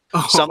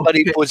 Oh,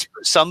 Somebody okay.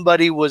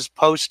 was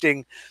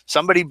posting,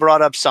 somebody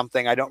brought up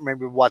something, I don't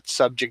remember what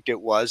subject it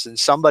was, and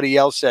somebody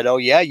else said, oh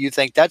yeah, you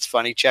think that's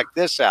funny, check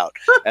this out.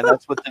 And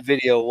that's what the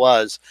video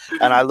was.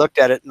 And I looked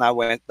at it and I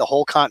went, the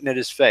whole continent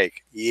is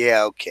fake.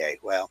 Yeah, okay,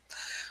 well,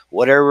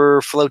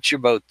 whatever floats your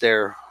boat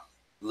there,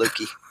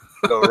 Lukey.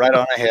 Go right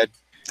on ahead.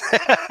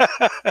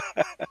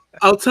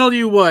 I'll tell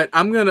you what.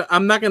 I'm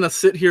not gonna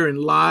sit here and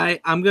lie.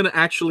 I'm gonna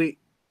actually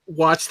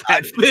watch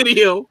that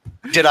video.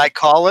 Did I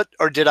call it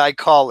or did I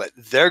call it?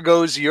 There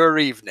goes your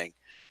evening,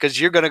 because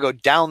you're going to go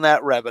down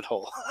that rabbit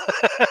hole.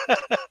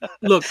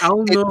 Look,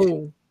 I'll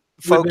know.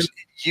 Folks,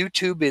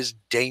 YouTube is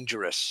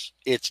dangerous.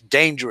 It's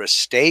dangerous.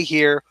 Stay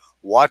here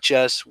Watch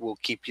us. We'll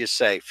keep you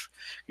safe.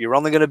 You're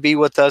only going to be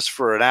with us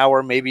for an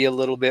hour, maybe a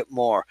little bit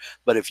more.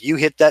 But if you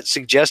hit that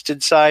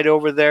suggested side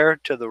over there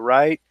to the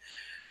right,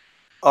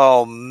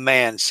 oh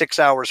man, 6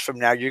 hours from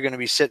now, you're going to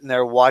be sitting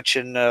there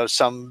watching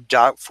some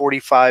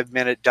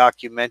 45-minute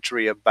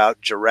documentary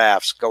about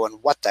giraffes going,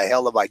 what the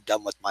hell have I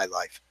done with my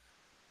life?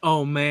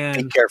 Oh Be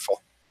man.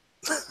 careful.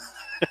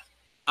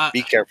 I,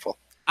 Be careful.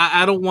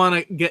 I don't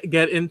want to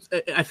get in.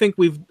 I think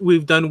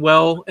we've done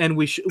well, and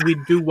we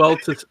do well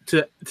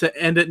to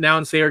end it now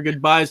and say our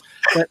goodbyes.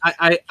 But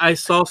I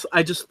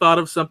just thought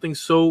of something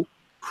so Uh-oh.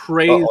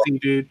 crazy,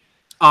 dude.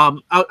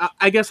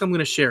 I guess I'm going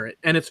to share it,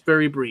 and it's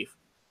very brief.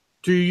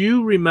 Do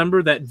you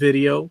remember that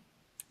video?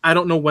 I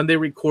don't know when they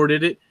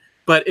recorded it,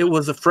 but it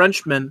was a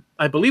Frenchman.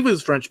 I believe it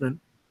was a Frenchman.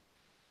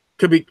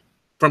 Could be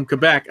from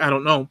Quebec. I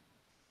don't know.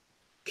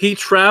 He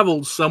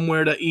traveled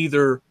somewhere to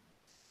either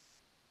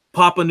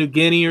Papua New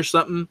Guinea or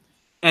something,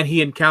 and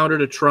he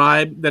encountered a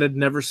tribe that had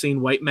never seen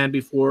white man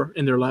before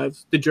in their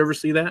lives. Did you ever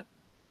see that?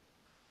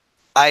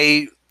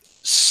 I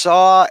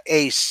saw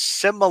a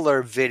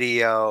similar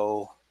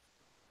video.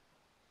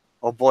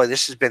 Oh boy,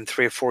 this has been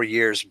 3 or 4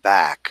 years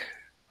back.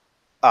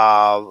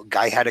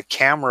 Guy had a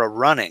camera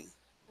running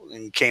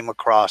and came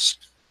across,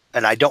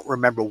 and I don't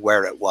remember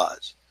where it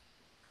was.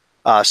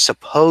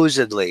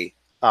 Supposedly,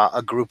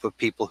 a group of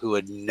people who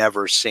had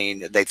never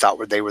seen, they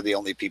thought they were the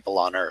only people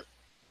on Earth.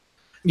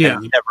 Yeah.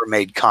 And never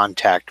made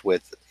contact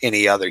with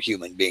any other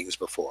human beings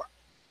before,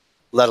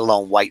 let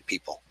alone white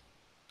people.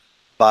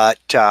 But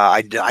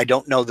I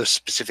don't know the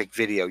specific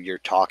video you're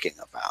talking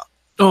about.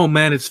 Oh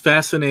man, it's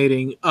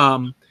fascinating.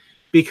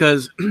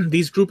 Because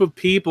these group of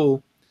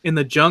people in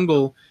the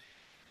jungle,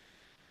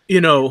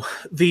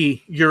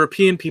 the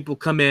European people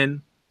come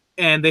in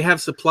and they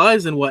have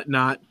supplies and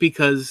whatnot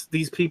because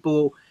these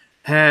people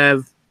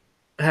have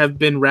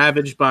been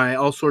ravaged by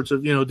all sorts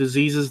of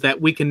diseases that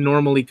we can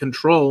normally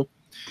control.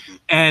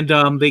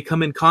 And they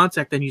come in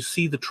contact, and you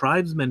see the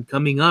tribesmen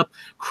coming up,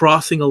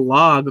 crossing a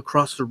log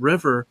across the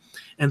river,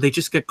 and they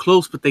just get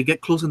close, but they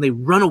get close and they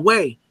run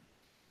away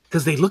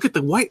because they look at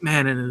the white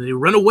man and they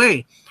run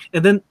away.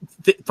 And then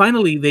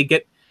finally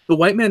the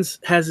white man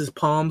has his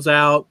palms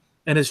out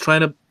and is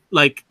trying to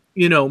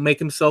make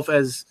himself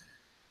as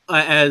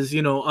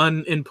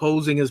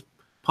unimposing as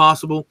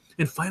possible.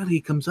 And finally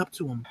he comes up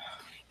to him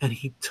and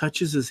he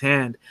touches his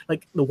hand.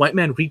 Like the white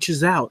man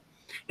reaches out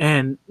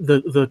and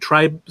the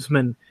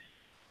tribesman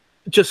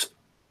just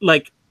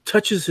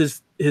touches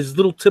his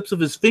little tips of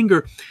his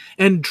finger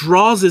and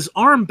draws his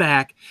arm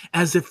back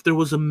as if there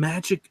was a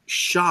magic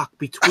shock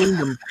between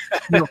them.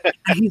 And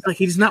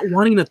he's not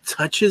wanting to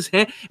touch his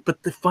hand, but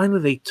finally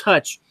they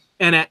touch.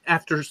 And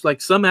after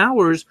some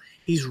hours,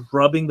 he's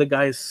rubbing the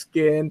guy's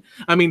skin.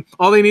 I mean,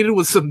 all they needed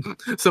was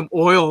some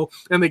oil,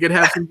 and they could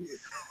have some.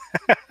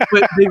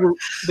 But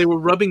they were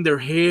rubbing their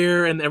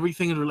hair and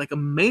everything, and they're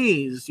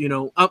amazed.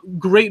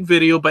 Great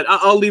video, but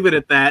I'll leave it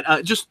at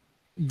that. Just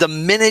the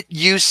minute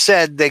you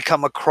said they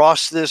come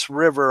across this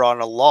river on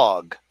a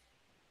log,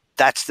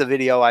 that's the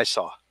video I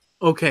saw.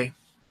 Okay.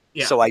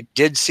 Yeah. So I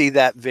did see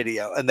that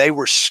video, and they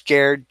were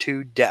scared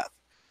to death.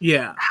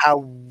 Yeah. How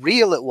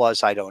real it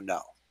was, I don't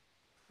know.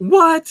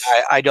 What?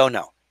 I don't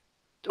know.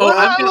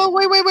 Wait.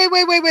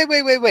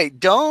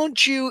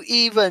 Don't you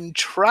even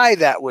try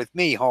that with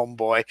me,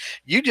 homeboy.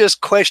 You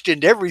just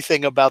questioned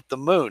everything about the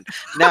moon.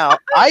 Now,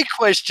 I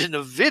questioned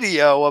a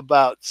video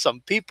about some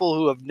people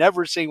who have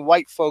never seen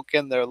white folk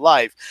in their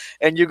life.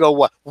 And you go,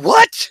 what?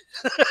 What?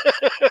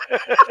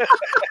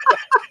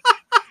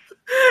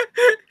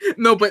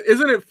 No, but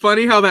isn't it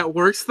funny how that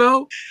works,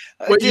 though?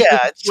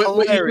 It's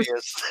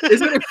hilarious.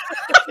 Isn't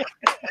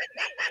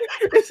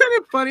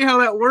it funny how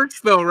that works,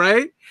 though,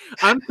 right?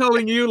 I'm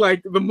telling you,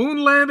 the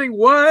moon landing,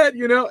 what?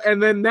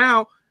 And then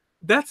now,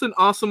 that's an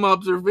awesome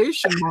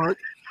observation, Mark.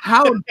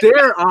 How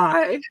dare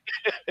I?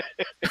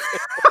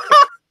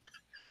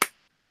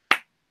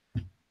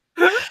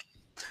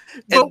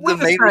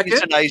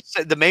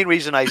 The main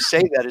reason I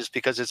say that is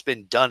because it's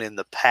been done in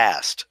the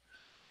past.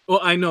 Well,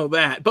 I know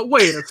that, but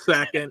wait a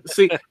second.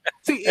 See,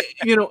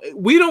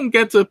 we don't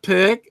get to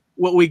pick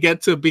what we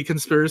get to be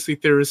conspiracy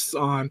theorists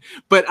on.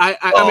 But I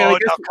mean,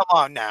 come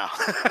on now.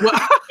 Well,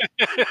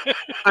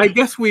 I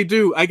guess we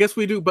do.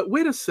 But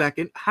wait a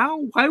second.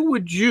 Why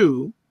would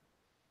you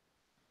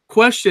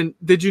question?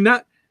 Did you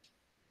not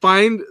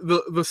find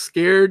the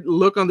scared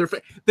look on their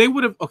face? They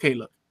would have. Okay,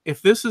 look.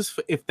 If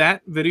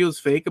that video is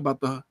fake about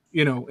the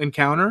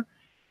encounter.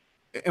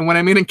 And when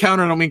I mean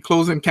encounter, I don't mean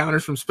close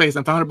encounters from space.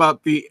 I'm talking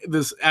about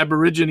this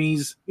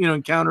Aborigines,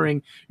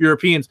 encountering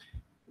Europeans.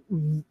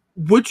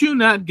 Would you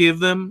not give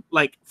them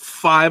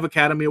 5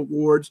 Academy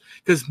Awards?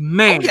 Because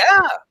man,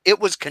 yeah, it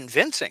was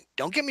convincing.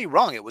 Don't get me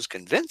wrong, it was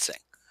convincing.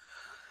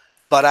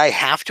 But I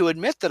have to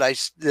admit that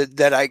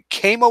I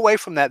came away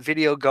from that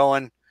video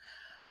going,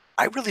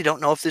 I really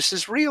don't know if this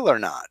is real or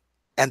not,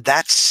 and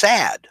that's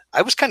sad.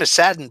 I was kind of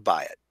saddened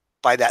by it,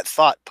 by that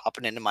thought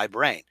popping into my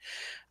brain.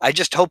 I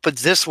just hope that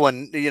this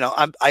one,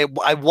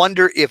 I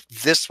wonder if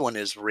this one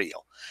is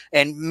real.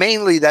 And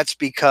mainly that's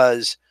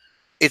because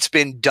it's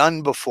been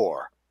done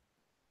before.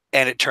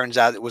 and it turns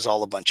out it was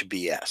all a bunch of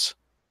BS.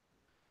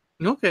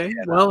 Okay.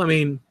 Well, I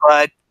mean,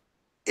 but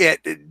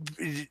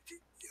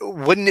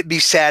wouldn't it be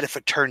sad if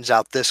it turns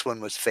out this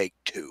one was fake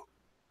too?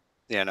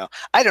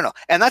 I don't know.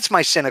 And that's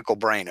my cynical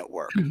brain at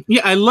work. Yeah,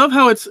 I love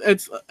how it's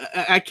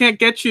I can't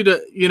get you to,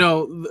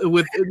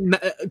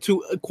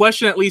 to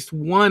question at least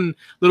one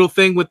little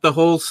thing with the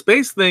whole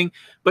space thing,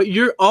 but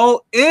you're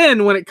all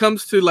in when it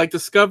comes to like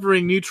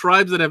discovering new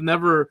tribes that have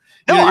never.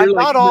 No, I'm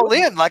not all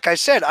in. Like I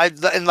said,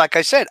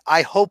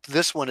 I hope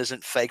this one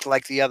isn't fake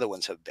like the other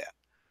ones have been.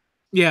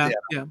 Yeah.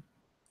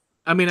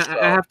 I mean, so.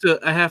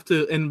 I have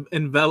to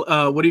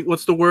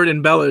what's the word?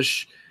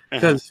 Embellish,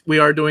 because we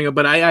are doing it,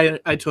 but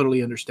I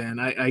totally understand.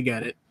 I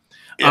get it.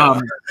 Yeah.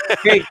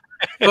 Hey,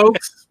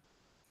 folks,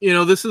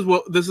 this is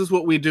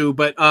what we do,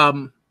 but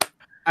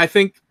I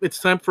think it's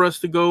time for us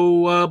to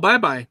go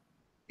bye-bye.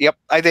 Yep,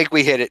 I think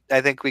we hit it.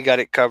 I think we got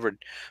it covered.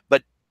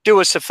 But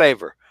do us a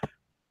favor.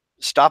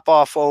 Stop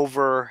off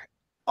over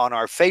on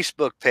our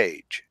Facebook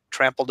page,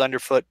 Trampled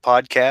Underfoot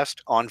Podcast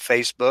on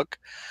Facebook.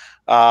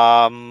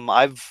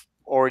 I've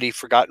already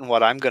forgotten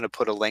what I'm going to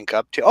put a link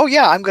up to. Oh,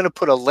 yeah, I'm going to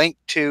put a link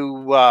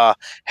to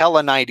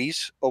Hella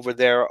 90s over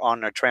there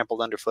on our Trampled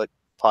Underfoot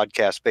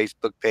Podcast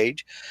Facebook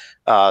page.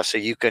 So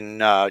you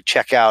can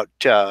check out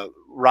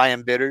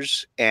Ryan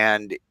Bitters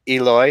and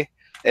Eloy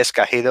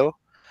Escagedo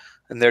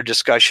and their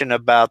discussion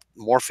about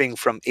morphing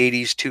from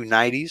 80s to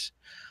 90s,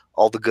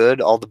 all the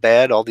good, all the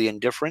bad, all the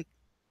indifferent.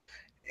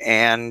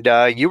 And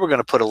you were going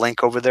to put a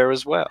link over there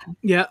as well.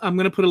 Yeah, I'm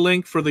going to put a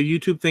link for the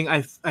YouTube thing.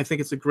 I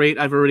think it's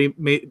I've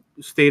already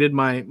stated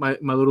my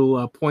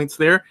little points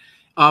there.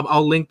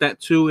 I'll link that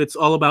too. It's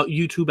all about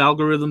YouTube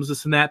algorithms,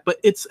 this and that, but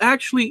it's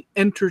actually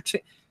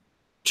entertaining.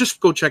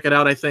 Just go check it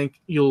out. I think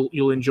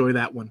you'll enjoy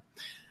that one.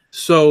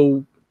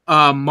 So,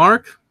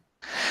 Mark,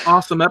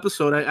 awesome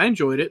episode. I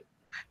enjoyed it.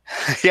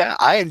 Yeah,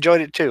 I enjoyed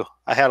it too.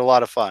 I had a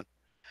lot of fun.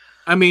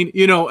 I mean,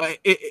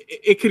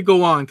 it could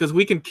go on because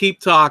we can keep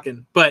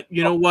talking, but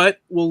you know what?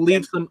 We'll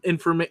leave some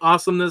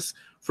awesomeness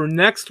for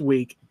next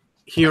week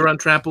here on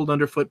Trampled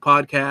Underfoot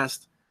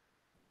Podcast,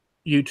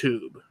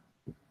 YouTube.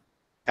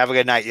 Have a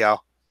good night,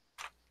 y'all.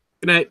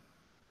 Good night.